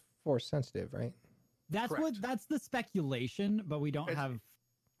say he's force sensitive, right? That's the speculation, but we don't have.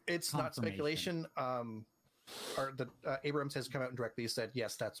 It's not speculation. Abrams has come out and directly said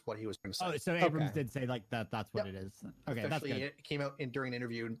yes, that's what he was going to say. Oh, so Abrams did say like that. That's what it is. Okay, that's good. It came out during an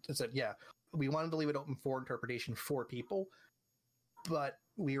interview and said, yeah, we wanted to leave it open for interpretation for people, but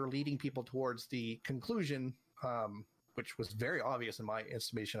we were leading people towards the conclusion, which was very obvious in my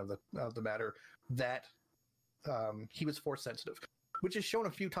estimation of the matter, that he was force sensitive, which is shown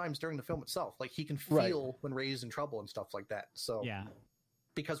a few times during the film itself. Like he can feel when Ray's in trouble and stuff like that. So Yeah.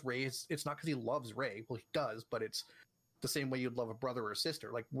 because it's not because he loves Ray. Well, he does, but it's the same way you'd love a brother or a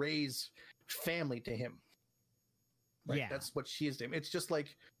sister. Like Ray's family to him. Right? Yeah. That's what she is to him. It's just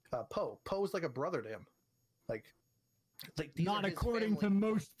like Poe. Poe's like a brother to him. Like these Not are his according to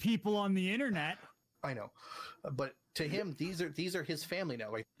family. most people on the internet. I know, but to him, these are his family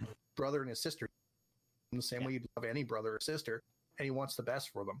now. Like brother and his sister, in the same way you'd love any brother or sister, and he wants the best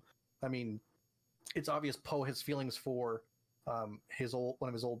for them. I mean, it's obvious Poe has feelings for one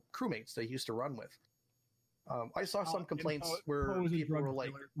of his old crewmates that he used to run with. I saw some complaints where Poe was a people drug were like,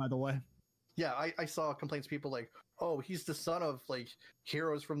 dealer, by the way. yeah, I saw complaints. People like, oh, he's the son of like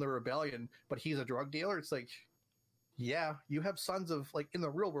heroes from the rebellion, but he's a drug dealer. It's like, yeah, you have sons of like in the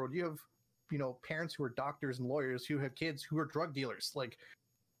real world, you have parents who are doctors and lawyers who have kids who are drug dealers. Like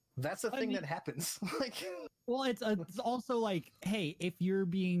that's a thing that happens. Like, well, it's also like, hey, if you're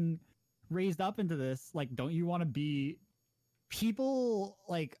being raised up into this, like, don't you want to be people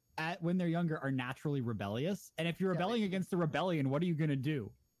like when they're younger are naturally rebellious, and if you're rebelling against the rebellion, what are you going to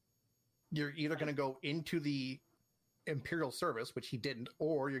do? You're either going to go into the Imperial service, which he didn't,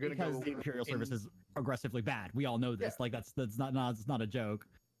 or you're going to go. The Imperial service is aggressively bad. We all know this. Yeah. Like that's not a joke.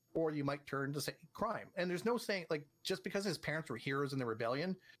 Or you might turn to say crime. And there's no saying like just because his parents were heroes in the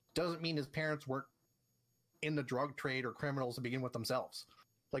rebellion doesn't mean his parents weren't in the drug trade or criminals to begin with themselves.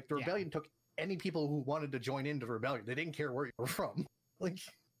 Like the rebellion took any people who wanted to join into the rebellion. They didn't care where you were from. Like,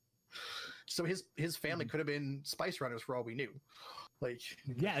 so his family could have been spice runners for all we knew. Like,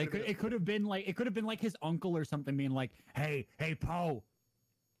 yeah, it could have been like his uncle or something being like, hey Poe,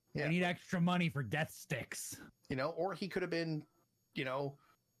 I need extra money for death sticks. Or he could have been,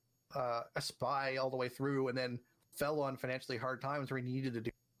 a spy all the way through and then fell on financially hard times where he needed to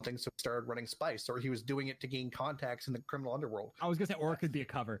do something, so he started running spice, or he was doing it to gain contacts in the criminal underworld. I was gonna say, or it could be a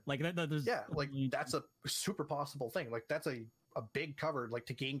cover. Like that. That's a super possible thing. Like that's a big cover, like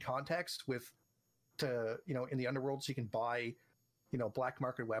to gain contacts in the underworld, so you can buy, black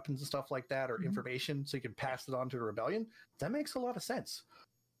market weapons and stuff like that, or information, so you can pass it on to the rebellion. That makes a lot of sense.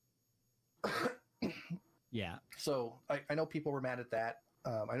 Yeah. So I know people were mad at that.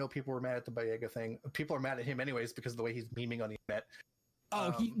 I know people were mad at the Boyega thing. People are mad at him anyways because of the way he's memeing on the internet.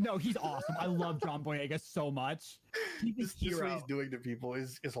 Oh, he's awesome. I love John Boyega so much. He's Just what he's doing to people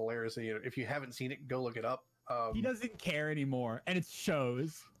is hilarious. If you haven't seen it, go look it up. He doesn't care anymore, and it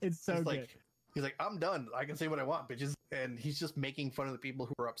shows. It's so good. He's like, I'm done. I can say what I want, bitches. And he's just making fun of the people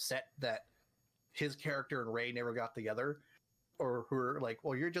who are upset that his character and Rey never got together, or who are like,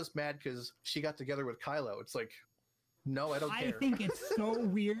 well, you're just mad because she got together with Kylo. It's like, no, I don't care. I think it's so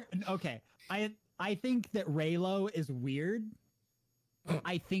weird. Okay, I think that Reylo is weird.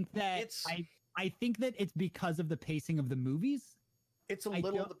 I think that I think that it's because of the pacing of the movies. It's a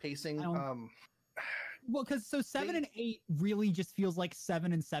little of the pacing. Well, because 7 and 8 really just feels like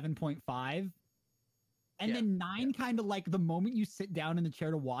 7 and 7.5. And then 9 kind of like the moment you sit down in the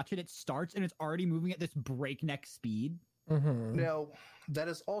chair to watch it, it starts and it's already moving at this breakneck speed. Mm-hmm. Now, that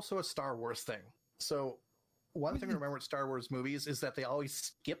is also a Star Wars thing. So one thing to remember with Star Wars movies is that they always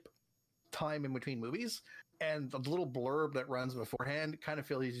skip time in between movies. And the little blurb that runs beforehand kind of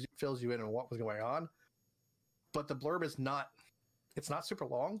fills you in on what was going on. But the blurb is not super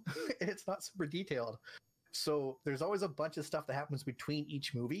long. It's not super detailed. So there's always a bunch of stuff that happens between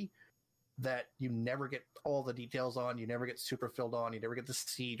each movie that you never get all the details on. You never get super filled on. You never get to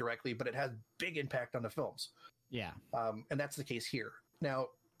see directly, but it has big impact on the films. Yeah. And that's the case here. Now,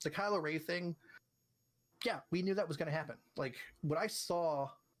 the Kylo Ray thing, yeah, we knew that was going to happen. Like, when I saw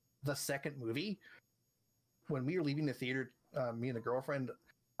the second movie, when we were leaving the theater, me and the girlfriend,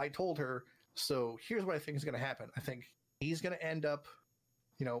 I told her, so here's what I think is going to happen. I think he's going to end up,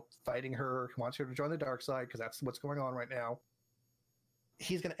 fighting her. He wants her to join the dark side because that's what's going on right now.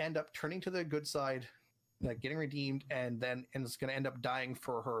 He's going to end up turning to the good side, getting redeemed, and it's going to end up dying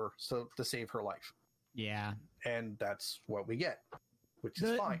for her to save her life. Yeah. And that's what we get, which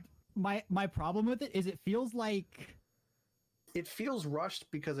is fine. My problem with it is it feels rushed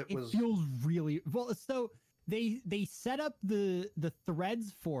because it feels really well. So they set up the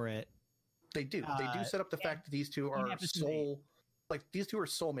threads for it. They do set up the fact that these two are these two are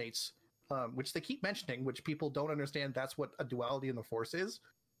soulmates, which they keep mentioning, which people don't understand. That's what a duality in the Force is,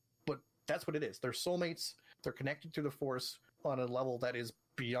 but that's what it is. They're soulmates. They're connected to the Force on a level that is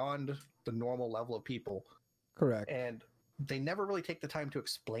beyond the normal level of people. Correct. And They never really take the time to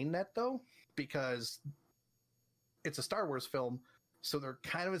explain that though, because it's a Star Wars film, so they're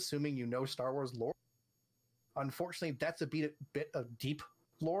kind of assuming you know Star Wars lore. Unfortunately, that's a bit of deep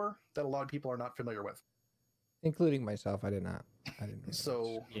lore that a lot of people are not familiar with. Including myself, I didn't know.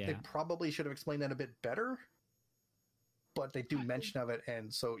 So they probably should have explained that a bit better, but they do mention of it,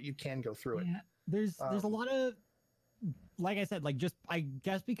 and so you can go through it. There's a lot of, like I said, like just I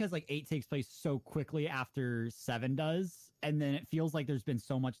guess because like 8 takes place so quickly after 7 does, and then it feels like there's been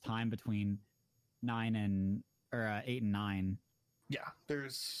so much time between 8 and 9. Yeah,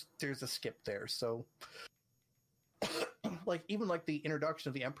 there's a skip there. So like even like the introduction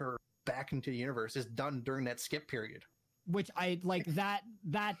of the Emperor back into the universe is done during that skip period. Which I like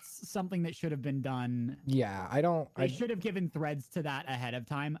that's something that should have been done. Yeah, I should have given threads to that ahead of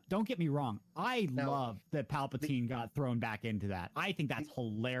time. Don't get me wrong. I love that Palpatine got thrown back into that. I think that's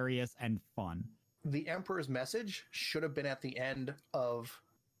hilarious and fun. The Emperor's message should have been at the end of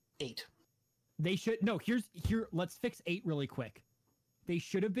 8. They should let's fix 8 really quick. They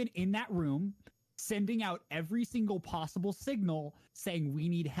should have been in that room sending out every single possible signal saying we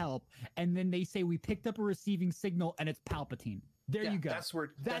need help, and then they say we picked up a receiving signal and it's Palpatine. There you go. That's where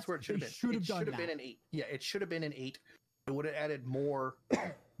it should have been. It should have been an 8. Yeah, it should have been an 8. It would have added more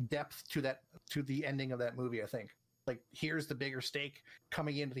depth to the ending of that movie, I think. Like, here's the bigger stake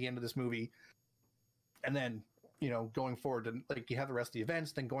coming into the end of this movie, and then, you know, going forward to, like, you have the rest of the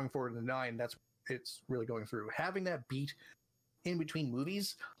events, then going forward to 9, it's really going through. Having that beat in between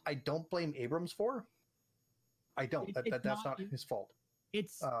movies, I don't blame Abrams for. I don't. That's not his fault.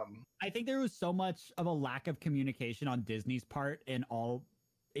 It's I think there was so much of a lack of communication on Disney's part in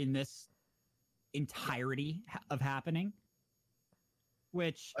this entirety of happening,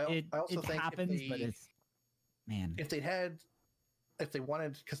 which it happens, but it's, man, if they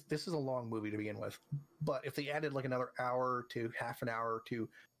wanted, because this is a long movie to begin with, but if they added like another hour to half an hour to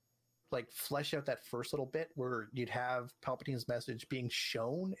like flesh out that first little bit where you'd have Palpatine's message being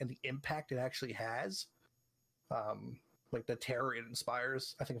shown and the impact it actually has, like the terror it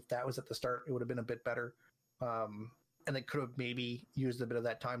inspires. I think if that was at the start, it would have been a bit better. And they could have maybe used a bit of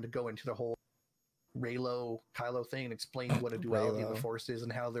that time to go into the whole Reylo Kylo thing and explain what a duality of the Force is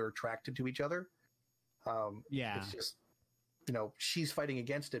and how they're attracted to each other. It's just, you know, she's fighting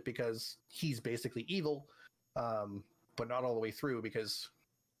against it because he's basically evil, but not all the way through, because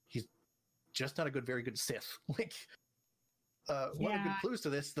he's just not very good Sith. Like, one of the good clues to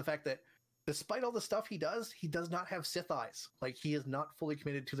this is the fact that despite all the stuff he does not have Sith eyes. Like, he is not fully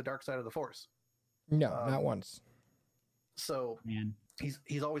committed to the dark side of the Force. No, not once. So, man,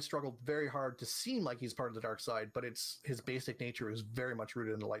 he's always struggled very hard to seem like he's part of the dark side, but his basic nature is very much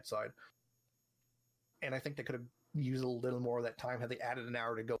rooted in the light side. And I think they could have used a little more of that time had they added an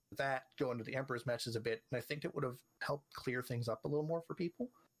hour to go with that, go into the Emperor's messages a bit, and I think it would have helped clear things up a little more for people.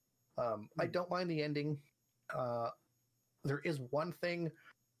 I don't mind the ending. There is one thing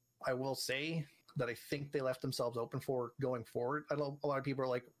I will say that I think they left themselves open for going forward. I know a lot of people are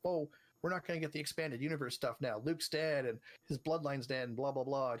like, oh, we're not going to get the expanded universe stuff now. Luke's dead and his bloodline's dead and blah, blah,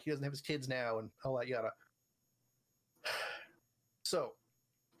 blah. He doesn't have his kids now and all that yada. So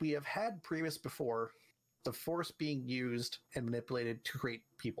we have had previous before the Force being used and manipulated to create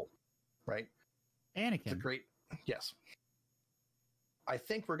people, right? Anakin. It's a great, yes. I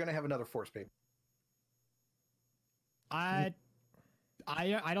think we're going to have another Force baby. I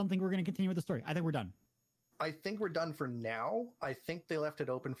don't think we're going to continue with the story. I think we're done. I think we're done for now. I think they left it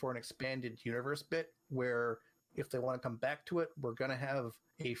open for an expanded universe bit where if they want to come back to it, we're going to have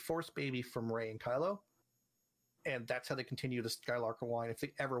a Force baby from Rey and Kylo. And that's how they continue the Skywalker line if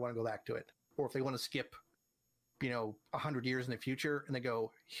they ever want to go back to it. Or if they want to skip, 100 years in the future and they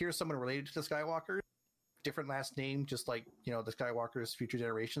go, here's someone related to the Skywalkers, different last name, just like, the Skywalkers' future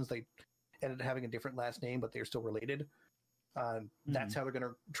generations, they ended up having a different last name, but they're still related. That's how they're going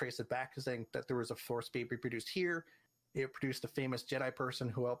to trace it back, saying that there was a Force baby produced here. It produced a famous Jedi person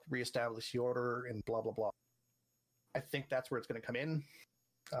who helped reestablish the Order and blah, blah, blah. I think that's where it's going to come in.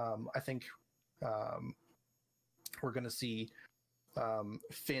 I think we're going to see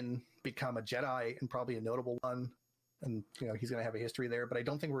Finn become a Jedi and probably a notable one. And, he's going to have a history there. But I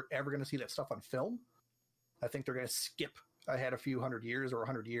don't think we're ever going to see that stuff on film. I think they're going to skip ahead a few 100 years or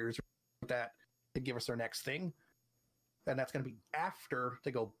 100 years or like that to give us their next thing. And that's going to be after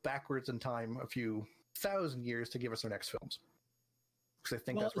they go backwards in time a few 1,000 years to give us their next films. Because I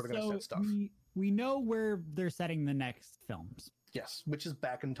think that's where they're going to set stuff. We know where they're setting the next films. Yes, which is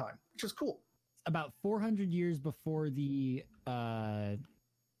back in time, which is cool. About 400 years before the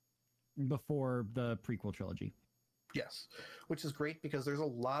prequel trilogy. Yes, which is great because there's a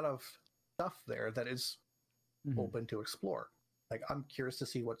lot of stuff there that is Mhm. open to explore. Like, I'm curious to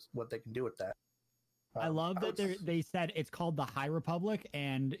see what they can do with that. I love I that would they said it's called the High Republic,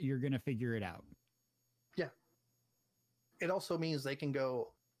 and you're gonna figure it out. It also means they can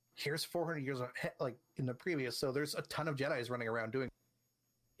go, here's 400 years ahead, like in the previous, so there's a ton of Jedis running around doing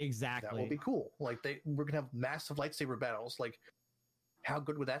Exactly. that. Will be cool. Like, we're gonna have massive lightsaber battles. Like, how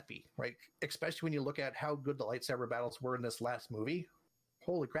good would that be? Right? Especially when you look at how good the lightsaber battles were in this last movie.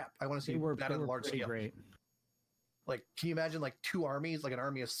 Holy crap! I want to see that on a large scale. Great. Like, can you imagine like two armies, like an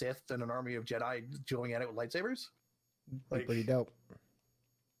army of Sith and an army of Jedi going at it with lightsabers? Like, pretty dope.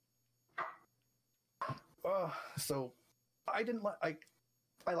 So I didn't like.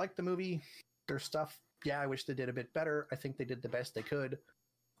 I liked the movie. There's stuff. Yeah, I wish they did a bit better. I think they did the best they could.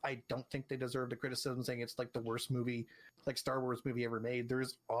 I don't think they deserve the criticism saying it's like the worst movie, like Star Wars movie ever made.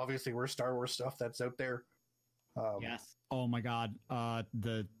 There's obviously worse Star Wars stuff that's out there. Yes. Oh my God.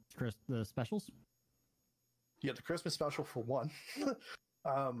 The specials. Yeah, the Christmas special for one.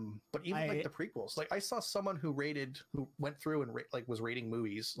 But even like the prequels, like I saw someone who went through and was rating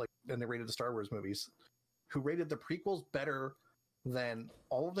movies, like, and they rated the Star Wars movies, who rated the prequels better than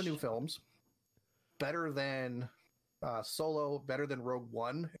all of the new films, better than Solo, better than Rogue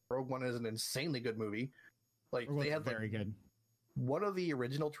One. Rogue One is an insanely good movie. Like, they had very good. One of the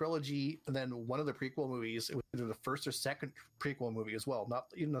original trilogy, and then one of the prequel movies. It was either the first or second prequel movie as well, not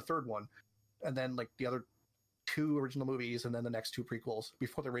even the third one. And then like the other two original movies, and then the next two prequels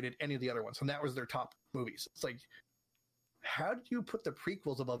before they rated any of the other ones. And that was their top movies. It's like, how did you put the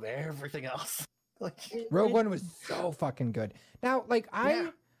prequels above everything else? Like, Rogue One was so fucking good. Now, like,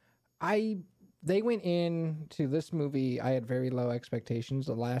 they went into this movie. I had very low expectations.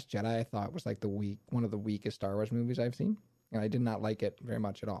 The Last Jedi, I thought, was like one of the weakest Star Wars movies I've seen, and I did not like it very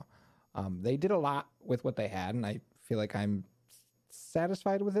much at all. They did a lot with what they had, and I feel like I'm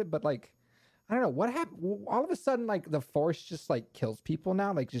satisfied with it. But like, I don't know what happened. All of a sudden, like, the Force just like kills people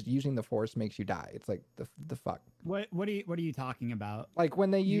now. Like, just using the Force makes you die. It's like the fuck. What are you talking about? Like,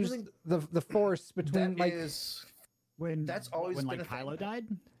 when they use the Force between when that's always when been like Kylo died.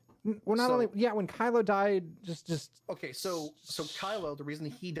 Well, not only when Kylo died, just okay. So Kylo, the reason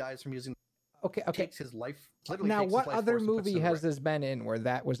he dies from using okay takes his life. Now, what other movie has this been in where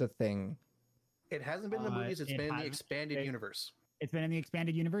that was a thing? It hasn't been in the movies. It's been in the expanded universe. It's been in the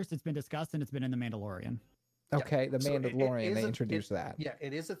expanded universe. It's been discussed, and it's been in the Mandalorian. Okay, the Mandalorian. They introduced that. Yeah,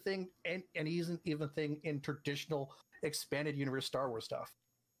 it is a thing, and it isn't even a thing in traditional expanded universe Star Wars stuff.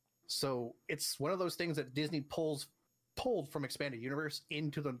 So it's one of those things that Disney pulled from expanded universe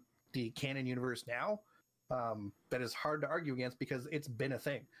into the canon universe now. That is hard to argue against because it's been a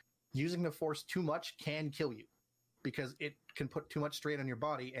thing. Using the Force too much can kill you because it can put too much strain on your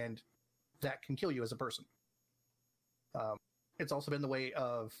body, and that can kill you as a person. It's also been the way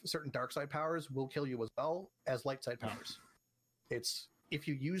of certain dark side powers will kill you as well as light side powers. It's if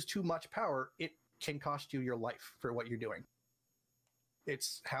you use too much power, it can cost you your life for what you're doing.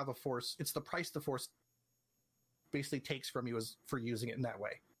 It's how the Force, it's the price the Force basically takes from you as for using it in that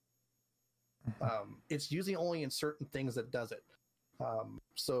way. It's using only in certain things that does it.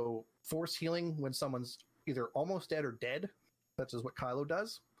 So Force healing when someone's either almost dead or dead, such as what Kylo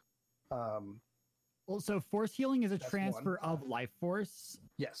does. Well, so Force healing is a transfer of life force.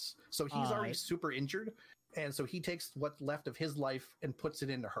 Yes. So he's already super injured, and so he takes what's left of his life and puts it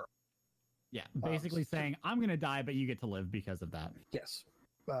into her. Yeah, basically saying, I'm going to die, but you get to live because of that. Yes.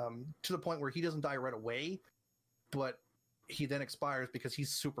 To the point where he doesn't die right away, but he then expires because he's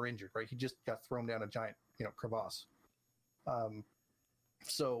super injured, right? He just got thrown down a giant, crevasse.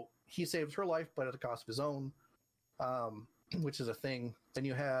 So he saves her life, but at the cost of his own, which is a thing. Then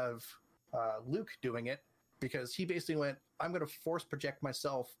you have Luke doing it because he basically went, I'm going to force project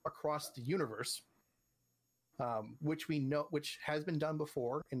myself across the universe, which we know, which has been done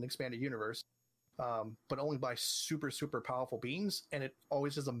before in the expanded universe, but only by super, super powerful beings. And it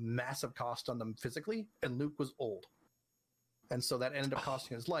always has a massive cost on them physically. And Luke was old. And so that ended up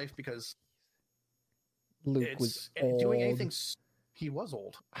costing his life because Luke was old. Doing anything. He was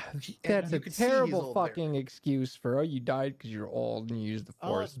old. That's a terrible fucking excuse for, you died because you're old and you used the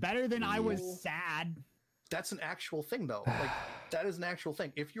Force. It's better than I was sad. That's an actual thing, though. Like, that is an actual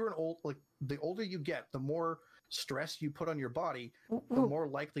thing. If you're the older you get, the more stress you put on your body, the more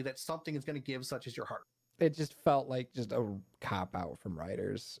likely that something is going to give, such as your heart. It just felt like just a cop out from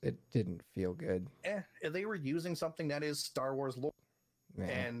writers. It didn't feel good. They were using something that is Star Wars lore,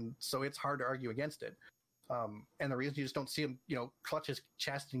 and so it's hard to argue against it. And the reason you just don't see him, clutch his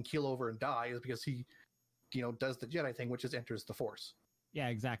chest and keel over and die is because he, does the Jedi thing, which is enters the Force. Yeah,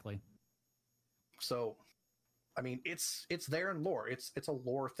 exactly. So, I mean, it's there in lore. It's a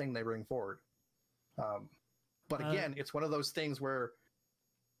lore thing they bring forward. But again, it's one of those things where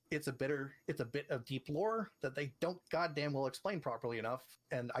it's a bit of deep lore that they don't goddamn well explain properly enough,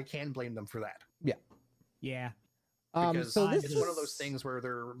 and I can blame them for that. Yeah. Because so this it's one of those things where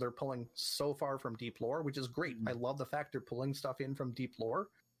they're pulling so far from deep lore, which is great. I love the fact they're pulling stuff in from deep lore.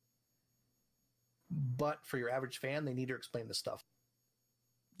 But for your average fan, they need to explain this stuff.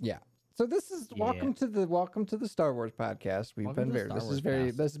 Yeah. So this is welcome to the Star Wars podcast.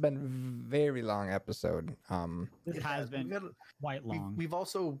 This has been a very long episode. This has been quite long. We've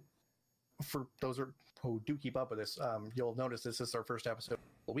also, for those who do keep up with this, you'll notice this is our first episode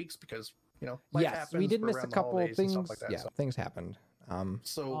of weeks because life happens. We did miss a around the couple holidays things. and stuff like that, so. Things happened.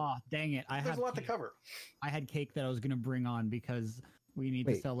 Oh, dang it! There's a lot to cover. I had cake that I was going to bring on because we need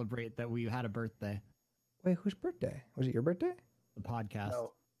to celebrate that we had a birthday. Wait, whose birthday? Was it your birthday? The podcast.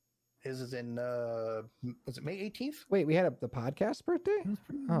 No, his is in. Was it May 18th? Wait, we had the podcast birthday? It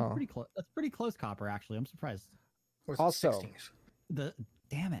was pretty close. That's pretty close, Copper. Actually, I'm surprised. Or was Also- it 16th?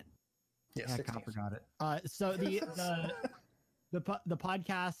 Damn it. Yeah, Yeah, 16th. Copper got it. So the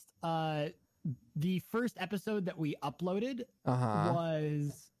podcast, the first episode that we uploaded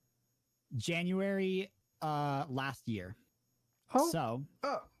was January last year. Oh, So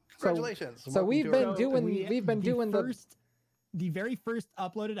Oh, congratulations! so we've Welcome been doing the very first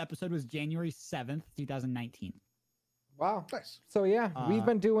uploaded episode was January 7th, 2019. wow. nice. So yeah, we've Uh,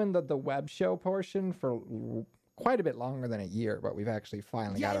 been doing the web show portion for quite a bit longer than a year, but we've actually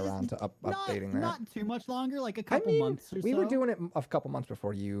finally got around to updating that. Not too much longer, like a I couple mean, months or we so. were doing it a couple months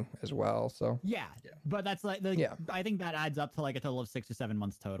before you as well, so Yeah, but that's like I think that adds up to like a total of 6 or 7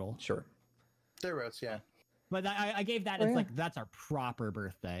 months total. sure. Thereabouts, yeah. But I gave that Oh, as yeah. like that's our proper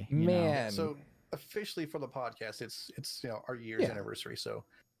birthday. you know? Man, So officially for the podcast, it's our year's Yeah. anniversary. So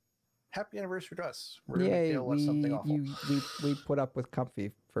happy anniversary to us. We're gonna yay, deal with something awful. we put up with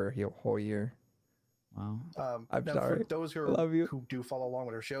Comfy for a whole year. Wow. I'm now sorry. For those I love you. who do follow along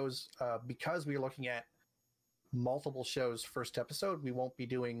with our shows, because we're looking at multiple shows first episode, we won't be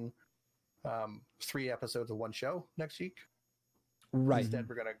doing 3 episodes of one show next week. Right. Instead,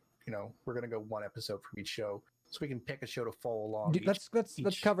 we're gonna go 1 episode from each show, so we can pick a show to follow along. Dude, let's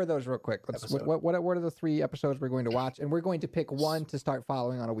each cover those real quick. episode. What are the 3 episodes we're going to watch, and we're going to pick one to start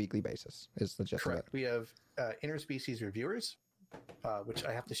following on a weekly basis. Is the gist of it. Correct. We have interspecies reviewers, which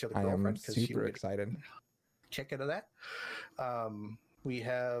I have to show the I am girlfriend because she super will get excited. a kick out of that. We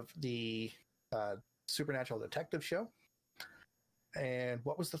have the Supernatural Detective Show, and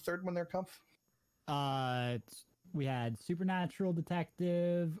what was the third one there, Comf? We had Supernatural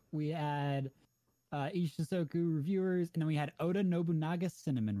Detective, we had Ishizoku Reviewers, and then we had Oda Nobunaga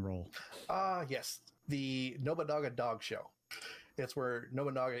Cinnamon Roll. Yes, the Nobunaga Dog Show. It's where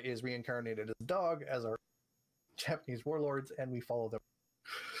Nobunaga is reincarnated as a dog as our Japanese warlords, and we follow them.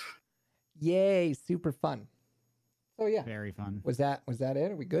 Yay, super fun. So yeah, Very fun. was that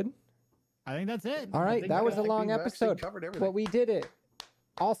it? Are we good? I think that's it. All right, think- that was I a think long we've actually episode, covered everything. but we did it.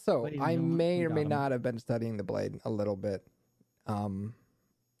 Also, Ladies and I gentlemen, may we or got may 'em. not have been studying the blade a little bit.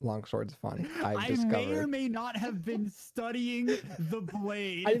 Longsword's fun. I've I discovered. may or may not have been studying the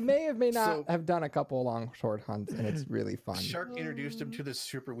blade. I may not So- have done a couple longsword hunts, and it's really fun. Shark introduced him to the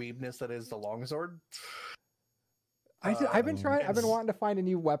super weebness that is the longsword. I've been it's- wanting to find a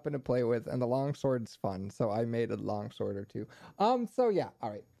new weapon to play with, and the longsword's fun, so I made a longsword or 2. So yeah, all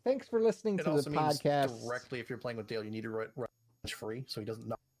right. Thanks for listening It to also the means podcast. directly if you're playing with Dale, you need to run free so he doesn't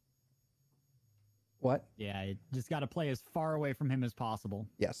know. What? Yeah, you just got to play as far away from him as possible.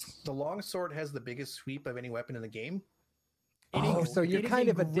 Yes. The longsword has the biggest sweep of any weapon in the game. Oh, so you're It is kind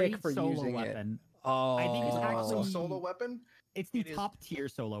of a dick great for solo using it. weapon. Oh, I think it's Also a actually- solo weapon, It's the It is- top tier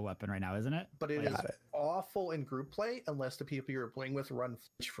solo weapon right now, isn't it? but it Got is it. awful in group play unless the people you're playing with run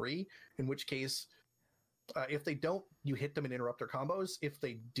flinch free, in which case, if they don't, you hit them and interrupt their combos. If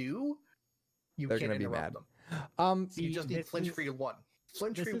they do, you They're can't gonna be interrupt mad. them. See, You just need this flinch is- free to 1.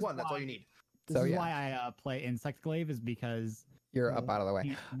 Flinch this free is 1, that's all why- you need. This So, is yeah. why I play Insect Glaive, is because You're up out of the way.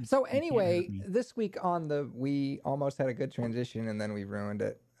 you- So you can't anyway, hurt me. this week on we almost had a good transition, and then we ruined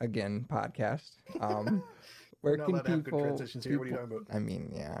it again. Podcast. Where We're not can allowed to have good people? transitions here. What are you talking about? I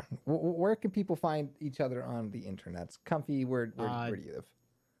mean, yeah. Where can people find each other on the internets? Comfy, where do you live?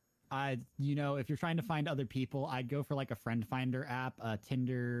 If you're trying to find other people, I'd go for like a friend finder app,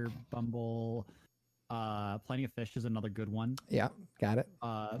 Tinder, Bumble, Plenty of Fish is another good one. Yeah, got it.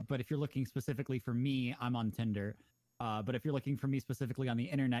 But if you're looking specifically for me, I'm on Tinder. But if you're looking for me specifically on the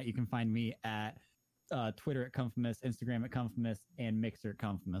internet, you can find me at Twitter at Comfimus, Instagram at Comfimus, and Mixer at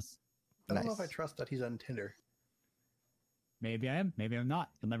Comfimus. I don't know if I Nice. trust that he's on Tinder. Maybe I am, maybe I'm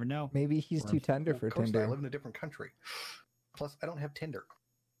not. You'll never know. Maybe he's Or- too tender Well, for of course not. I Tinder. live in a different country. Plus, I don't have Tinder.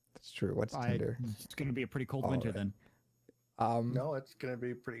 That's true. What's Tinder? It's going to be a pretty cold All winter right. then. No, it's gonna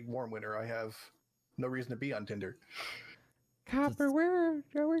be a pretty warm winter. I have no reason to be on Tinder. Copper, where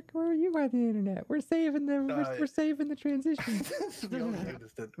are you on the internet? We're saving we're saving the transition.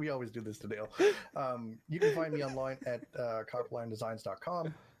 We always do this to Dale. You can find me online at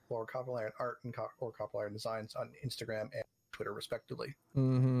copperliondesigns.com or Copperlion Art or Copperlion Designs on Instagram and Twitter, respectively.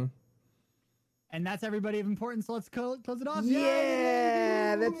 Mm-hmm. And that's everybody of importance. So let's close it off.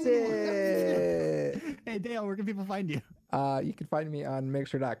 Yeah, that's it. Hey, Dale, where can people find you? You can find me on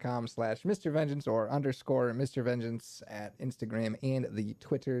mixer.com/Mr. Vengeance or _ Mr. Vengeance at Instagram and the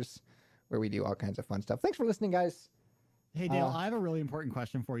Twitters, where we do all kinds of fun stuff. Thanks for listening, guys. Hey, Dale, I have a really important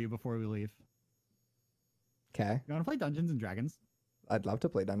question for you before we leave. Okay. You want to play Dungeons and Dragons? I'd love to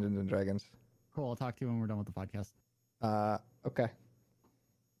play Dungeons and Dragons. Cool. I'll talk to you when we're done with the podcast. Okay.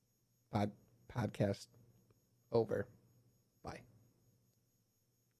 Podcast over. Bye.